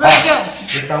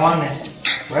 Sister Wane,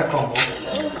 welcome.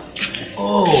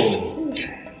 Oh,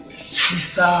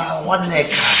 Sister Wane,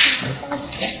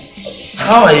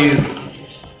 how are you?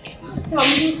 Pastor,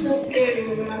 I'm not okay.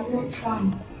 I'm not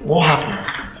fine. What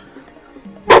happened?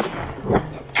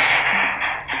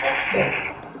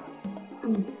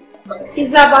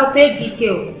 It's about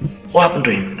Ejike. What happened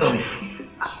to him? Tell me.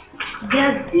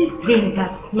 There's this dream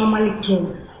that normally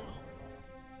came.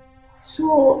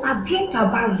 So I've dreamt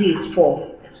about this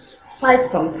for quite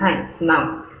some time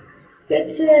now. But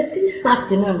this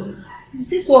afternoon, it's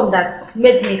this one that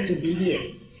made me to be here.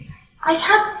 I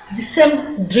had the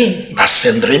same dream. The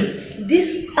same dream?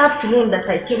 This afternoon that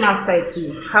I came outside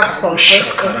to have some fresh air.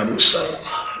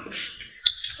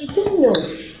 I don't know.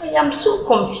 I am so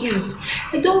confused.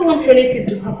 I don't want anything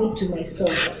to happen to my son.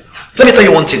 Let me tell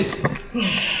you one thing.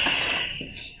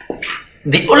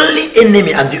 The only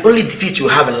enemy and the only defeat you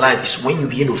have in life is when you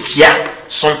begin to fear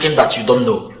something that you don't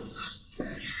know.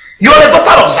 You are a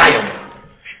daughter of Zion.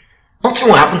 Nothing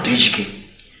will happen to Ejike.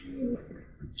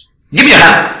 Give me a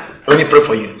hand. Let me pray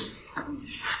for you.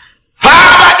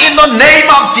 Father, in the name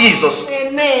of Jesus,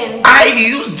 Amen. I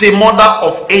use the mother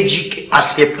of Ejike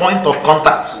as a point of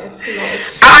contact. Yes,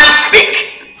 and I speak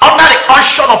under the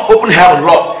unction of open heaven,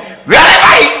 Lord.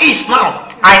 Wherever he is now,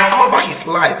 I cover his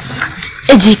life.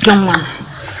 Ejike,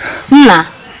 Nna,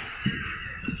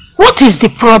 what is the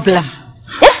problem?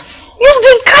 You've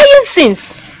been crying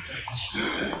since.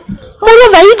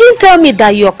 Moreover, you didn't tell me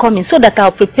that you're coming so that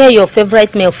I'll prepare your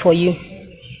favorite meal for you.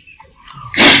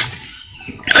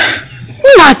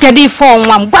 Nna, kedi for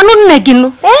one. Banu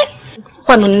negino.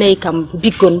 Banu ne kam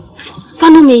bikon.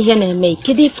 Banu me here na me.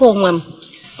 Kedi for one.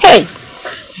 Hey.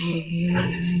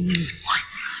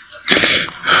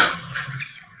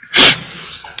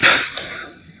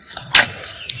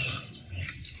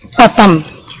 Papam,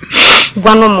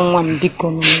 guano mama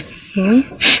bikono.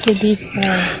 Kedi for.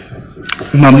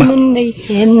 Mama.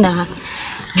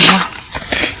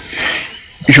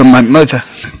 You're my mother.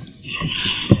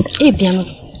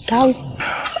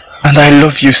 And I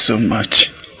love you so much.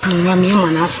 I love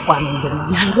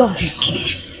you.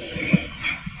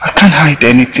 I can't hide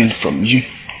anything from you.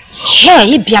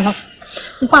 Hey,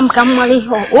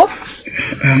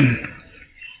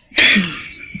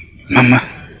 Mama.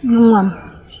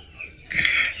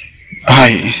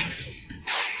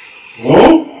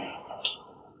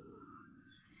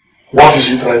 What is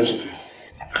he trying to do?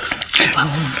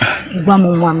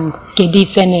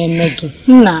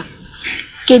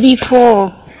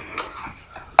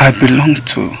 I belong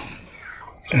to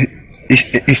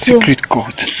a secret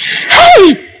court.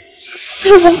 Hey!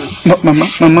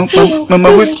 Mama,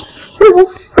 wait.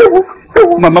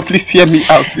 Mama, please hear me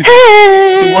out.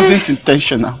 It wasn't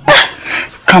intentional.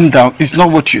 Calm down. It's not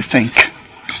what you think.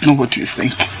 It's not what you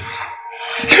think.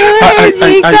 I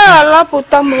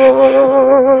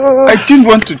didn't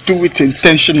want to do it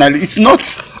intentionally. It's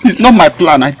not my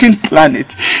plan. I didn't plan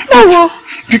it.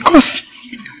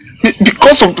 But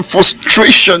because of the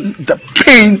frustration, the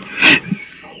pain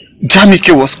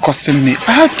Jamike was causing me,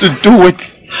 I had to do it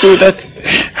so that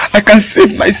I can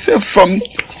save myself from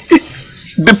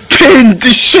the pain, the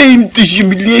shame, the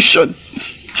humiliation.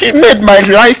 He made my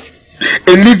life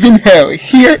a living hell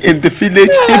here in the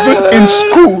village, even in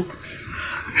school.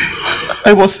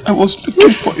 I was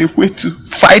looking for a way to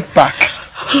fight back.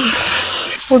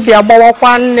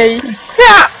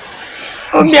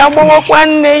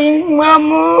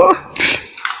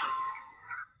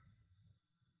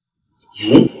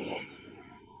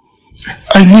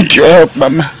 I need your help,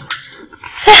 Mama.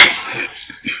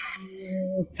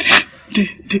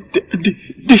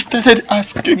 They started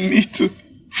asking me to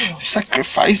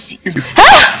sacrifice you.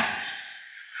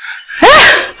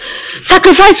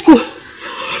 Sacrifice you?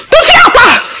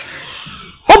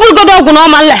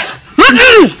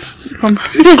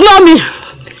 It's not me.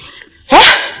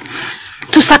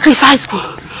 To sacrifice you.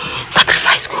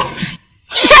 Sacrifice you.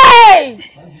 Hey!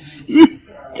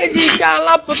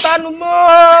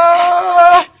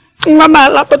 Mama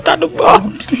lapotanu bo.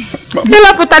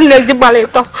 Lapotanu nezi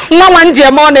baleto. Mama ndiye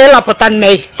mone lapotanu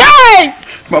nei. Hey!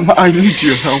 Mama, I need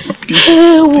your help, please.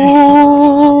 Please.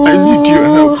 I need your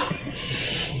help.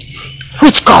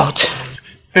 Which God?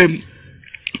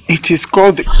 It is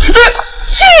called the...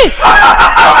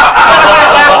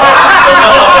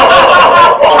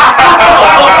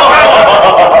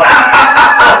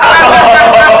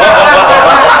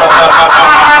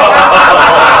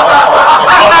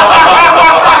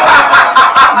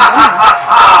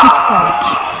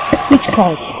 Which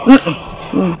cult?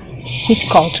 Which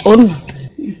cult? Oh no.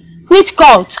 Which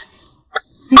cult?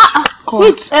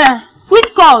 Which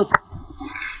cult?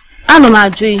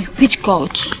 Which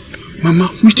cult? Mama,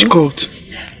 which cult?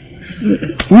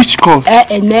 Which cult?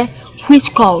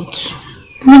 Which cult?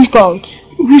 Which cult?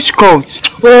 Which cult?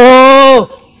 Oh,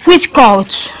 which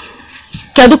cult?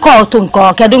 Kedu cult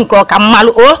nko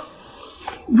kamalu oh?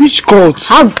 Which cult?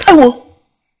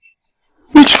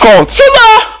 Which cult? Chibo!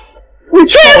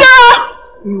 Chibo!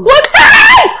 What?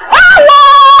 Hey!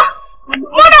 Allah!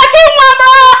 Muna Chimo!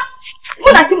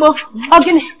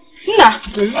 Ogini. Nna.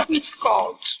 Which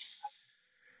cult?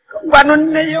 Which cult? Which cult?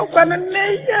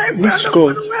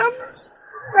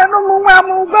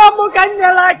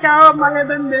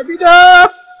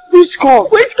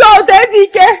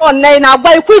 Which cult? Oh, Nena,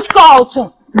 boy, which cult?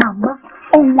 Mama.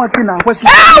 Oh, what in a what?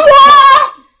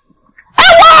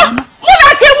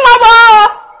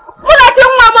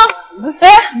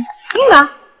 Nna.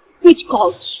 Which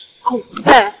cult?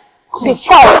 The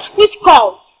cult. Which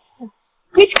cult?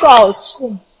 Which cult?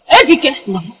 Ejike.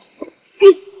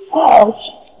 Which cult?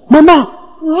 Mama.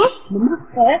 Mama.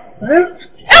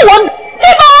 Ewan.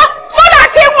 Tibo. Muna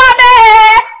Chimame.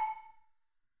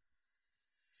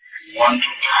 Want to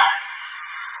die?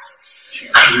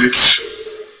 Great.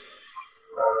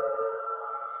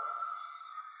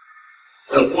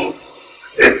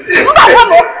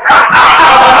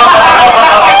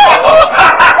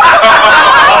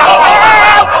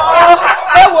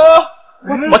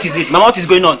 What is it? Mama, what is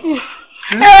going on? Are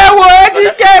you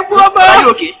okay? What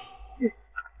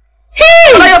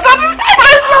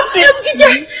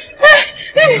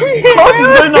is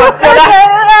going on?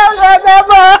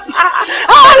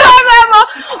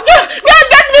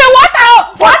 Get me water!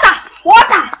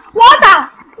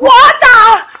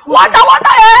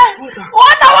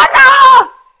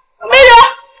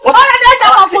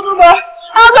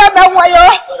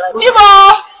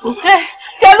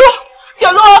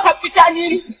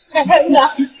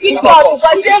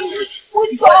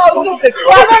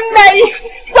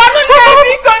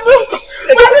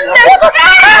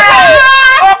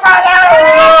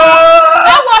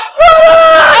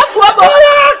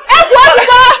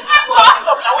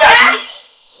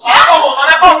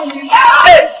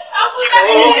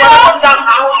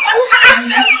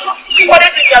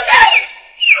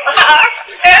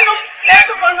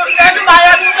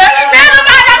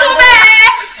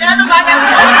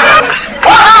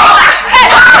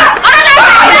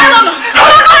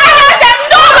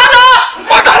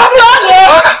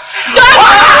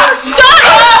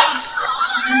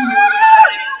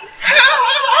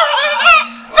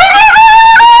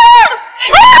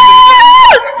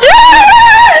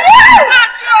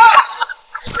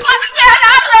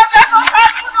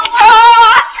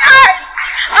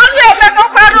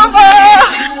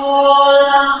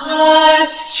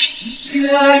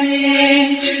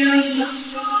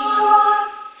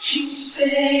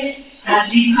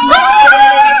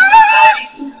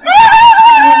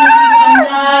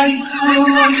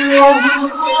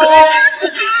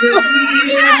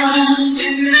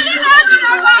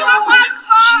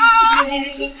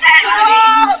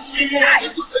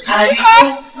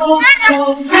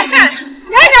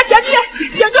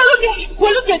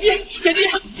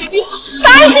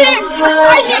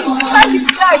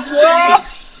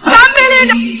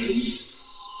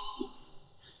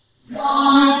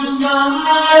 One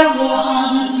by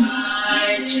one,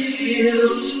 my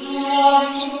tears are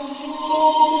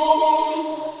told.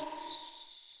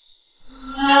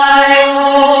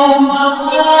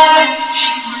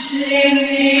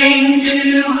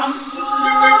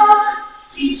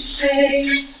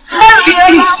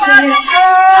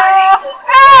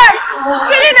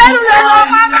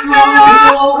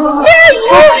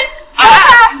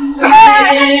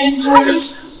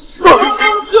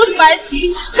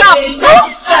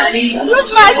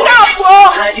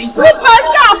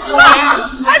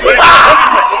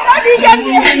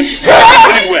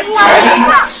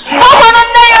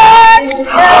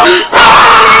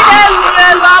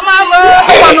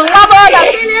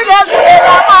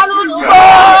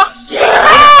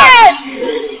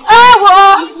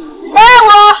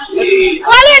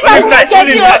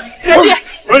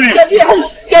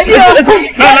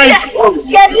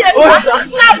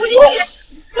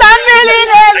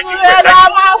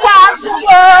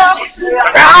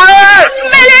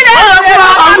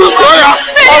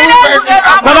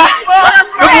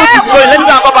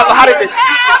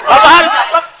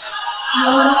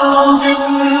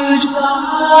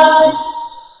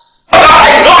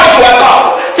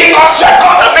 Because you are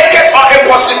God that maketh all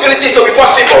impossibilities to be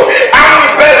possible. And we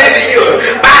believe in you.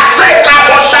 Baseka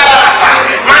boshalabasa.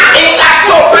 Ma inga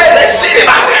sobre the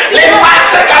cinema.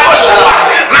 Lefaseka boshalaba.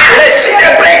 Ma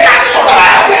lesine breka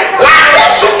solaba. La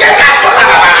lesuke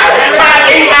kasolaba. Ma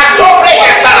inga sobre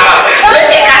kasalaba. Le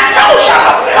inga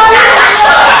saoshalaba.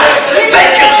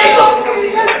 Thank you, Jesus.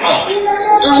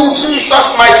 In Jesus'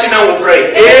 mighty name we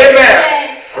pray. Amen.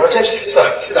 Brother, sister,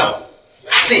 sit down.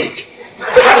 See,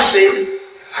 the Bible says,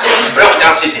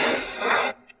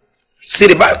 see,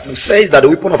 the Bible says that the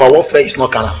weapon of our warfare is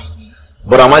not carnal,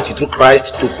 but almighty through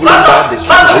Christ to pull down the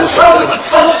spiritual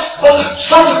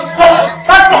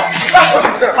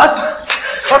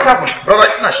What happened? Brother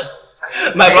Nash.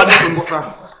 My brother from Bukra.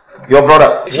 Your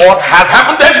brother. What has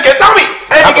happened to Ejike? Tell me.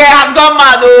 Ejike has gone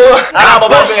mad.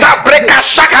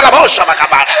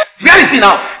 Where is he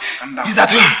now? He's at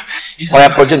home. Oh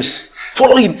yeah, James.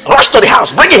 Follow him. Rush to the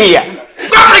house. Bring him here.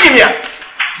 Go bring him here.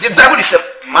 The devil is a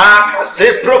man.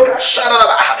 Say broka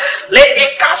sharaba. Le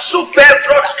eka super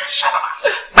broka sharaba.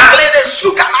 Malede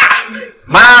sukama.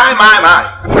 My.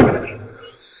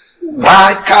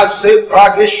 My kaze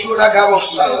brage shuragabo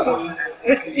sharaba.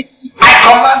 I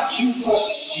command you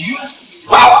forces, you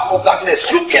power of darkness,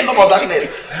 you kingdom of darkness.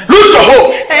 Lose your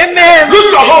hope. Amen.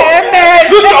 Lose your hope. Amen.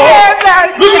 Lose your hope.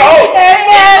 Lose your hope.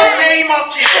 Amen. In the name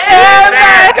of Jesus.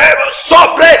 Amen.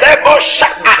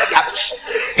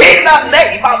 In the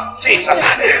name of Jesus.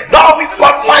 No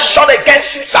weapon fashioned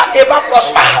against you shall ever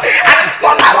prosper. And if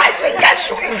God arise against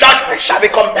you, in judgment shall be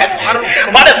condemned.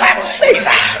 But the Bible says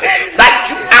that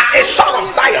you are a son of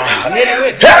Zion.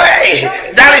 Hey,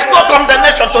 there is no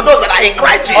condemnation to those that are in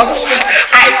Christ Jesus.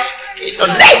 I speak in the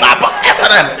name above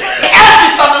heaven. The earth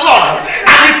is of the Lord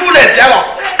and the fullness thereof.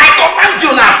 I command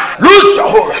you now. Lose your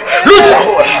hold. Lose your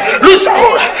hold. Lose your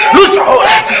hold. Lose your hold.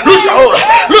 Lose your hold.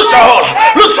 Lose your hold.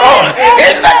 Lose your hold.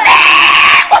 In the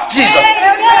name of Jesus.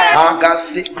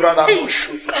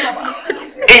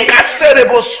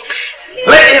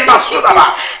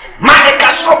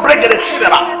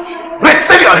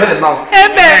 Receive your healing now.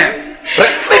 Amen.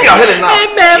 Receive your healing now.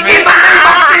 Amen.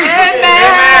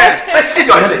 Amen. Receive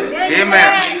your healing.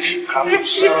 Amen.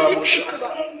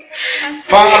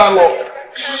 Father Lord,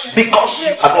 because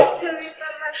you are God,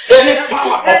 any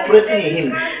power operating in him,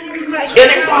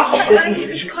 any power operating in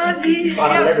him,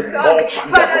 Father, let it all go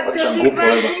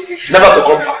forever, never to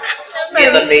come back. In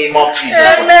the name of Jesus.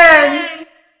 Amen.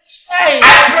 I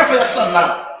pray for your son now,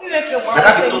 that I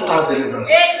be total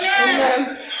deliverance.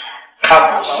 Amen.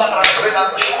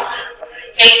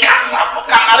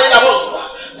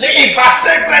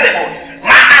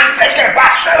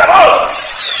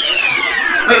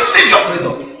 Receive your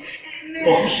freedom.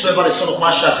 For whosoever the Son of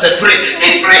Man shall set free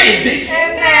is free indeed. You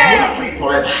are free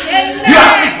forever. You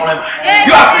are free forever.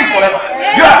 You are free forever.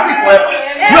 You are free forever.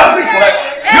 You are free forever.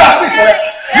 You are free forever.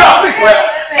 You are free forever.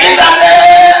 In the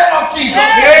name of Jesus.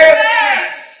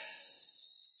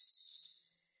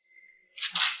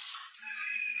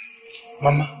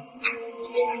 Mama.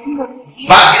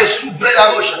 Father,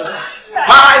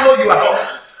 I know you are God.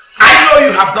 I know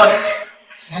you have done it.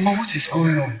 Mama, what is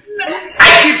going on? I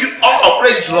give you all of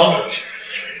praise, Lord.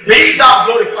 Be thou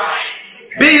glorified.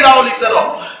 Be thou lifted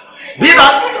up. Be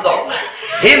thou lifted up.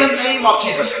 In the name of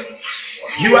Jesus.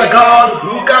 You are God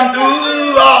who can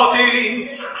do all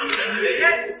things.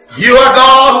 You are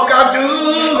God who can do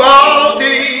all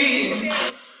things.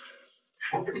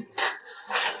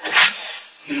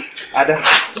 Adam.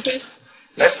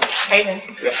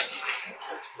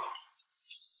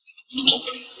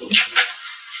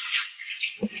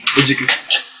 Ejike,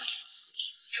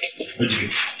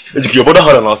 your brother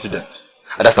had an accident.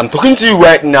 And as I'm talking to you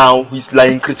right now, he's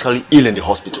lying critically ill in the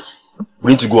hospital.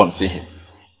 We need to go and see him.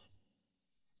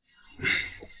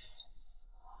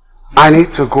 I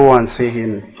need to go and see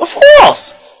him. Of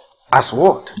course! As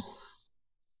what?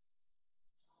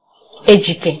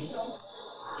 Ejike,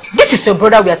 this is your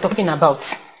brother we are talking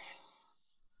about.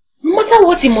 No matter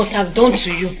what he must have done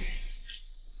to you,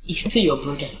 he's still your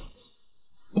brother.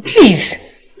 Please.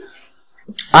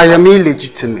 I am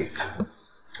illegitimate.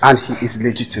 and he is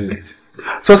legitimate.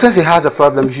 So since he has a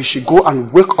problem, he should go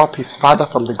and wake up his father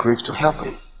from the grave to help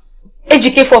him.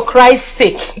 Ejike, for Christ's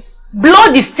sake,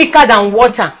 blood is thicker than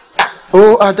water.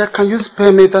 Oh, Ada, can you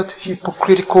spare me that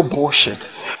hypocritical bullshit?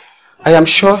 I am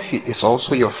sure he is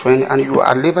also your friend and you are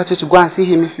at liberty to go and see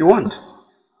him if you want.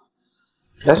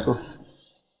 Let's go.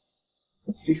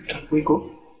 Please, can we go?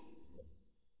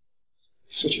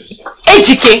 Suit yourself.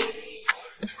 Ejike!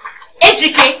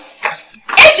 Ejike!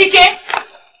 Ejike!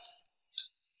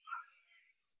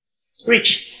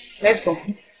 Rich, let's go.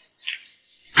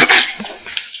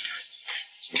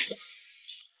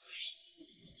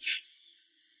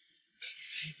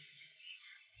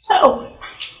 Oh,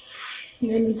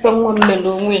 let me come on the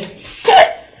long way.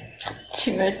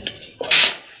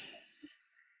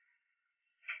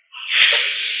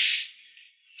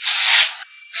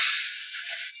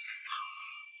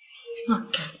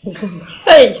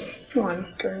 Hey, one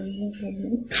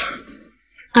turn.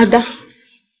 Ada,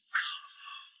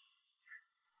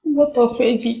 what of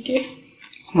Ejike?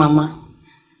 Mama,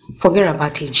 forget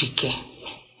about Ejike.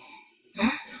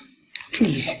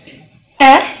 Please.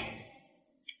 Eh?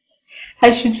 I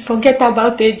should forget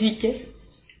about Ejike.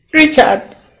 Richard,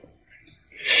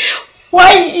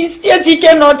 why is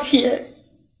Ejike not here?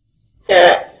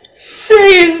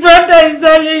 See, his brother is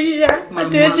not here,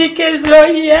 but Ejike is not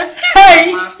here.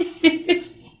 Hey!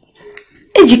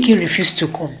 Ejike refused to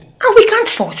come, and we can't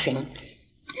force him.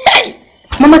 Hey!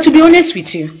 Mama, to be honest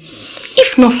with you,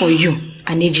 if not for you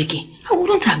and Ejike, I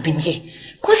wouldn't have been here.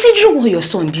 Considering what your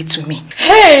son did to me.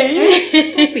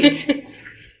 Hey!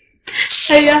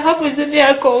 Stop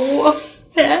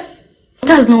it.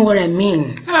 That's not what I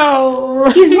mean. Oh.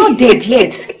 He's not dead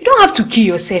yet. You don't have to kill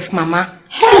yourself, Mama.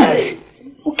 Please.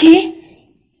 Okay?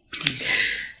 Please.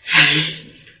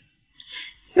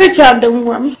 Richard, don't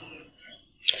want.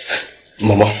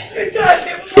 Mama,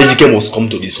 Ejike must come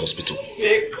to this hospital.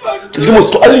 Ejike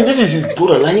must come. I mean, this is his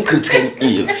brother lying critically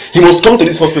ill. He must come to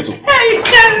this hospital.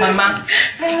 Mama,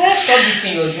 stop this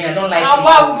in your dream. I don't like it.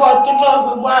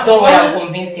 Don't worry, I'll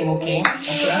convince him, okay?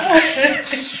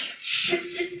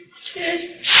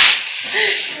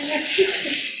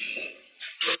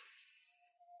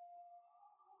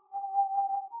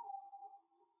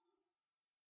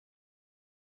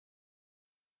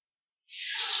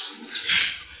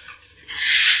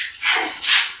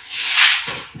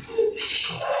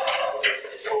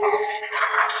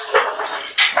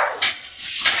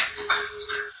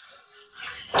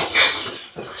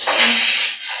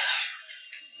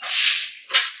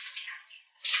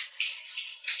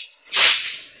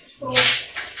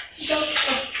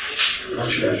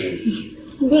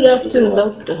 Good afternoon,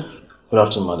 doctor. Good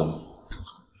afternoon, madam.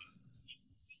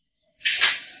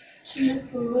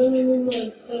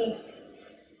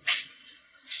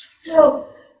 No.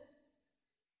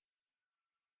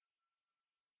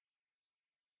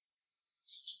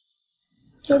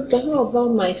 Doctor, how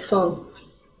about my son?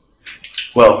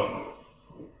 Well,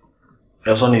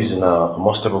 your son is in a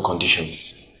more stable condition.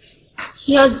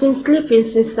 He has been sleeping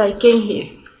since I came here.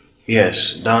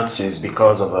 Yes, that is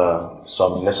because of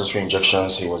some necessary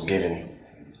injections he was given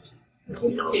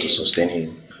to sustain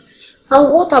him.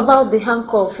 And what about the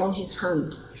handcuff on his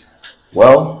hand?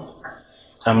 Well,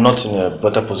 I'm not in a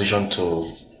better position to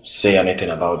say anything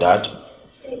about that.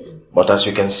 But as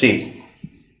you can see,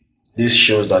 this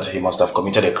shows that he must have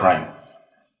committed a crime.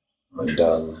 And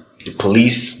the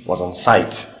police was on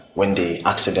site when the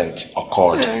accident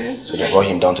occurred. So they brought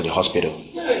him down to the hospital.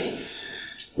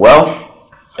 Well,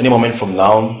 any moment from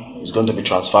now, he's going to be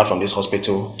transferred from this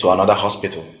hospital to another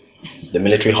hospital, the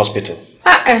military hospital.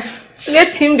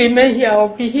 Let him remain here. I'll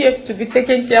be here to be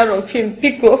taking care of him.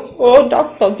 Biko, oh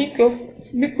doctor, Biko,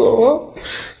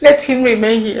 let him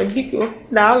remain here.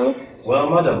 Biko, now. Well,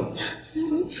 madam,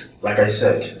 like I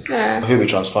said, he'll be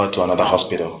transferred to another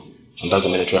hospital, and that's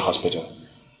the military hospital.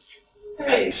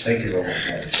 Thank you very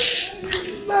much.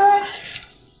 Bye.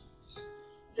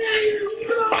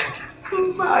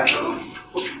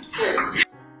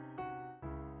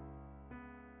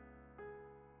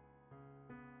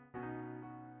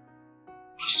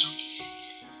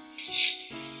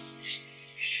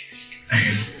 I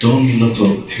have done a lot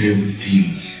of terrible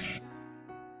things.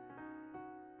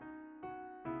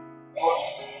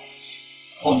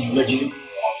 Unimaginable.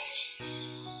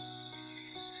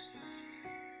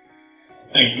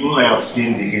 I know I have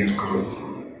sinned against God.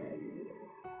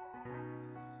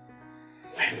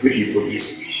 I pray He forgives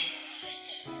me.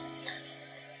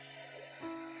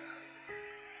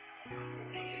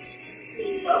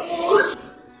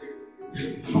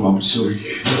 I'm sorry.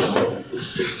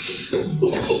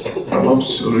 I'm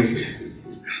sorry.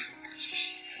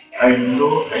 I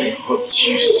know I hurt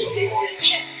you so much.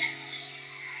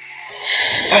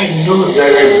 I know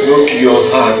that I broke your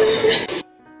heart.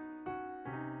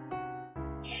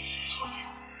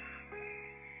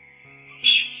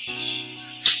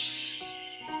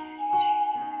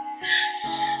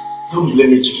 Don't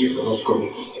blame me, Chiki, for not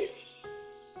coming to see.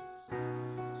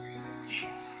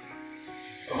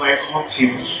 I hurt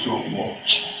him so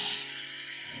much.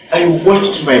 I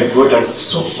watched my brother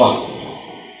suffer.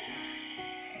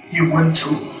 He went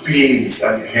through pains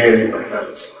and hell and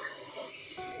hurts.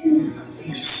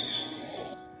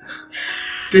 Please,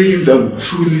 tell him that I'm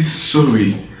truly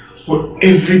sorry for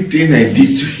everything I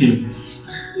did to him.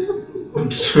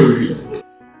 I'm sorry.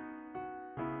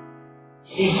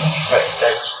 Even if I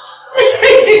die too.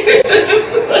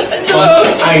 But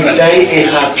I die a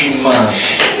happy man.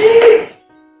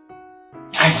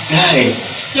 I die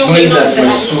knowing that my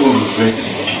soul will rest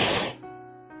in peace.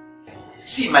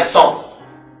 See, my son,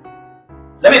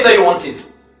 let me tell you one thing.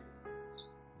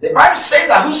 The Bible says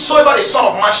that whosoever the Son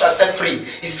of Man shall set free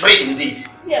is free indeed.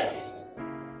 Yes.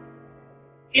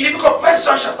 In the book of First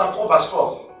John chapter 4 verse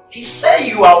 4, he said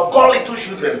you are of God little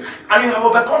children and you have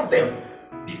overcome them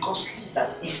because he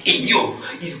that is in you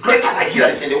is greater than he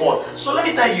that is in the world. So let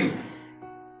me tell you,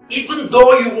 even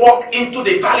though you walk into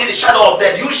the valley, the shadow of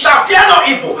death, you shall fear no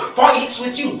evil, for he is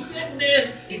with you.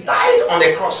 Amen. He died on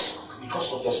the cross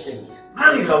because of your sin.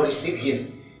 Now you have received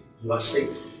him. You are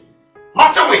saved.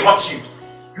 Nothing will hurt you.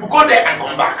 You go there and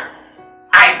come back.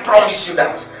 I promise you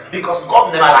that. Because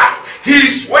God never lies.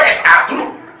 His words are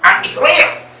true and it's real.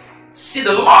 See,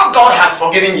 the Lord God has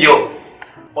forgiven you.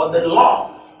 But the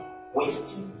law will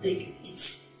still take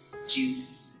its due.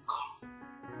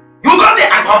 You go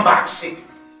there and come back safe.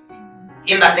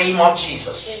 In the name of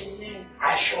Jesus. Amen.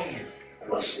 I assure you,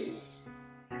 you are safe.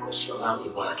 Because you are now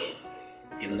born again.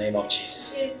 In the name of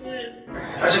Jesus. Amen.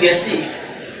 As you can see,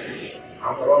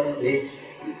 I'm running late.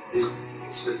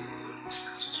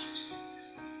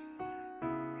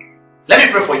 Let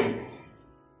me pray for you.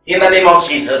 In the name of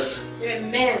Jesus.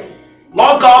 Amen.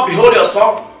 Lord God, behold your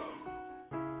son.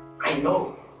 I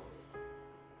know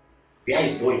where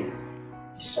he's going.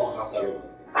 His son after all.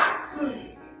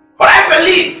 But I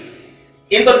believe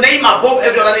in the name above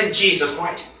every other name, Jesus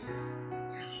Christ,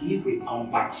 he will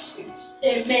come back safe.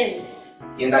 Amen.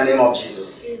 In the name of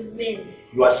Jesus. Amen.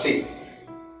 You are safe.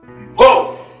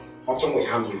 Go. Nothing will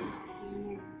harm you.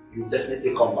 You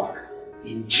definitely come back.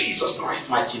 In Jesus Christ's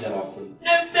mighty name I pray.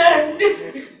 Amen.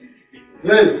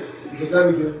 Hey, it's a time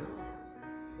again.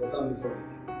 What time is it?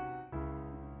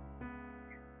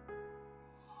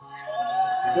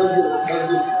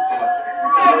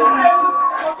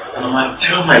 Mama,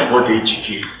 tell my body,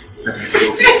 Chiki, that I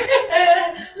love you.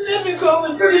 Let me go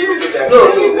with you. Let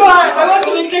me go. I want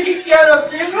to be taking care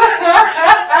of you.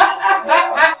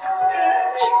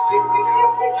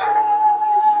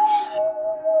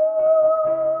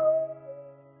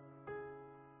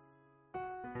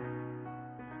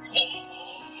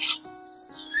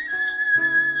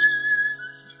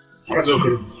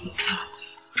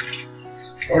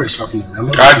 What is happening? I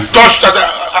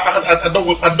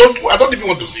don't even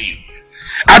want to see you.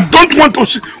 I don't want to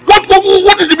see.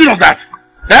 What is the meaning of that?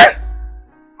 Eh?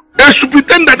 They should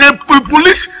pretend that the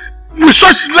police with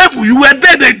such level, you were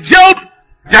there, they jailed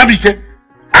Jamike,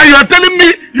 and you are telling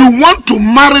me you want to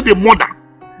marry the mother.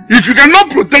 If you cannot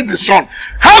protect the son,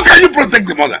 how can you protect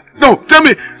the mother? No, tell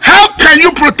me, how can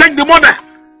you protect the mother?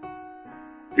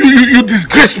 You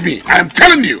disgraced me, I am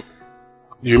telling you.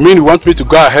 You mean you want me to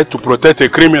go ahead to protect a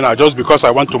criminal just because I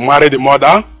want to marry the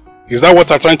mother? Is that what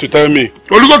you're trying to tell me?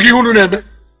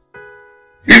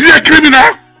 Is he a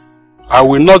criminal? I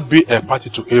will not be a party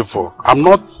to evil. I'm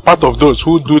not part of those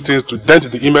who do things to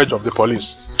dent the image of the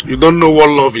police. You don't know what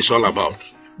love is all about.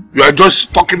 You are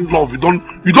just talking love. You don't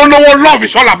know what love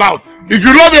is all about. If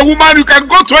you love a woman, you can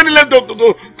go to any length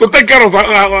to take care of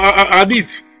her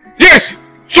needs. Yes,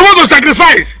 she wants to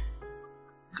sacrifice.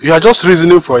 You are just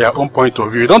reasoning from your own point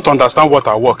of view. You don't understand what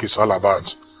our work is all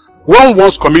about. One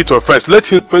once commit offense, let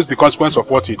him face the consequence of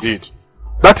what he did.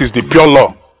 That is the pure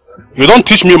law. You don't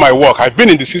teach me my work. I've been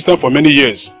in the system for many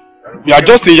years. You are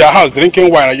just in your house drinking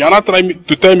wine. You are not trying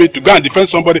to tell me to go and defend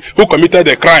somebody who committed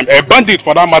a crime, a bandit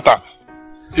for that matter.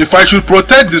 If I should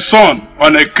protect the son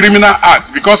on a criminal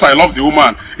act because I love the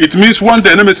woman, it means one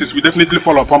day nemesis will definitely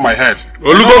fall upon my head.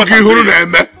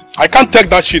 I can't take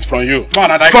that shit from you.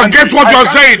 Man, forget what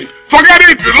you're saying. Forget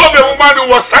it. You love a woman who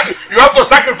was you have to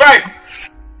sacrifice.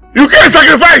 You can't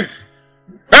sacrifice.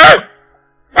 Eh?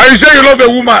 And you say you love a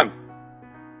woman.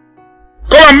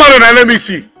 Come and marry and let me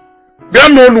see.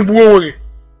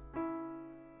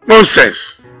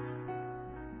 Nonsense.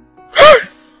 Huh?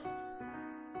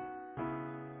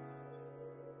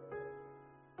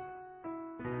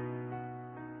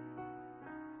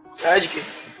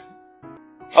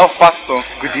 Oh, Pastor,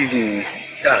 good evening.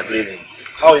 Yeah, good evening.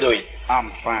 How are you doing?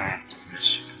 I'm fine.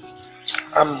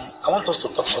 I want us to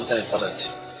talk something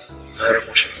important. Very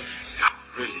much important.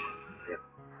 Really? Yeah.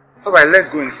 Alright, let's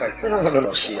go inside. No.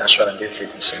 See, actually, I'm being free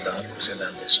to sit down there.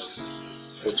 So,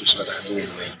 go to so that I can do it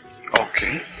anyway.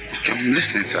 Okay. I'm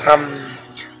listening to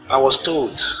I was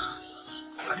told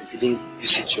that you didn't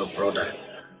visit your brother in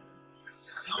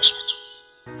the hospital.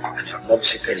 And you have not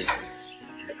visited him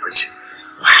in the prison.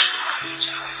 Why?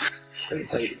 Let me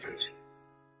tell you the truth.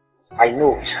 I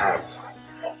know it's hard.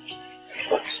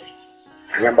 But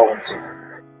remember one thing.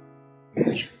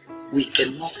 We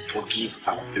cannot forgive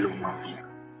our fellow human being.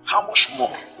 How much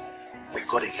more will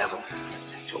God in heaven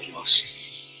forgive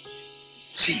us?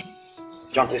 See,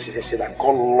 John 3:16 said that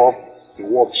God loved the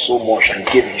world so much and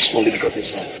gave his only begotten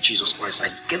Son, Jesus Christ,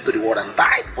 and he came to the world and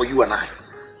died for you and I,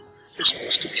 just for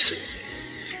us to be saved.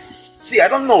 See, I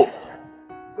don't know.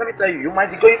 Let me tell you, you might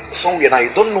be going somewhere now,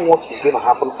 you don't know what is going to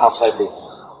happen outside there.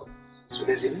 So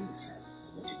there's a need.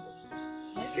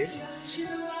 Okay?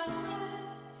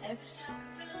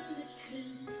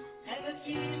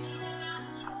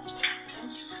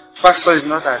 Pastor, is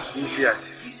not as easy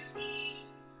as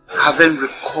having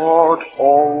recalled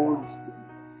all the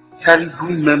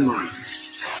terrible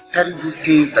memories, terrible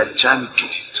things that Jamie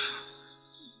get into.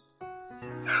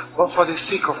 But for the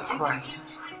sake of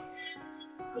Christ,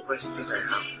 the respect I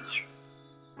have for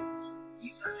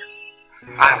you,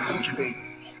 I have forgiven.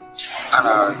 And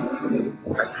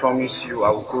I promise you I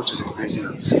will go to the prison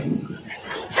and say,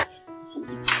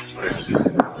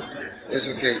 it's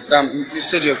okay. You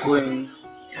said you're going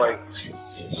for a visit.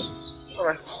 Yes.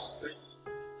 Alright.